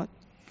 I thought.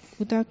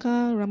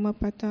 Uddaka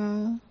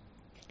Ramaputta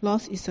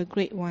loss is a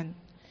great one.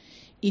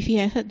 If he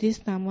had heard this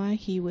Dhamma,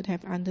 he would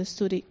have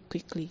understood it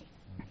quickly.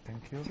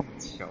 Thank you.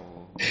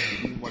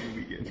 Within 1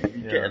 week,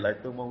 maybe get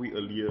enlightened 1 week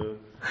earlier.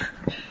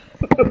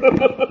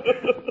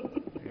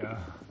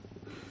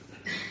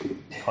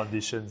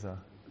 Conditions.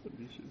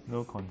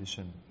 No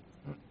condition.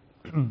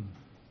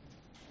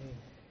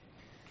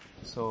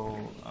 So,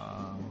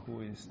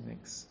 who is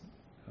next?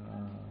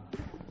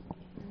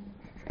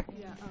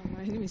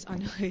 My name is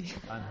Anhui.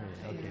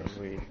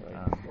 Okay.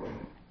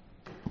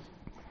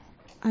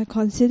 I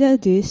consider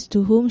this,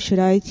 to whom should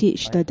I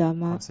teach the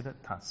Dhamma?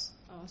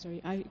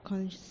 I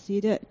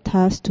considered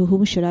thus, to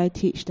whom should I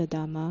teach the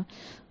Dhamma?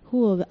 who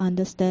will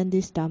understand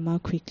this Dharma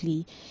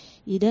quickly.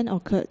 It then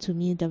occurred to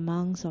me the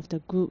monks of the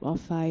group of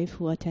 5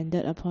 who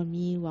attended upon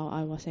me while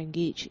I was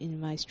engaged in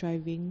my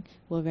striving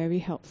were very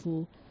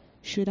helpful.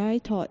 Should I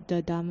taught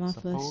the Dharma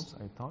first?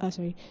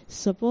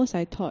 Suppose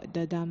I taught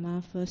the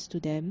Dharma first to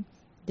them.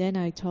 Then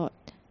I thought,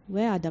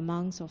 where are the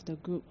monks of the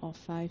group of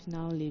 5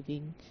 now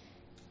living?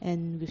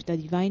 And with the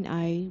divine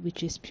eye,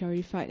 which is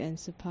purified and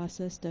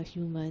surpasses the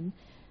human,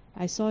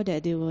 I saw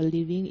that they were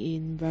living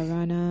in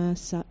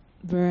Varanasi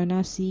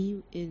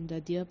in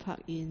the deer park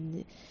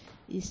in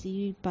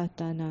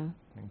Isipatana.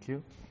 Thank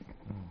you.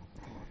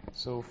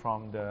 So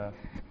from the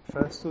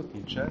first 2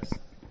 teachers,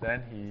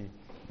 then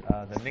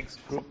the next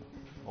group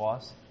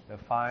was the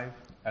 5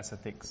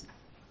 ascetics.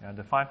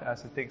 The 5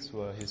 ascetics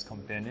were his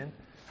companion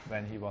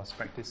when he was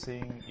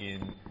practicing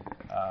in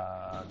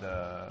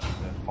the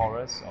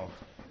forests of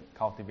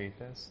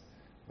cultivators,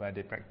 where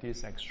they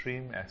practice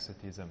extreme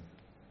asceticism.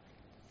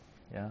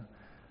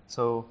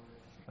 So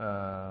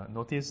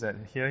notice that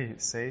here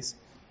it says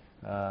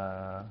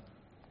the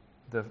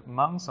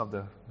monks of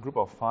the group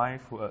of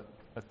 5 who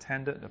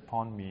attended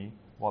upon me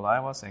while I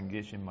was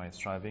engaged in my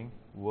striving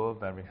were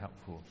very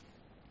helpful.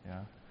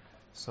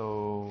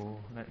 So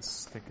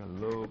let's take a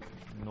look.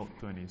 Note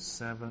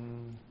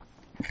 27.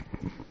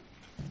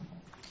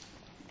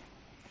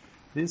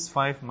 These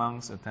 5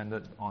 monks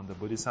attended on the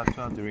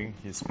Bodhisattva during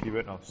his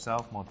period of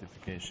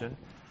self-mortification,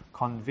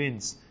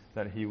 convinced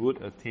that he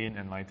would attain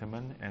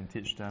enlightenment and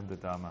teach them the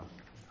Dharma.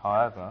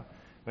 However,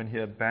 when he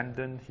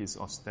abandoned his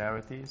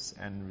austerities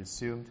and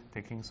resumed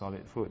taking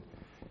solid food,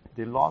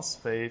 they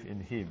lost faith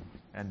in him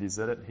and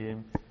deserted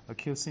him,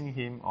 accusing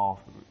him of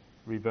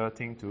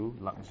reverting to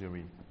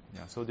luxury.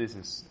 So this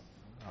is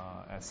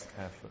as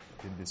have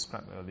been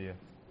described earlier.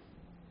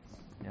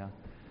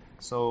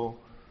 So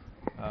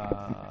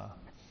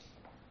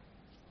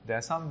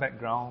there's some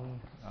background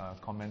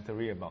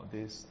commentary about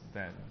this,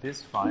 that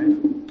these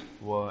 5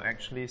 were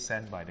actually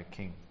sent by the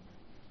king.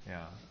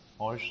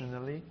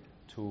 Originally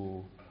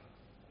to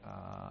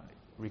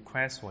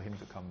request for him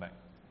to come back,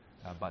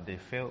 but they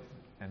failed,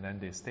 and then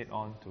they stayed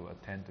on to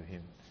attend to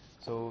him.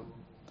 So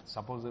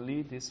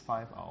supposedly these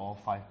 5 are all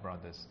 5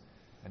 brothers,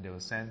 and they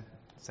were sent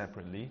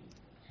separately,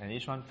 and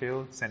each one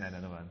failed, sent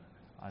another one,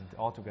 and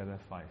altogether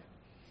 5.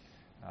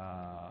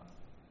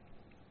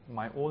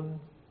 My own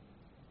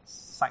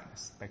side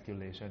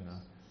speculation,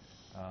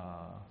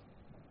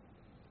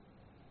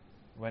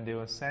 when they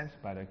were sent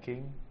by the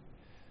king,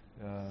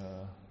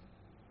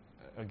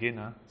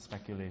 again,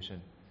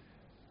 speculation.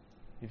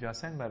 If you are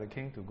sent by the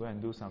king to go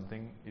and do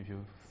something, if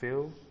you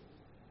fail,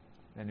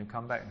 then you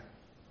come back.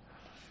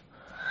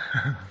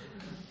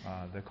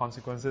 The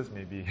consequences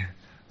may be,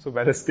 so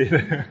better stay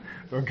there.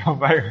 Don't come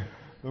back.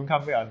 Don't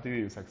come back until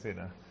you succeed.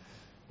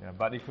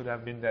 But it could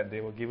have been that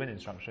they were given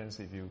instructions.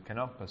 If you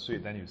cannot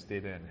persuade, then you stay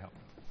there and help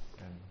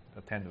and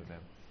attend to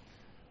them.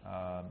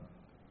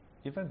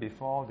 Even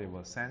before they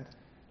were sent,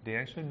 they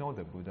actually know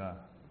the Buddha,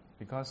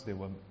 because they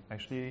were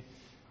actually,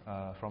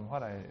 from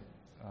what I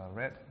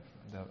read,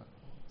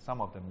 some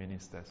of the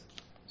ministers.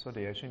 So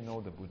they actually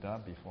know the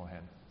Buddha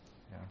beforehand.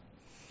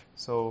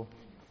 So,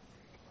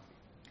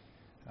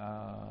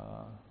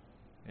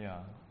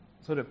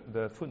 So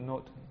the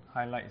footnote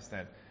highlights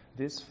that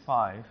these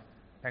 5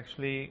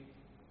 actually,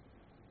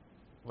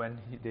 when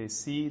they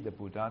see the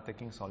Buddha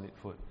taking solid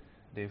food,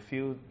 they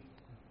feel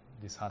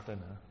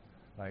disheartened.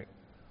 Like,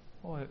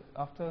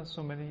 after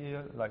so many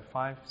years, like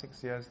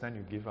 5-6 years, then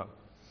you give up.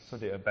 So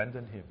they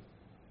abandon him.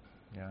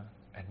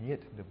 And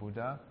yet the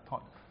Buddha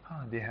thought,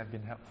 they have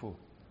been helpful.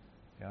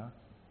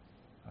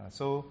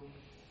 So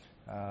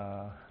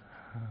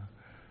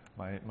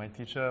my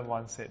teacher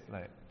once said,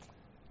 like,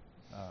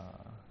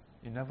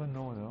 you never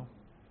know,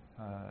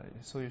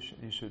 so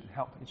you should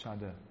help each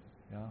other.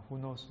 Who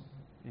knows,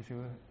 if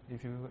you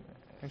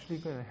actually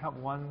go and help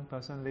one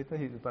person, later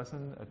the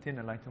person attain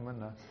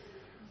enlightenment,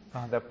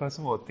 that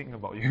person will think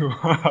about you.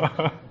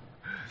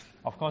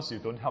 Of course, you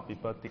don't help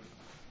people think,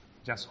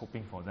 just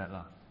hoping for that,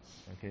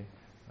 okay.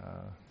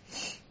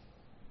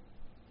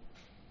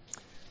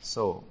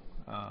 So,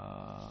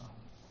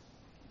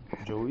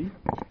 Joey?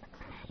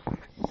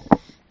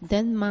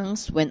 Then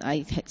months when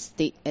I had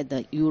stayed at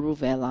the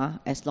Uruvela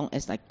as long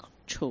as I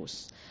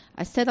chose,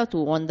 I set out to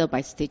wander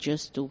by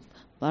stages to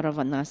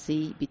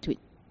Varanasi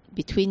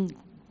between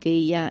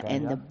Gaya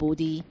and the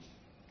Bodhi.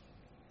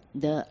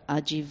 The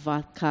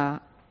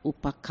Ajivaka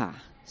Upaka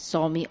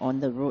saw me on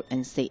the road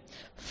and said,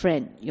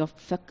 "Friend, your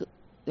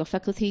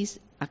faculties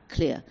are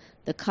clear.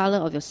 The color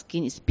of your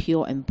skin is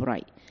pure and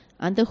bright.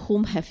 Under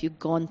whom have you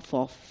gone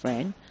forth,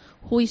 friend?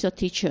 Who is your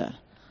teacher?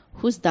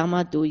 Whose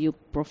Dharma do you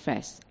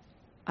profess?"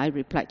 I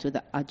replied to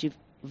the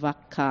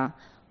Ajivaka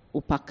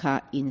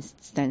Upaka in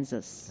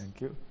stanzas.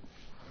 Thank you.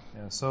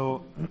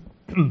 So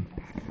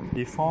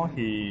before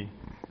he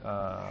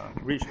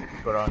reached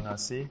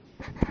Varanasi,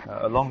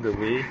 along the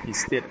way he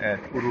stayed at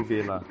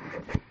Uruvela.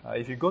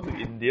 If you go to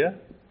India,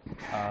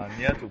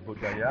 near to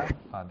Bodh Gaya,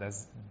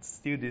 there's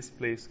still this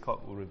place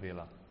called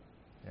Uruvela.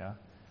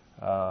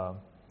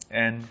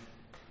 And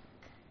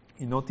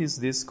he noticed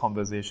this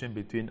conversation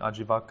between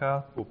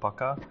Ajivaka,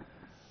 Upaka,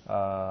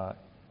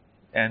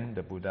 and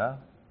the Buddha.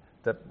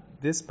 That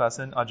this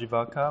person,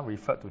 Ajivaka,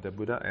 referred to the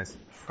Buddha as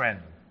friend.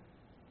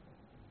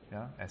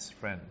 Yeah, as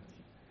friend.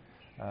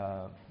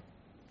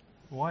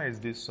 Why is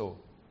this so?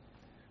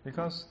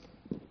 Because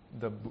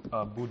the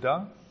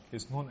Buddha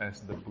is known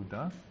as the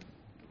Buddha,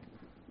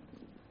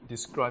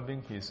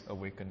 describing his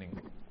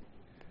awakening.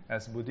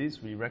 As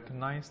Buddhists, we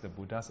recognize the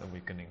Buddha's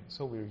awakening,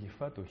 so we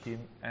refer to him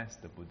as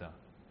the Buddha.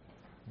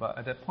 But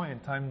at that point in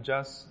time,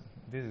 this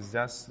is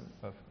just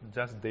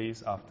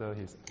days after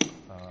his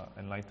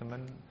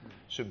enlightenment,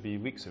 should be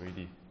weeks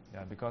already.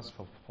 Yeah, because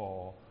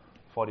for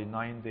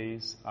 49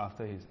 days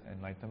after his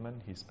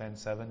enlightenment, he spent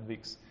 7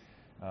 weeks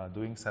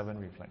doing 7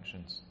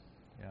 reflections.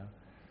 Yeah.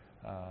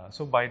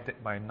 So by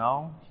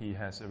now, he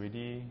has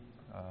already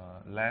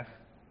left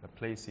the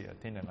place he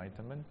attained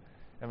enlightenment.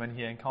 And when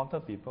he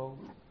encountered people,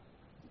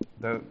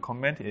 the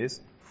comment is,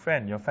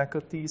 friend, your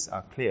faculties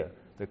are clear.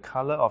 The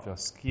color of your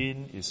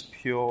skin is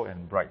pure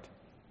and bright.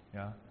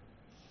 Yeah.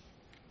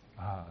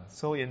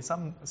 So in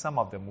some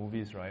of the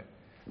movies, right,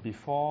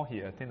 before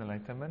he attained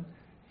enlightenment,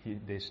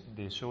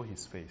 they show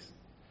his face.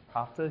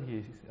 After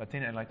he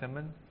attained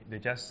enlightenment, they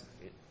just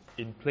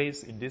in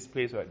this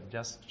place, right,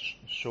 just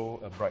show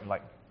a bright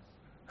light.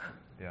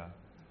 Yeah.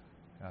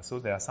 So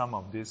there are some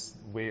of this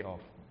way of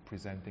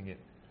presenting it.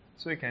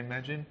 So you can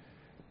imagine,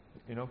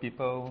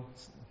 people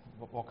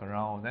walk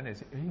around, then they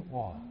say,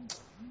 wow,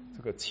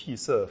 这个气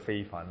色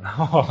非凡.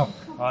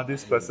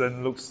 This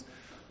person looks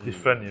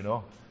different,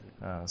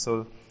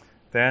 So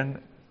then,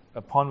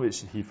 upon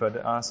which he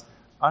further asked,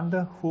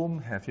 under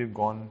whom have you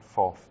gone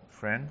forth,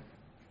 friend?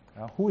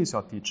 Who is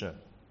your teacher?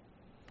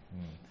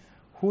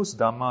 Whose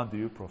Dhamma do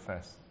you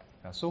profess?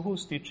 So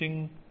whose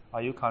teaching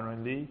are you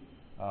currently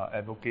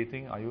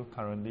advocating? Are you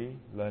currently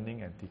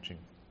learning and teaching?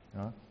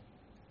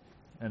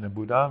 And the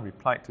Buddha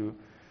replied to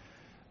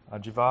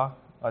Ajivaka,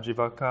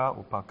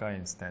 Upaka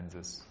in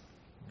stanzas.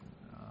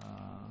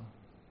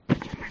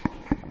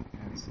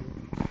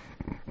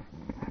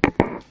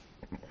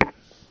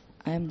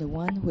 I am the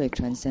one who has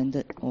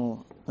transcended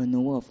all, a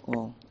knower of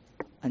all,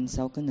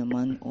 unsulken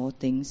among all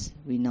things,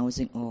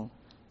 renouncing all,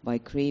 by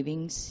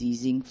craving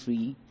ceasing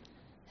free.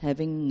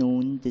 Having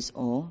known this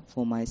all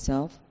for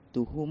myself,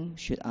 to whom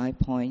should I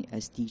point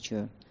as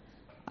teacher?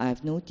 I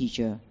have no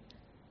teacher,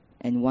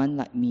 and one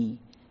like me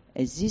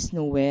exists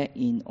nowhere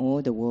in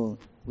all the world,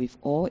 with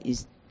all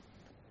its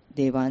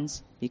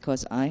devans,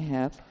 because I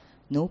have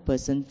no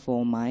person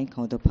for my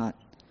counterpart.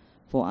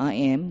 For I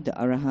am the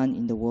Arahant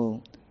in the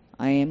world.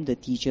 I am the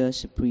teacher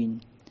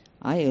supreme.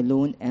 I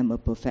alone am a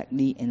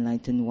perfectly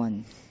enlightened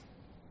one,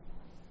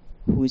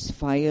 whose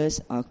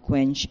fires are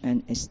quenched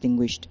and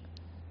extinguished.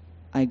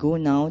 I go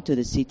now to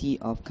the city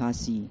of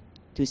Kasi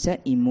to set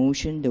in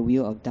motion the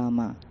wheel of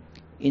Dharma.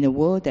 In a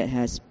world that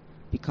has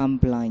become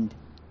blind,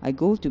 I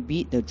go to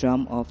beat the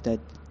drum of the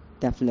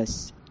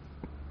deathless.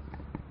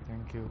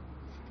 Thank you.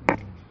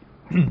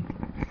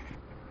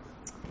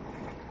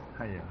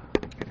 Hiya.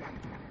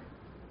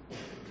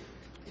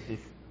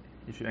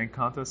 If you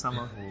encounter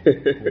someone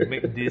who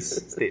make this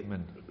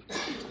statement,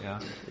 yeah,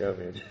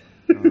 man.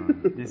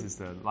 This is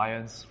the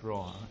lion's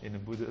roar. In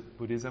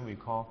Buddhism, we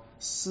call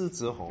狮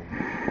子吼,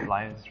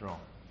 lion's roar.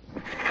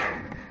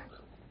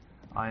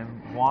 I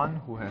am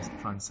one who has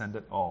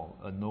transcended all,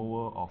 a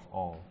knower of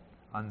all,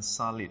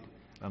 unsullied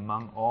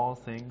among all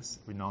things,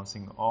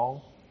 renouncing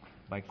all,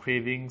 by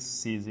craving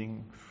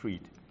ceasing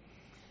freed.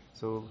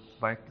 So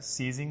by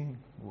ceasing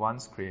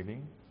one's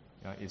craving,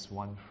 is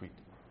one freed.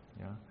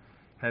 Yeah.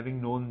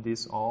 Having known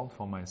this all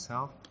for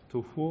myself,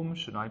 to whom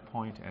should I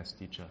point as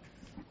teacher?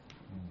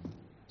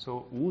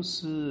 So 无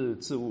师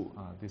自悟,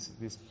 this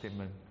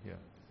statement here.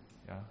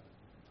 Yeah.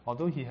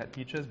 Although he had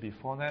teachers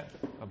before that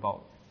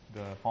about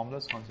the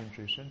formless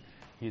concentration,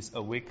 his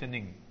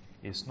awakening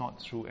is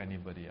not through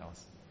anybody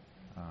else.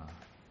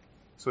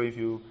 So if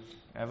you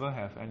ever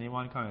have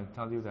anyone come and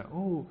tell you that,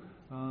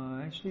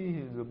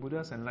 actually the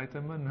Buddha's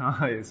enlightenment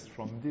is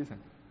from this,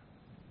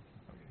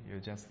 you're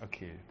just,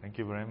 okay, thank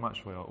you very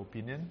much for your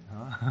opinion.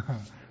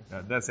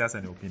 That's just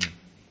an opinion.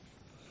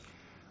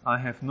 I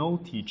have no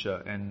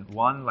teacher, and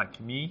one like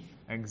me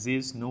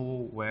exists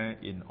nowhere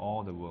in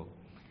all the world.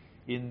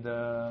 In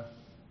the,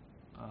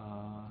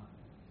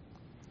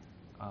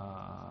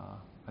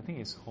 I think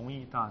it's Hong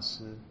Yi Da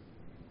Shi,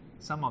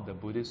 some of the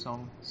Buddhist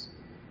songs,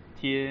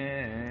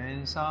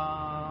 天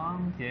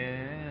上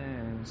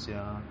天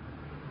下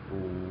不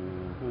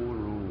如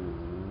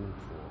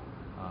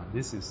佛.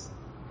 This is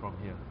from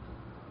here.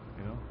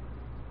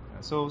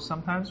 So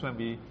sometimes when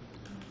we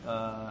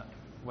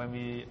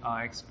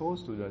are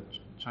exposed to the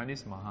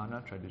Chinese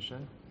Mahayana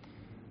tradition,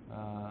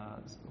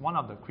 one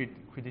of the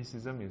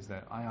criticism is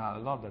that a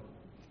lot of the,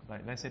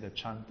 like let's say the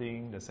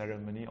chanting, the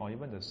ceremony, or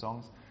even the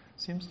songs,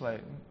 seems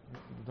like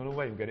don't know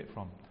where you get it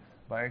from,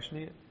 but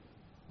actually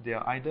they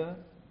are either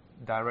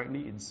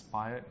directly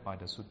inspired by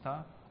the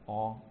sutta,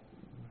 or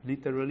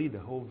literally the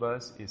whole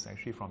verse is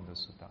actually from the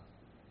sutta.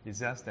 It's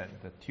just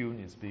that the tune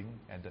is being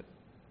added.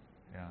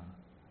 Yeah.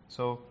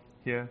 So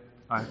here,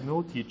 I have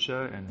no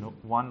teacher and no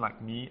one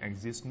like me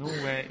exists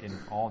nowhere in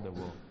all the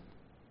world.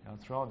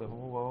 Throughout the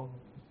whole world,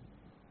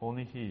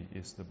 only he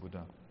is the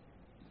Buddha.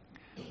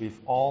 With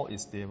all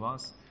its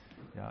devas,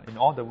 in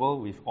all the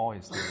world with all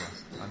its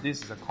devas.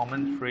 This is a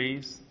common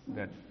phrase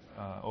that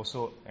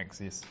also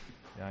exists.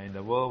 In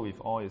the world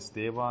with all its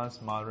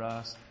devas,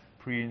 maras,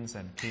 prince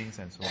and kings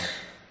and so on.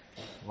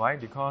 Why?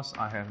 Because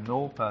I have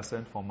no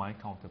person for my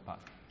counterpart.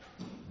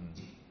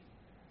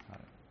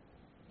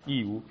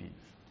 亦无比.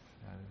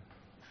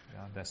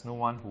 There's no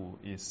one who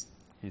is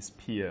his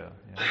peer.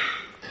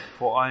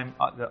 For I am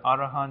the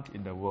Arahant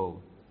in the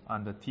world.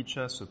 I'm the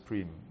teacher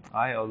supreme.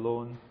 I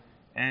alone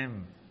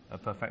am a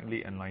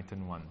perfectly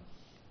enlightened one,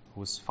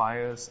 whose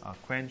fires are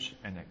quenched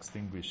and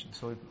extinguished.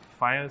 So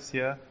fires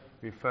here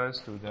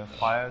refers to the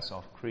fires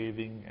of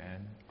craving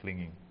and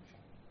clinging.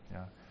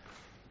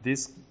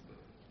 This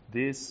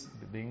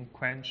being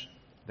quenched,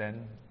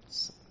 then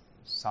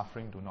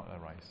suffering do not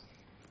arise.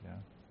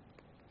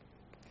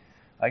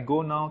 I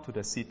go now to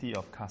the city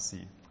of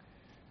Kasi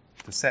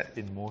to set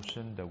in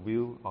motion the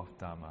wheel of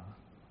Dharma.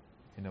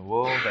 In a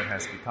world that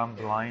has become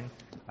blind,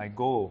 I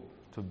go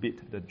to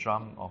beat the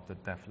drum of the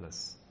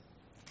deathless.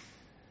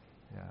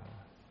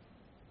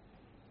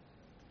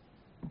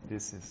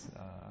 This is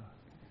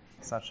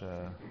such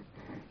a...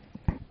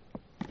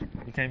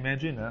 You can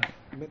imagine,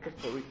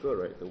 metaphorical,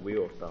 right? The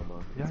wheel of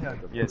Dharma.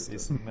 Yes,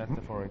 it's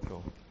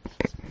metaphorical.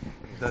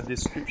 The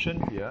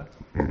description here,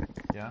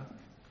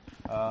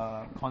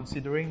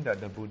 considering that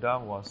the Buddha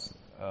was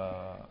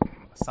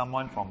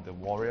someone from the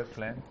warrior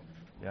clan,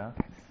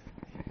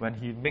 when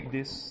he make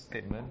this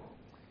statement,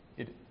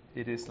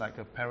 it is like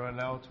a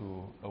parallel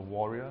to a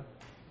warrior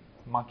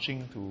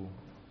marching to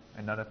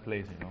another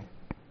place,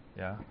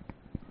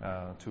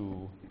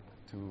 to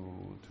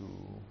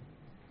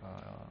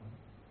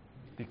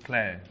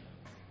declare,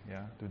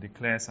 to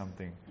declare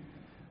something.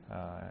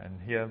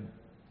 And here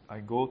I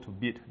go to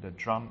beat the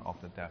drum of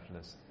the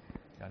deathless.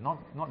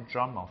 Not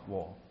drum of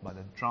war, but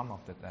the drum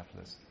of the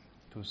deathless.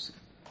 To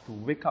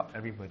wake up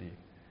everybody.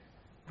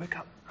 Wake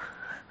up!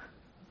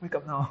 Wake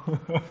up now!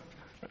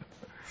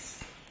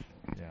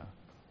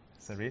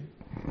 Serene?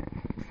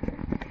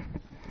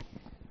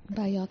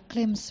 By your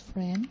claims,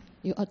 friend,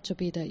 you ought to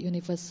be the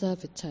universal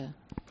victor.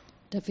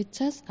 The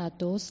victors are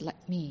those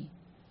like me,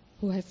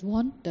 who have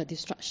won the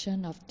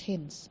destruction of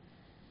things.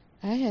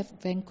 I have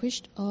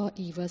vanquished all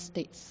evil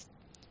states.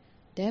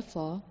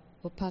 Therefore,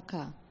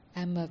 Upaka,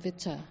 I am a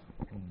victor.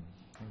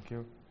 Thank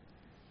you.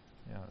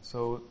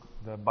 So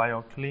the by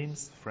your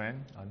claims,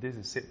 friend, this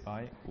is said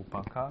by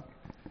Upaka.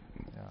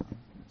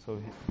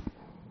 So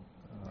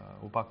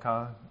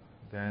Upaka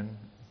then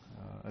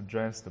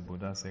addressed the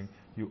Buddha saying,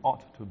 you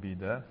ought to be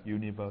the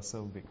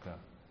universal victor.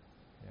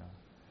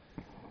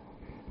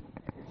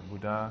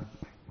 Buddha,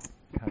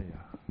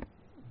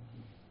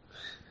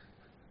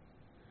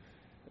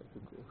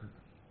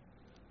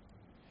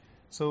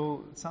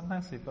 So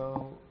sometimes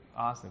people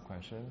ask the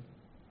question,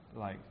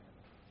 like,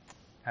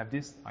 have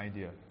this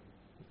idea,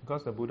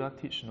 because the Buddha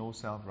teach no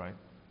self, right?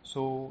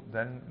 So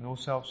then no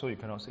self, so you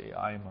cannot say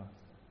I.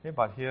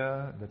 But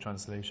here the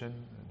translation,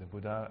 the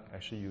Buddha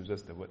actually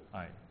uses the word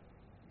I.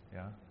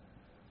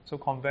 So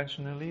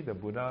conventionally, the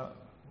Buddha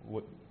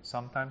would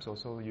sometimes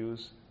also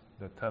use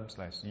the terms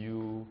like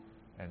you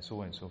and so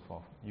on and so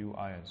forth, you,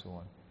 I, and so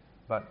on.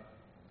 But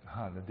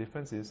the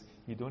difference is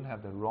he don't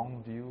have the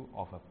wrong view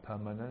of a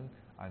permanent,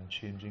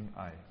 unchanging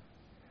I.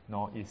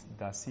 Nor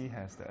does he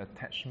has the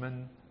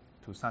attachment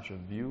to such a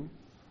view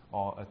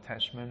or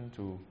attachment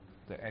to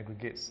the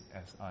aggregates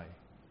as I.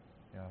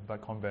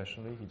 But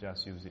conventionally, he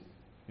just use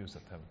the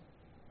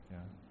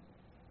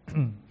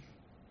term.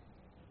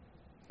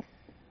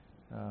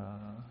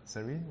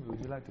 Serene, would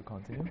you like to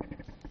continue?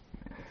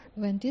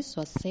 When this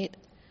was said,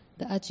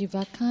 the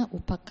Ajivaka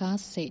Upaka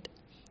said,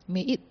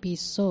 "May it be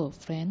so,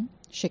 friend,"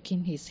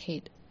 shaking his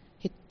head.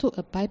 He took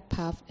a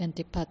bypath and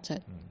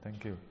departed.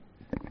 Thank you.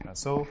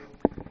 So,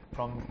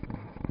 from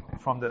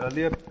the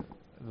earlier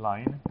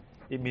line,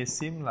 it may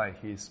seem like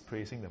he is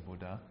praising the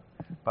Buddha,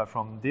 but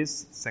from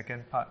this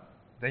second part,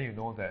 then you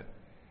know that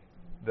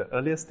the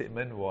earlier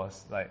statement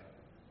was like,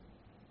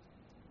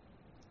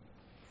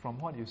 from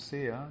what you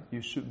say,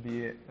 you should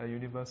be a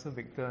universal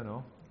victor,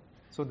 no?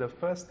 So the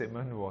first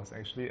statement was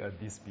actually a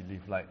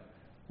disbelief, like,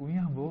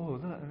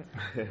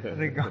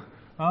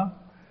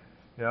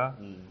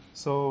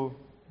 So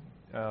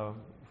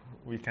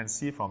we can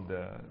see from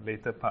the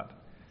later part,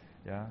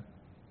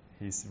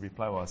 his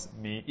reply was,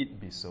 "May it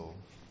be so."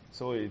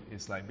 So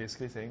it's like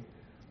basically saying,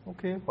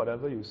 okay,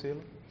 whatever you say,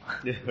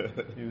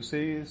 you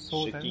say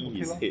so, shaking then okay,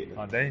 his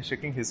head. Then he's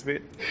shaking his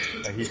head,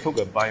 like he took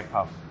a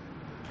bypath.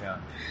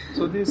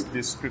 So this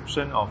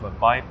description of a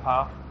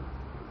bypath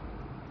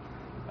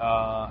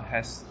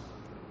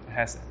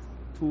has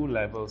two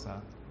levels.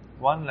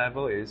 One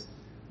level is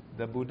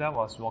the Buddha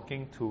was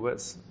walking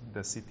towards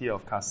the city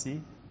of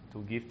Kasi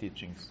to give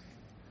teachings.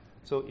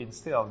 So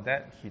instead of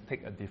that, he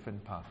took a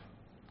different path.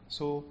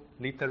 So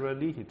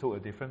literally, he took a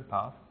different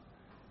path,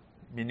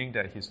 meaning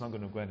that he's not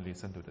going to go and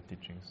listen to the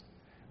teachings.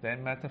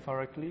 Then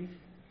metaphorically,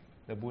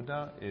 the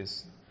Buddha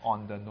is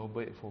on the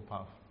Noble Eightfold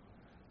Path.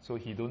 So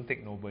he don't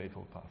take Noble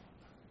Eightfold Path.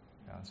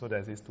 Yeah, so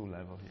there's these two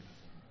levels here.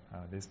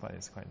 This part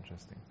is quite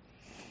interesting.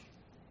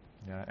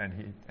 Yeah,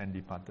 and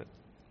departed.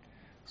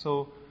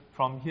 So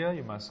from here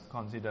you must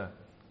consider,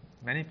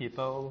 many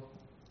people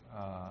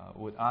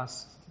would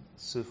ask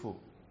Sifu,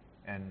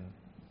 and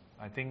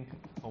I think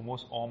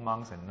almost all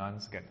monks and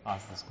nuns get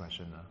asked this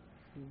question.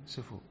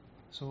 Sifu,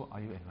 so are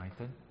you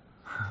enlightened?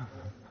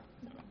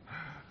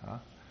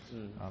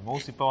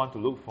 Most people want to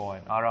look for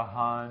an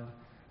Arahant,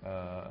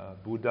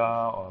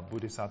 Buddha or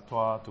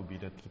Bodhisattva to be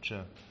the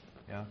teacher.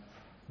 Yeah,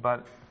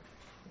 but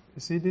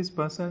you see, this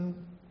person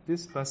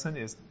is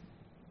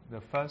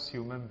the first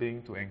human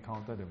being to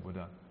encounter the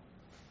Buddha.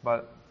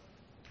 But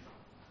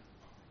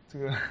这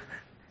个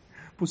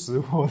不识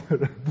货的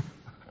人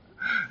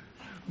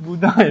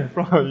Buddha in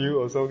front of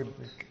you also,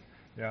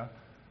 yeah.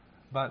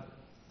 But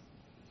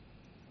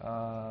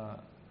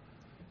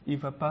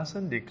if a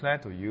person declare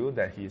to you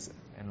that he is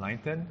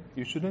enlightened,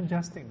 you shouldn't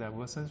just take that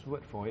person's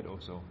word for it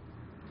also.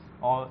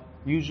 Or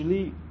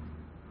usually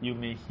you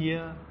may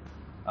hear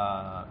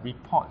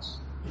reports,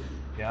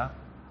 yeah,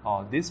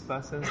 or this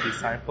person's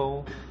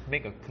disciple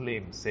make a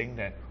claim saying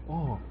that,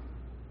 oh,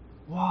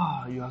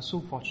 wow, you are so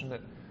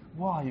fortunate.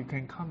 Wow, you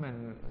can come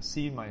and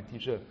see my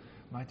teacher.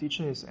 My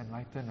teacher is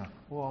enlightened.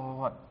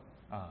 What?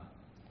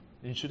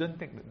 You shouldn't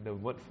take the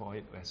word for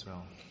it as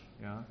well.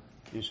 Yeah,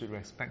 you should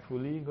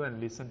respectfully go and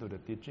listen to the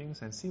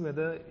teachings and see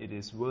whether it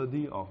is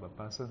worthy of a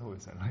person who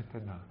is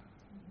enlightened.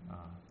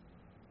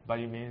 But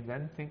you may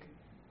then think,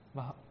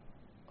 but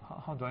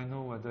how do I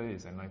know whether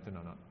it's enlightened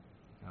or not?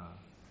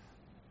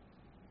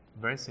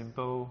 Very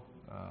simple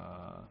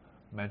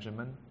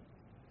measurement.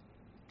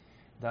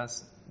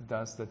 Does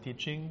the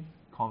teaching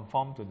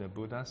conform to the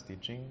Buddha's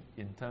teaching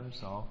in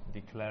terms of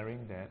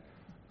declaring that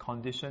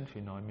conditioned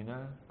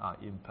phenomena are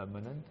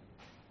impermanent,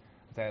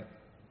 that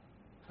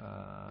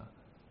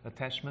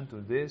attachment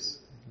to this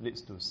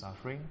leads to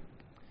suffering,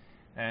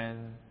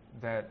 and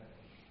that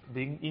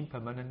being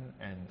impermanent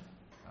and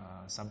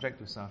subject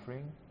to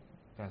suffering,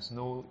 there's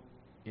no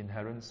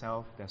inherent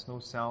self, there's no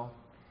self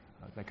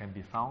that can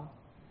be found,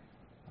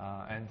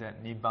 and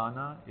that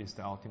Nibbana is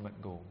the ultimate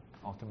goal,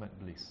 ultimate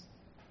bliss.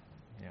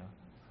 Yeah,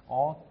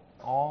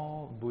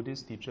 all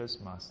Buddhist teachers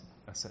must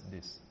accept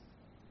this.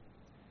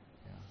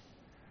 Yeah.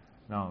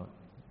 Now,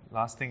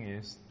 last thing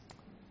is,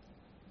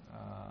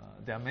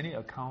 there are many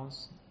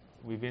accounts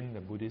within the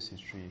Buddhist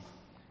history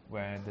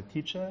where the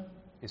teacher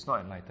is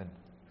not enlightened,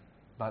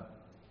 but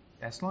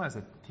as long as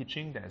the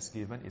teaching that is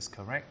given is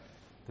correct,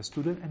 the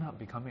student end up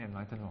becoming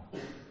enlightened.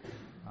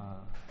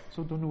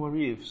 So don't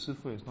worry if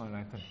Sifu is not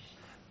enlightened,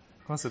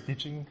 because the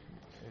teaching,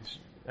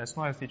 as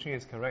long as teaching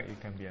is correct, it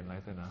can be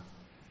enlightened.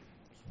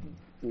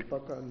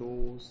 Upaka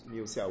knows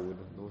Niu Xiaowen,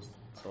 no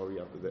sorry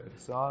after that.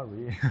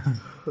 Sorry.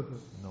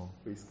 No.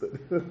 Wasted.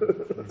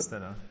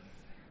 Wasted,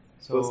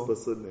 so, first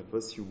person,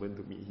 first human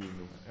to meet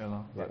him.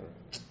 Yeah,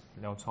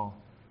 Liao Chong.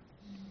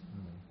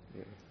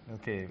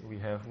 Okay, we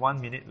have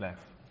 1 minute left.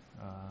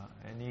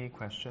 Any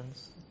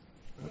questions?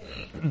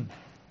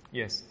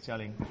 Yes,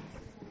 Jialing.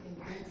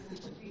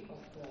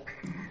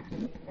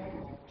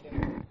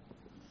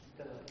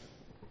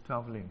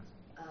 12 links.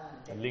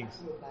 The links.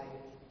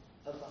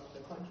 About the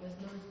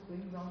consciousness,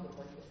 going round the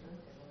consciousness,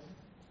 that one.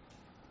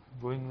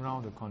 Going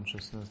round the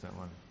consciousness, that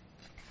one.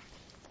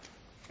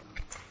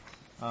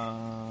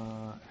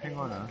 Hang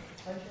on.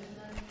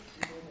 Consciousness,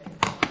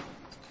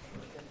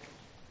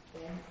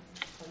 then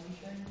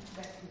condition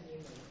back to him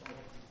and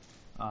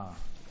so on.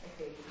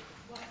 Okay,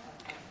 what I'm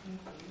asking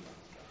for you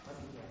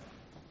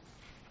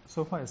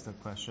So what is the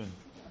question?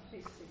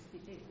 Page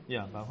 68.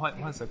 Yeah, but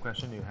what's the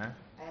question you have?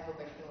 I have a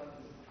question. What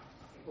do you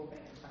go back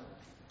and find?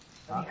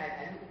 I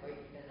look for it.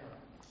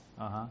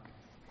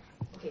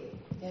 Okay,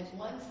 there's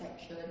one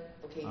section,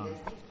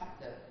 there's this part,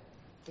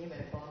 the name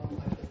and form,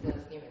 consciousness,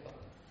 name and form.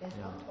 There's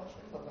one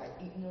portion whereby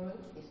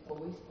ignorance is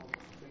always on the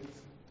screen.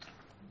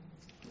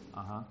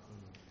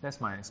 That's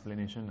my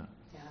explanation.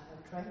 Yeah,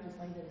 I'm trying to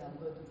find the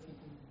number to fit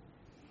in.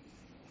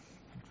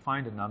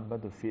 Find the number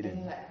to fit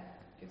in.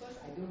 Because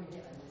I don't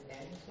really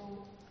understand, so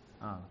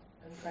I'm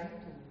trying to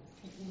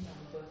fit in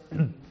numbers to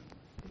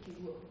make it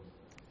work.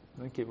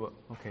 Make it work,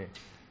 okay.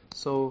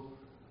 So,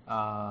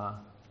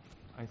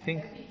 I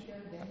think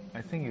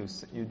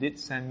you did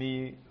send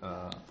me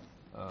a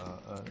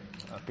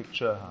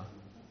picture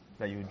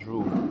that you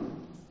drew.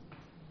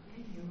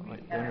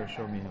 Wait, you want to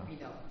show me now?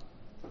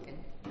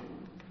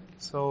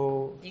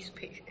 So this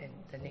page and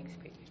the next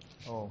page.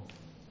 Oh.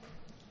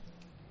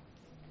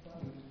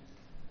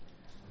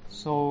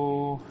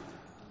 So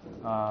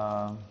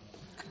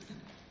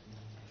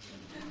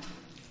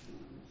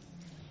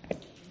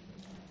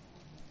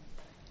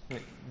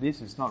wait,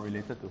 this is not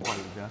related to what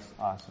you just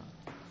asked.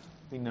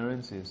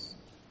 Ignorance is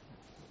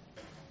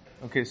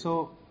okay.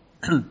 So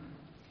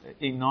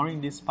ignoring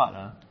this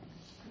part,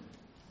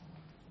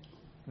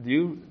 do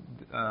you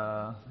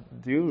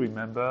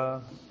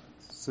remember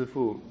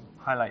Sifu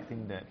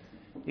highlighting that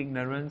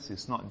ignorance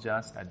is not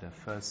just at the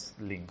first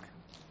link?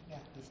 Yeah,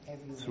 it's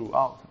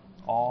everywhere.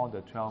 all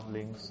the 12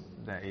 links,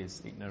 there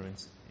is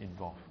ignorance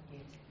involved.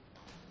 Yes.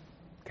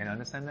 Can you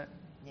understand that?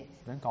 Yes.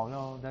 Then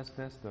that's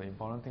the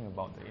important thing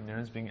about the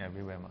ignorance being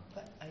everywhere.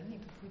 But I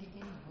need to put it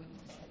in good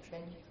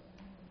section.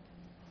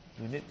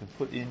 You need to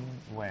put in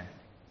where?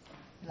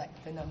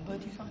 Like the number,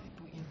 this one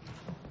I put in.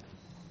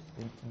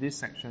 In this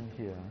section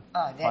here,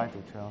 then, 5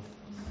 to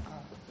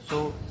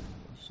 12.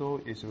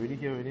 So it's already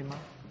here already, ma?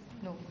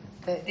 No,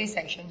 this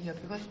section here,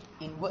 because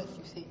in words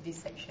you say this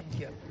section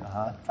here.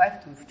 Uh-huh.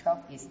 5 to 12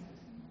 is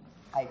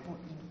I put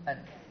in,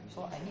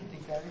 so I need to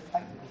verify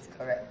if it's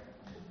correct.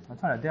 I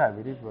thought that day I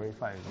already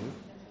verified with you.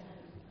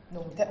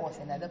 No, that was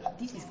another part.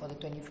 This is for the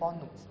 24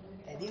 notes.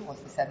 That day was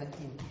the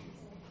 17.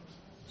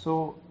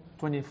 So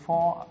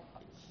 24,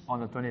 on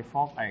the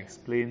 24th I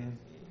explained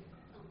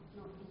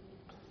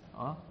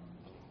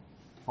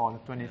for the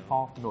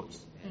 24th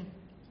notes.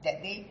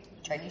 That day,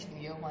 Chinese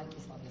New Year one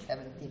is on the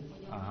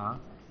 17th. Uh-huh.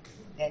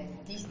 Then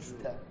this is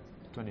the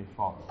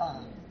 24th.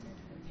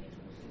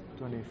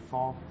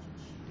 24th.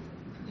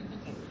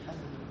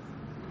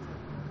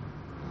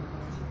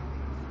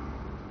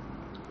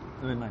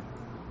 Never mind.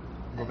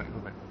 Go back.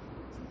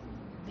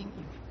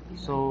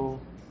 So,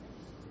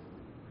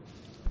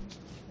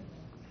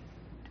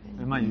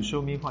 never mind, you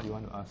show me what you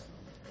want to ask.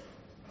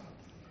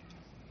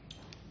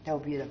 That will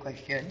be the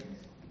question,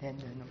 then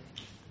the note.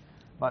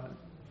 But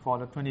for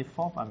the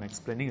 24th, I'm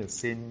explaining the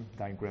same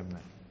diagram,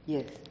 right?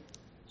 Yes.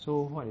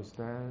 So what is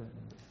there?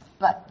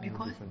 But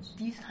because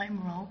this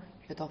time round,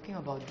 you're talking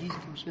about this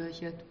to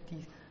here to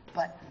this.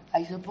 But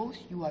I suppose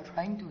you are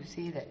trying to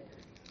say that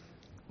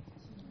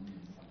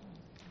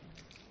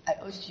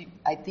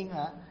I think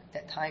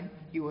that time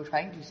you were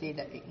trying to say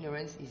that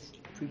ignorance is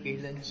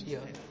prevalent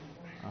here.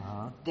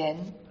 Uh-huh.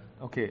 Then.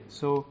 Okay,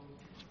 so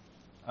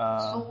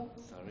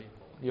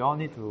you all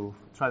need to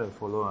try to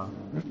follow.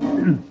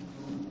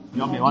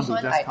 You all may want to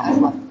just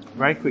come up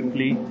very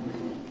quickly.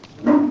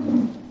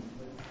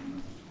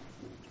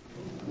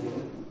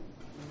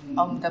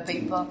 The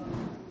paper.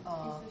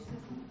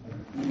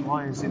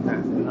 Why is it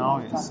that now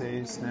it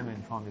says name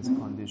and form is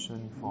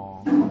condition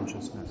for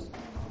consciousness?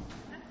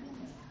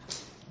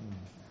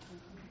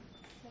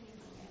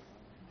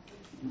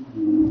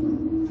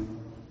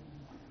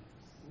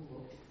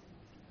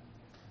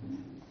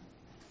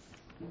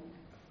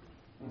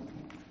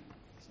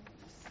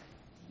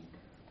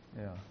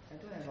 Yeah.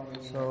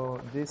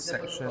 So this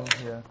section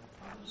here.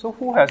 So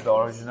who has the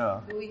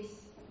original? Louis.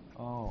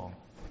 Oh.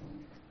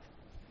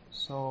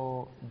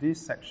 So this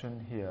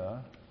section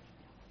here,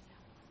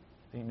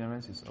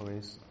 ignorance is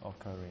always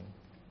occurring.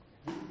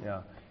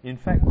 Yeah. In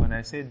fact, when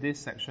I say this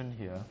section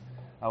here,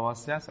 I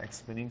was just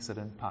explaining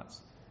certain parts,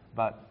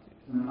 but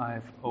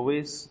I've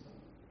always,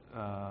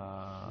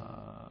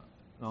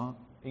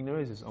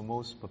 ignorance is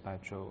almost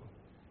perpetual.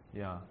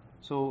 Yeah.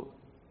 So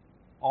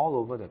all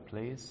over the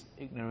place,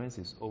 ignorance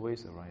is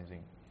always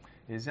arising.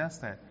 It's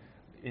just that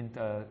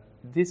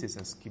this is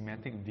a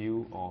schematic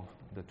view of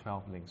the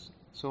 12 links.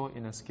 So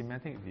in a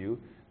schematic view,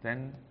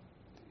 then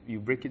you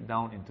break it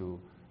down into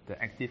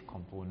the active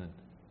component.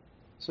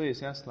 So it's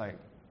just like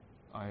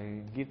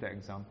I give the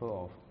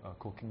example of a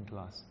cooking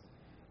class.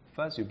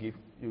 First, you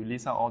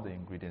list out all the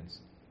ingredients,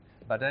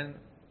 but then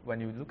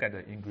when you look at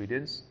the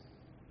ingredients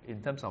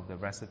in terms of the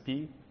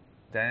recipe,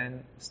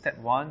 then step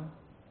 1,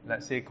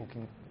 let's say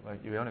cooking,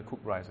 you want to cook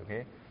rice,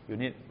 okay? You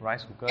need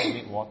rice cooker, you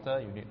need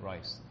water, you need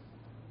rice.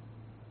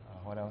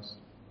 What else?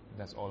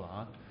 That's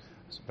all,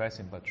 It's very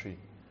simple 3.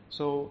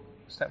 So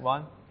step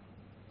 1,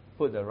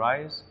 put the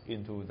rice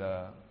into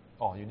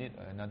you need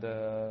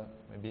another,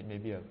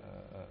 maybe a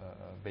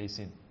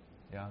basin,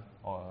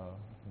 or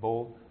a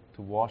bowl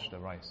to wash the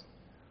rice.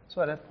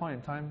 So at that point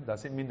in time,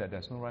 does it mean that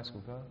there's no rice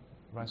cooker?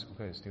 Rice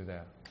cooker is still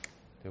there,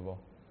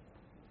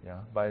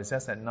 but it's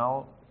just that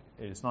now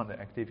it's not the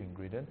active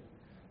ingredient.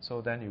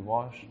 So then you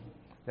wash.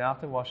 Then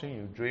after washing,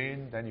 you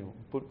drain. Then you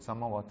put some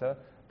more water.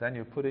 Then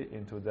you put it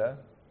into the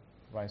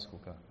rice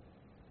cooker.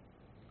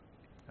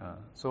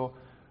 So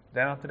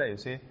then after that, you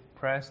say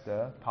press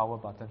the power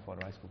button for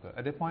the rice cooker.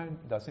 At that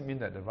point, does it mean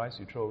that the rice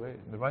you throw away?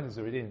 The rice is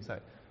already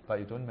inside, but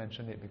you don't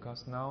mention it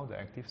because now the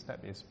active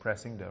step is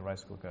pressing the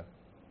rice cooker.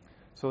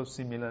 So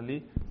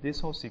similarly, this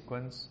whole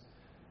sequence,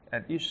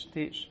 at each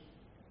stage,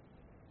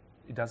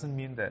 it doesn't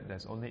mean that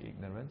there's only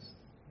ignorance.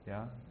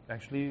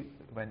 Actually,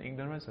 when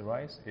ignorance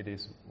arises, it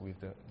is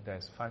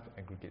there's 5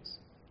 aggregates.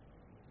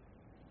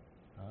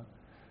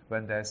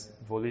 When there's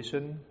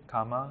volition,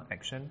 karma,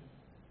 action,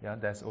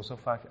 there's also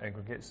 5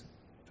 aggregates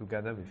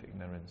together with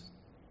ignorance.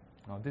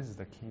 Now, this is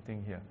the key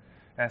thing here.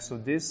 And so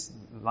this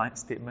line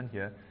statement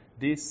here,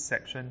 this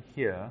section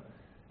here,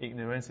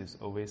 ignorance is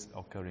always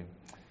occurring.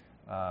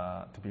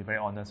 To be very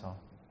honest,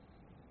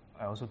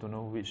 I also don't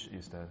know which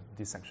is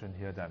this section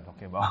here that I'm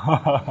talking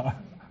about.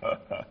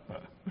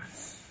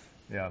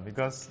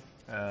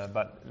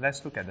 But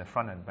let's look at the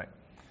front and back.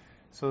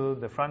 So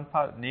the front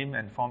part, name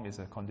and form, is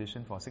a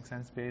condition for 6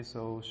 and space,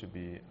 so should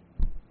be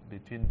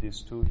between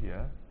these 2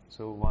 here.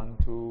 So 1,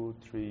 2,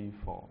 3,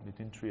 4.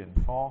 Between 3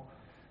 and 4.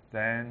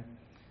 Then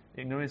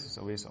ignorance is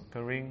always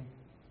occurring.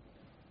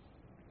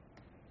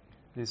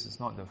 This is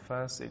not the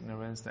first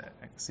ignorance that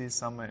exists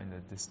somewhere in the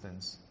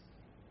distance.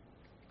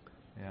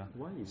 Yeah.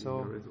 Why is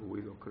so, ignorance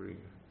always occurring?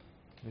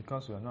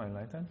 Because we are not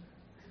enlightened.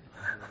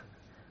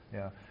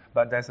 Yeah.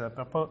 But there's the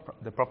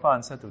proper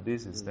answer to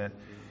this is that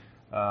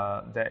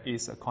there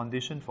is a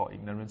condition for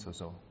ignorance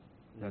also.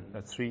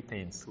 The three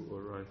taints. To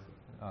arise.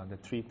 The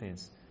three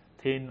taints.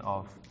 Taint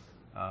of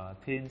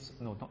not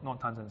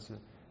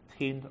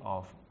taint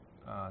of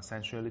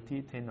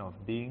sensuality, taint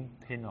of being,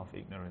 taint of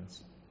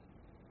ignorance.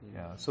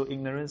 Yeah. So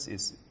ignorance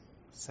is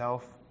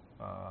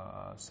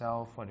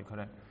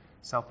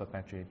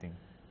self-perpetuating.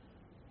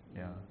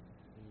 Yeah.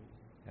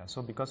 Yeah.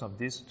 So because of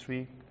these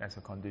three as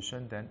a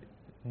condition, then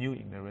new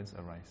ignorance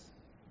arise.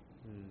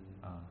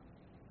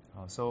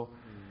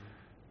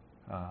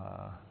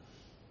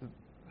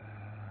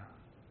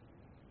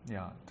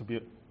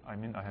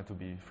 I have to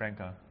be frank.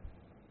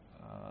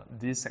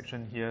 This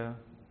section here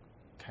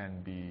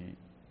can be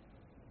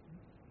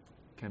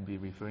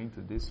referring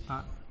to this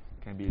part,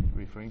 can be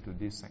referring to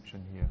this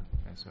section here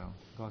as well.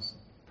 Because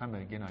time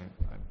and again I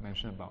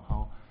mentioned about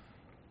how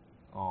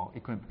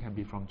it can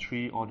be from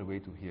 3 all the way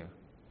to here.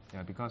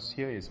 Yeah, because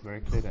here is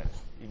very clear that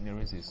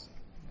ignorance is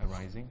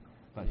arising,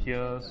 but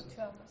here,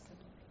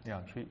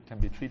 can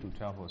be 3 to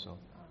 12 also,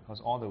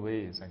 because all the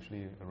way is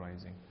actually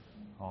arising.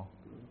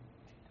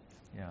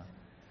 Yeah.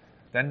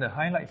 Then the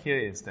highlight here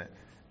is that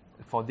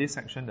for this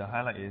section, the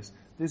highlight is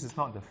this is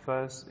not the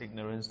first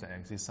ignorance that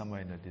exists somewhere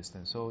in the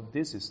distance. So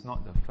this is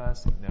not the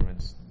first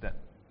ignorance that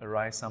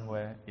arises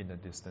somewhere in the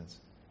distance.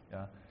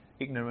 Yeah,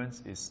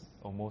 ignorance is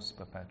almost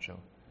perpetual.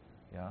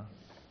 Yeah.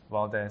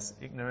 While there's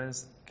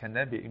ignorance, can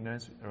there be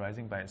ignorance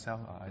arising by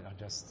itself? I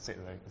just said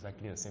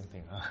exactly the same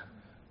thing.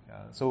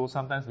 Yeah. So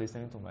sometimes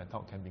listening to my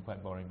talk can be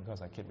quite boring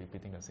because I keep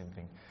repeating the same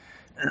thing.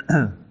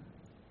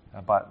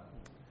 But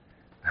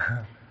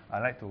I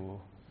like to.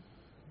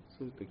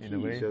 So the key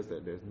is just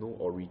that there's no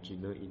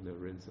original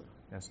ignorance.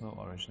 There's no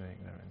original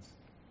ignorance.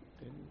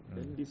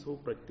 Then this whole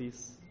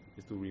practice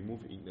is to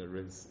remove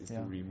ignorance,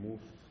 to remove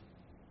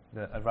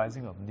the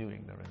arising of new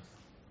ignorance.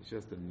 It's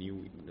just the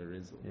new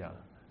ignorance. Yeah.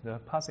 The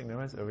past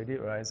ignorance already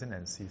arisen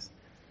and ceased.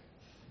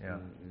 Yeah.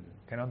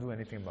 Cannot do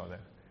anything about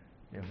that.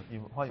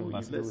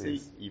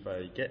 If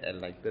I get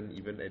enlightened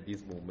even at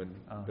this moment,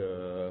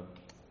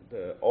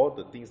 all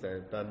the things that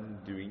I've done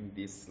during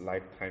this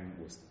lifetime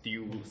will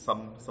still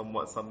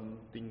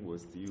something will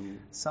still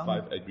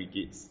 5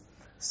 aggregates.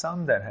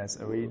 Some that has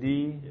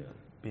already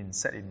been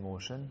set in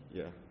motion.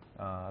 Yeah.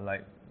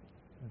 Like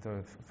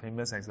the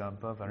famous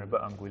example, Venerable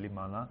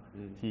Angulimala,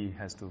 he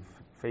has to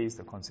face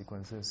the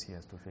consequences. He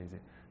has to face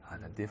it.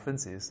 The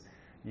difference is,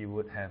 you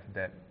would have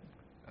that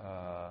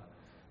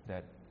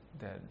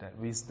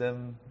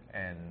wisdom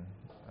and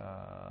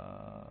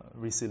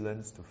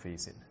resilience to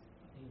face it.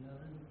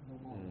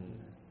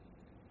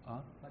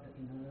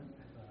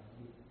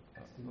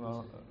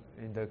 Well,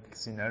 in the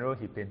scenario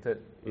he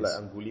painted, like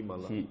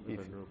Angulimala.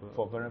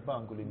 For Venerable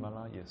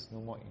Angulimala, yes, no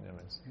more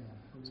ignorance.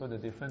 So the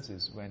difference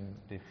is when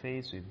they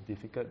face with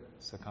difficult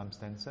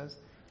circumstances,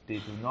 they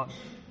do not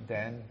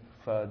then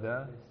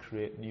further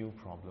create new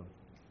problem.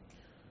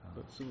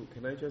 So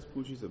can I just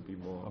push this a bit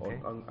more? Okay.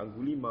 On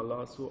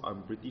Angulimala, so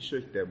I'm pretty sure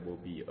there will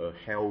be a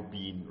hell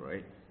being,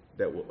 right?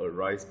 That will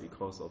arise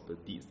because of the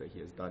deeds that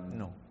he has done.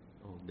 No.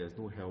 Oh, there's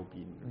no hell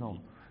being. Really.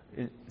 No.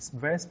 It's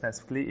very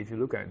specifically, if you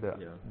look at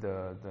the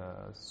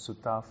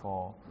sutta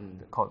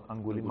called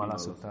Angulimala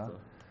Sutta,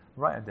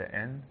 right at the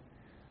end,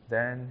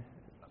 then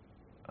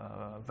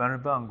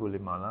Venerable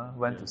Angulimala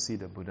went to see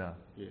the Buddha.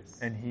 Yes.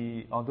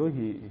 And although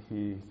he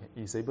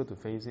is able to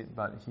face it,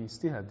 but he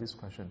still had this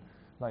question,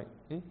 like,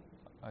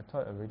 I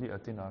thought I already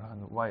attained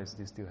Arahant, why is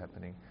this still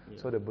happening?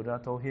 So the Buddha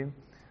told him,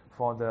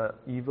 for the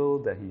evil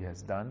that he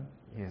has done,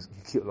 he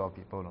killed a lot of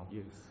people. No?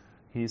 Yes.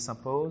 He is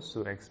supposed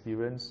to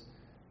experience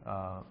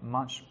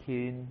much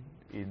pain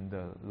in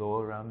the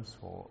lower realms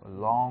for a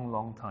long,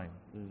 long time.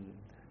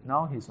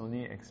 Now he's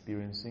only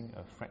experiencing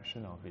a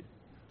fraction of it.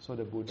 So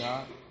the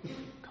Buddha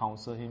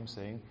counseled him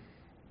saying,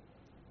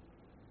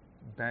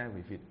 bear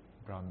with it,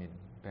 Brahmin,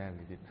 bear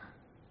with it.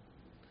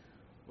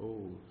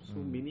 Oh, so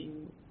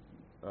meaning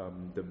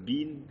the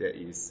being that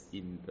is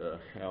in the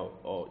hell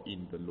or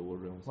in the lower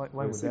realms.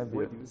 Why would that be?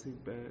 Why do you say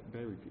bear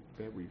with it?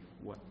 Bear with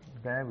what?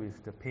 Bear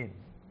with the pain.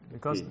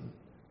 Because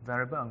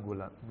Venerable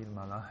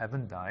Angulimala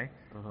haven't died,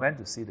 went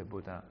to see the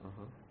Buddha.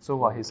 So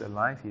while he's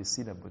alive, he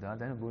see the Buddha.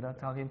 Then the Buddha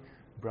tell him,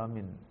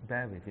 Brahmin,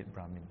 bear with it,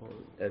 Brahmin.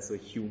 As a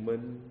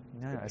human,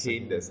 the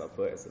pain that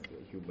suffer as a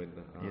human.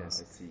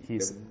 Yes. I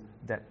see.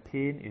 That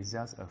pain is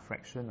just a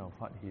fraction of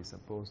what he's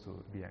supposed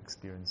to be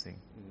experiencing.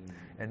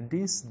 And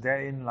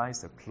therein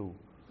lies the clue.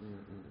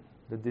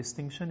 The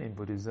distinction in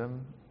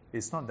Buddhism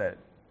is not that,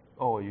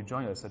 you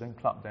join a certain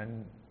club,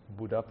 then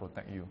Buddha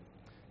protect you.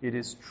 It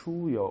is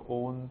through your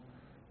own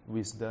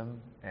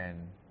wisdom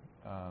and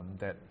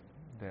that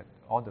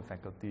all the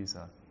faculties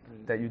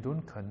that you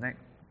don't connect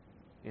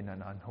in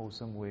an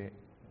unwholesome way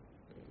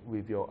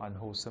with your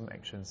unwholesome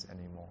actions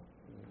anymore.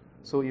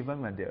 So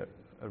even when they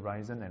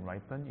arisen and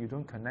ripen, you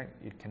don't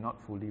connect, it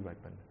cannot fully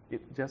ripen.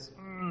 It just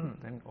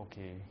then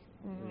okay.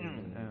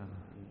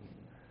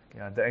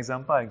 Yeah, the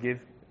example I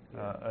gave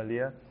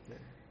earlier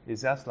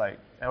is just like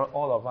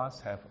all of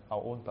us have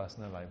our own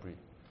personal library.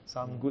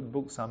 Some good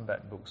books, some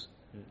bad books.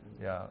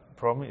 Yeah,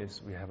 problem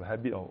is we have a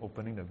habit of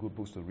opening the good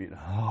books to read.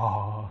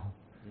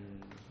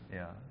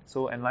 Yeah,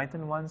 so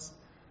enlightened ones,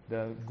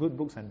 the good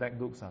books and bad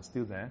books are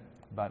still there,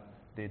 but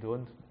they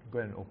don't go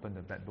and open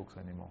the bad books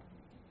anymore.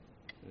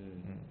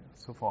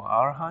 So for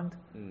Arahant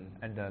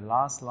and the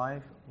last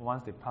life,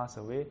 once they pass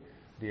away,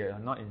 they are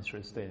not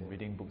interested in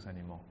reading books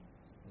anymore.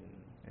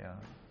 Yeah,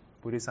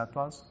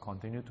 Bodhisattvas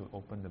continue to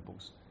open the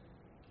books.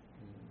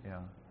 Yeah,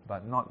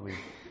 but not with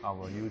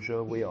our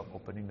usual way of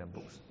opening the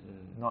books,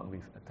 not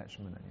with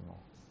attachment anymore.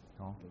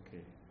 No?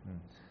 Okay.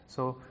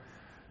 So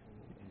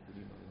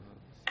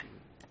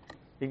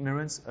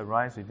ignorance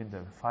arises within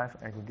the 5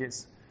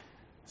 aggregates.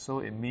 So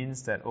it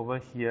means that over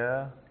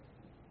here,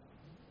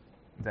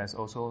 there's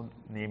also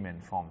name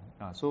and form.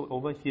 So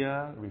over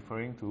here,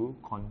 referring to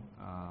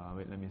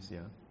let me see.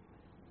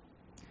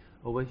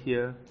 Over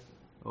here,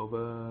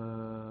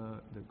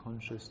 over the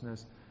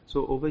consciousness.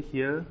 So over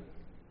here,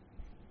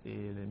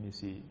 let me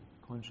see,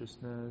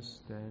 consciousness,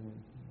 then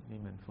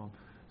name and form.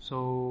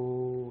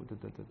 So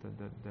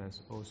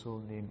there's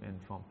also name and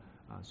form.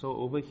 So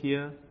over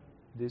here,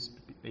 this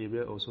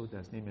area also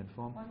there's name and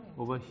form.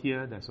 Over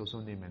here, there's also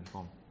name and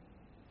form.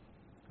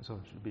 So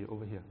it should be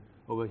over here.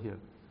 Over here.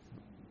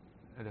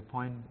 At the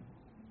point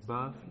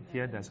birth,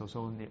 here there's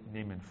also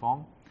name and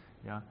form.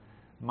 Yeah,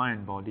 mind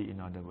and body, in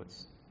other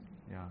words.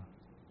 Yeah.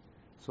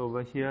 So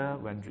over here,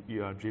 when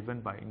you are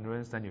driven by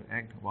ignorance, then you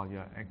act. While you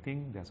are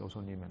acting, there's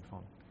also name and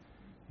form.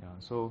 Yeah.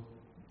 So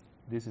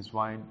this is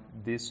why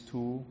these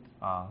two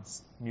are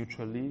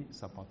mutually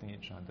supporting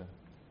each other.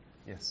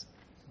 Yes.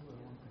 So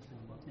one question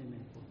about name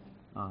and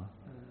form.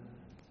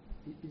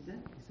 Is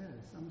there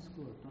some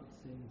school of thought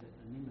saying that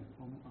the name and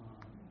form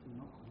do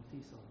not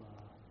consist of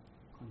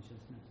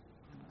consciousness?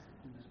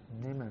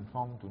 Name and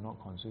form do not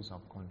consist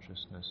of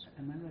consciousness.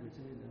 Am I right to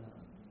say the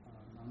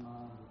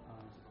Nama,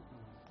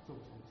 Zhou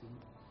Sheng Jing,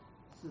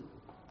 Si,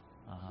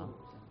 Zhou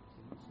Sheng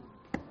Jing, Si?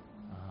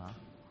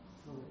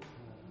 So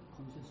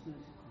consciousness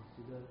is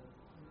considered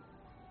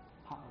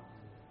part of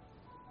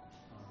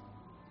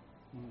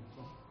the name and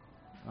form?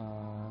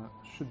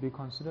 Should be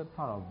considered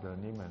part of the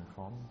name and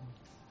form.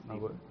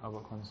 I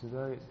would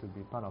consider it to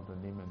be part of the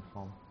name and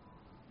form.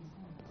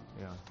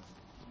 Yeah.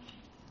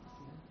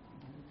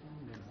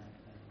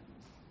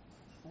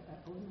 I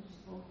also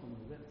saw from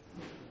the web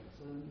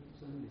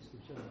certain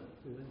description of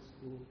previous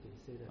school, they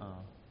say that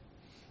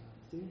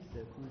since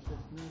the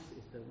consciousness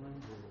is the one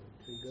who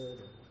trigger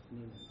the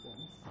name and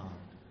form,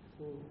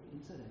 so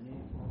inside the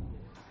name and form,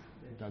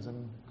 it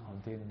doesn't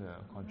contain the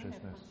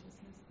consciousness.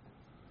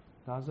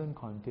 Doesn't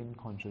contain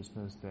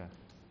consciousness there.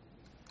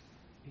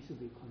 It should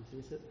be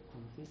consist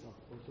of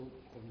also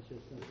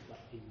consciousness, but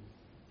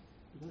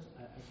because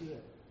I feel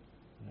that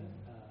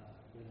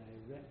when I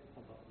read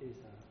about this,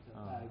 the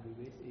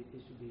aggregates, it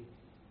should be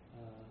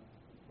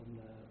from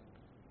the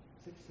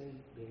 6 sense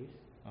base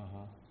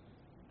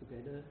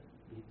together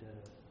with the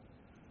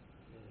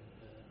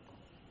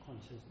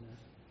consciousness,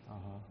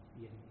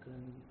 眼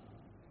根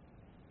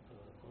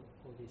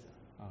all this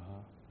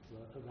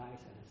will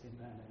arise at the same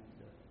time, and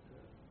it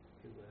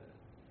will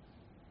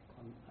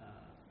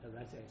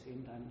arise at the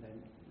same time,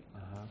 then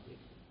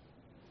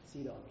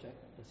see the object,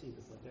 perceive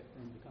the project,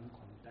 then become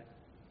contact.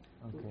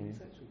 So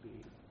inside should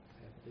be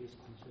have this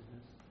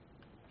consciousness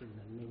in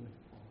the name and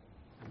form.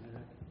 Am I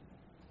right?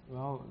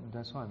 Well,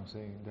 that's what I'm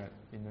saying, that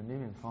in the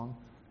name and form,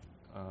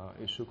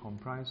 it should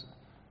comprise,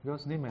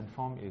 because name and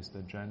form is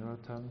the general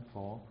term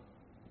for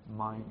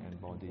mind and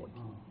body,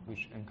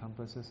 which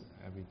encompasses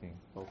everything.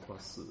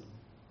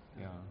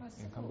 Yeah,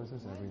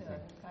 encompasses everything.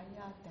 Why the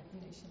Nikaya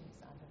definition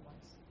is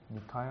otherwise?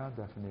 Nikaya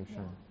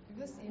definition. Yeah,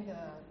 because in the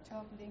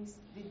 12 links,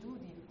 they do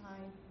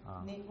define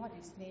name, what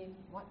is name,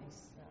 what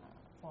is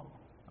form.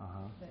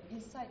 But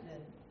inside the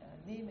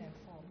name and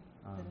form,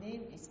 the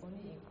name is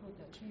only include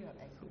the 3 of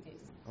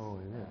aggregates. Oh,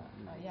 is it?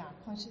 Yeah,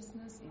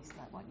 consciousness is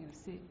like what you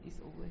said is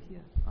over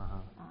here.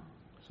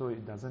 So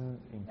it doesn't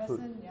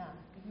include. Yeah.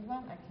 If you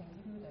want, I can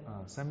give you the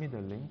notes. Send me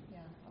the link.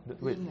 Yeah.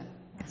 Wait.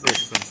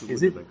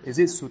 Is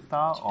it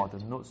sutta or the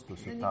notes to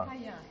sutta?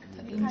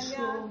 The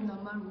Nikaya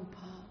Nama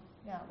Rupa.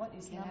 Yeah, what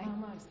is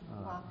Nama is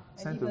Rupa.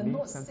 Send and to in me. the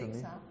note Send 6 to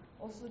me.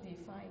 also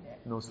define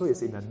that. No, so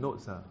it's in the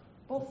notes.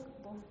 Both.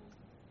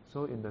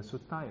 So in the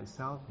sutta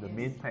itself, the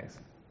main text.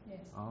 Yes.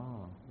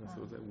 Oh. I did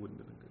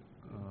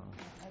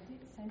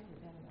send to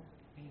them.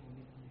 You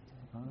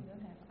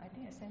don't have. I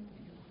think I sent to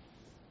you.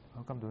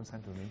 How come don't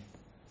send to me?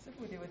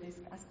 They were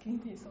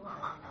asking me, so I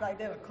write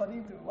them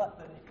according to what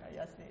the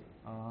Nikaya said.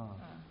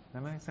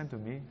 Then send to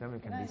me, then we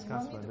can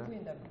discuss further. You want me to put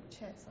in the group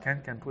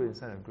chat? Can put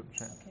inside the group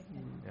chat. Okay.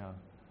 Yeah.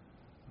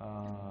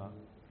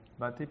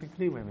 But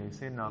typically when we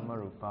say Nama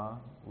Rupa,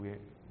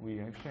 we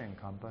actually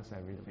encompass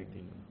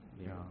everything.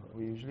 Yeah,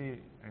 we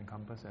usually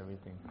encompass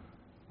everything.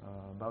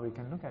 But we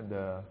can look at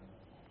the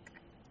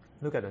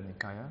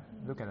Nikaya,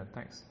 look at the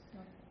text.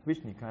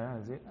 Which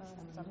Nikaya is it?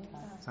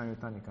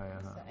 Samyutta Nikaya.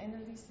 It's the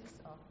analysis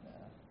of the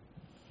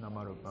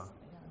Nama Rupa.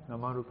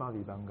 Nama Rupa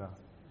Vibhanga.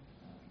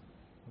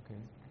 Okay,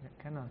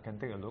 can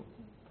take a look.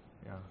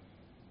 Yeah.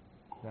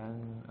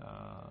 Then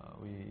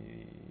we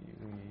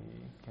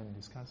can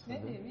discuss further.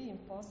 Then they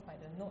reinforce by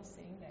the note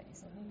saying that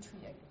it's only 3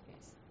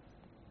 aggregates.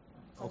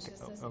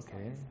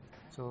 Okay.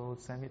 So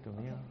send it to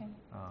me. Okay.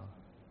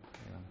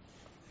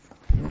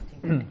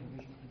 Yeah.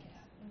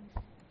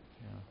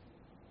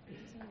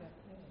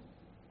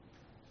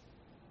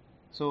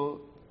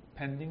 So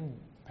pending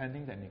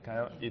that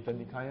Nikaya, if the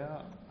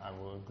Nikaya, I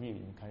will agree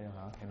with Nikaya,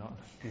 cannot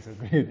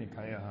disagree with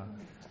Nikaya.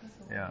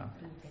 Yeah.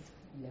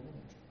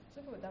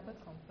 So we'll double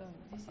confirm.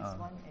 This is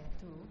 1 and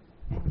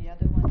 2, and the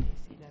other one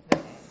is 11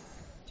 and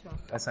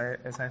 12.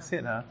 As I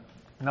said,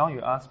 now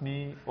you ask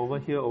me over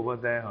here, over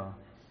there.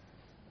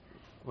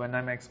 When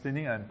I'm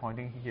explaining, I'm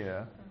pointing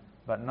here.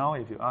 But now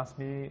if you ask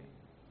me,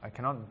 I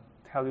cannot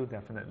tell you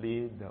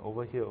definitely the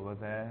over here, over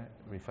there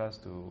refers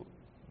to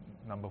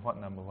number what.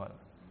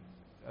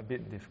 A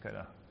bit difficult.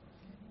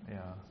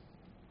 Yeah.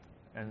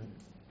 And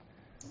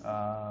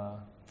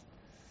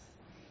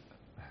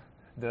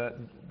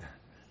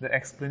the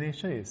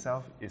explanation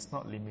itself is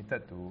not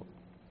limited to,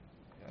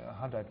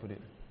 how do I put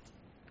it?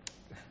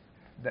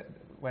 That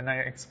when I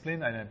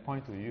explain and I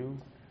point to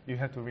you, you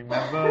have to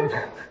remember.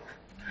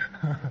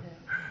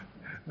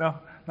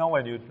 Now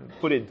when you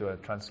put it into a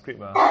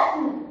transcript,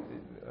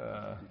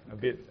 a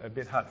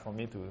bit hard for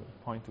me to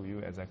point to you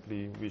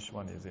exactly which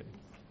one is it.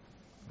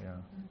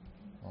 Yeah.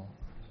 Oh.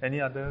 Any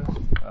other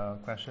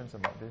questions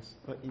about this?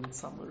 But in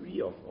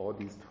summary of all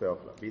these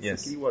 12,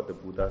 basically what the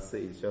Buddha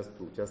said is just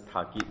to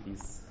target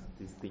this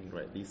thing,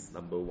 right? This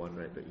number 1,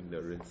 right? The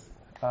ignorance.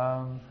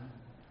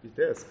 Is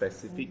there a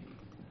specific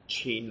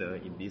chain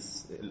in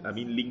this?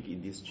 Link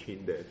in this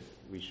chain that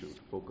we should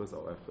focus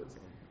our efforts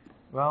on?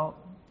 Well,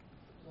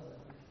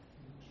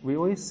 we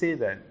always say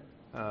that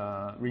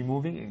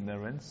removing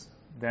ignorance,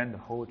 then the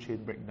whole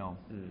chain breaks down.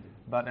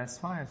 But as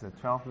far as the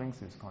 12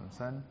 links is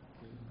concerned,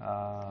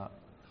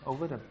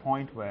 over the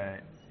point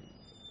where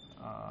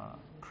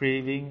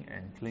craving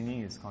and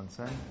clinging is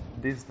concerned,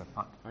 this is the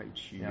part.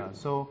 Yeah.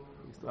 So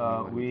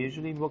we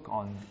usually work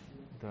on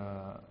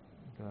the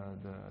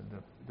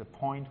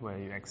point where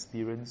you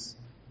experience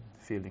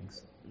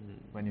feelings.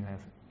 When you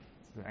have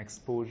the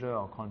exposure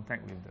or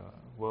contact with the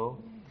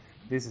world,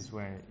 this is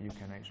where you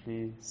can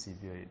actually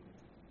sever it.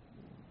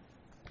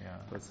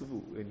 Yeah. But so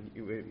when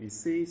it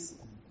says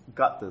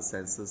guard the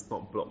senses,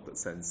 not block the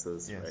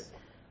senses, yes. Right?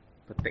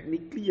 But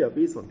technically,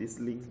 based on these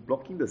links,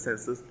 blocking the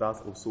senses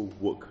does also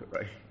work,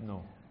 right?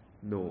 No.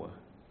 No.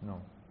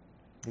 No.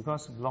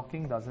 Because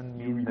blocking doesn't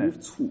mean you remove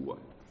that... two.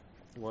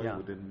 Why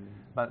wouldn't...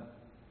 But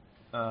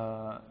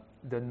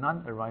the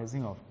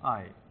non-arising of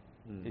I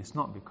is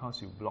not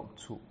because you block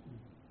two.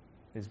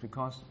 It's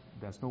because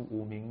there's no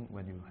uming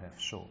when you have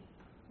show.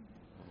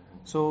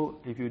 So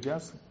if you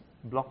just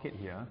block it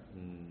here,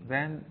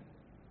 then,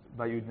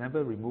 but you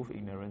never remove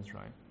ignorance,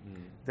 right?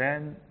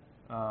 Then...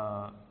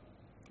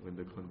 when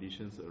the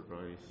conditions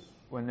arise.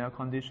 When there are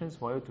conditions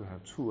for you to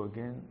have two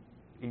again,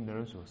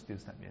 ignorance will still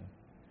step in.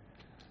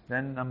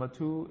 Then number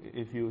 2,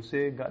 if you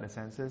say guard the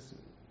senses,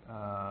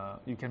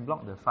 you can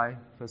block the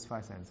first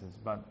five senses,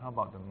 but how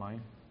about the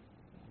mind?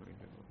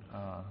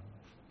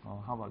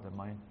 Or how about the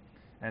mind?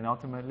 And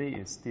ultimately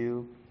it's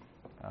still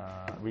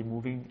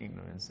removing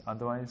ignorance.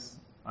 Otherwise,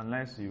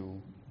 unless you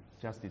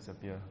just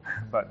disappear,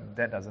 but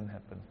that doesn't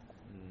happen.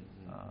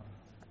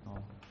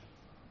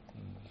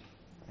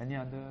 Any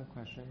other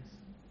questions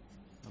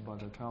about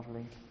the 12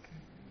 link?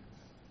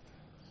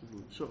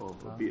 Short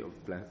of a bit of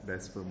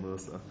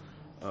blasphemous,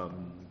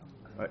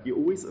 it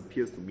always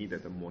appears to me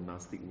that the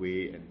monastic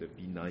way and the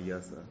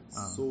Vinayas are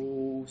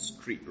so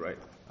strict, right?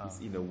 It's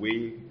in a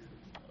way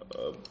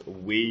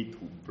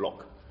to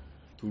block,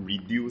 to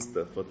reduce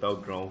the fertile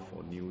ground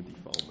for new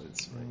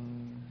defilements, right?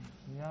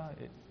 Yeah,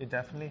 it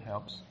definitely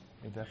helps.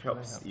 It definitely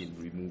helps in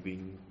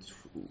removing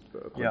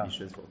the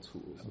conditions for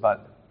two. Also.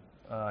 But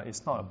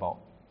it's not about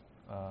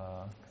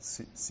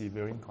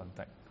severing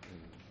contact.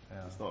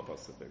 Yeah. It's not about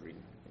severing.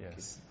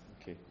 Yes.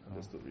 Okay.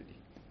 Understood already.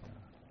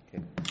 Yeah.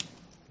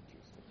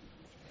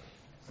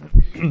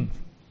 Okay.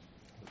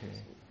 Okay.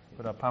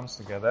 Put our palms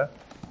together.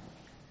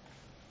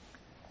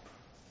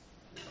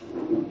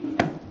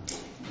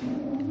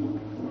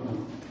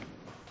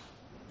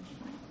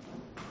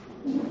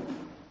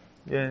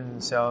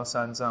愿消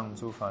三障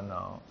诸烦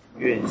恼，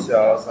愿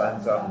消三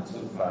障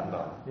诸烦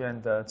恼，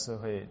愿得智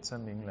慧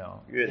真明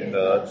了，愿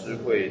得智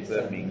慧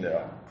真明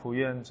了，普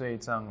愿罪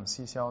障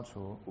悉消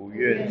除，普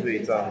愿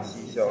罪障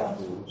悉消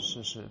除，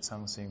世世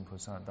常行菩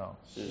萨道，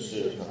世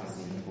世常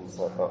行菩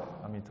萨道。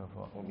阿弥陀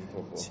佛，阿弥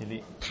陀佛。起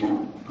立。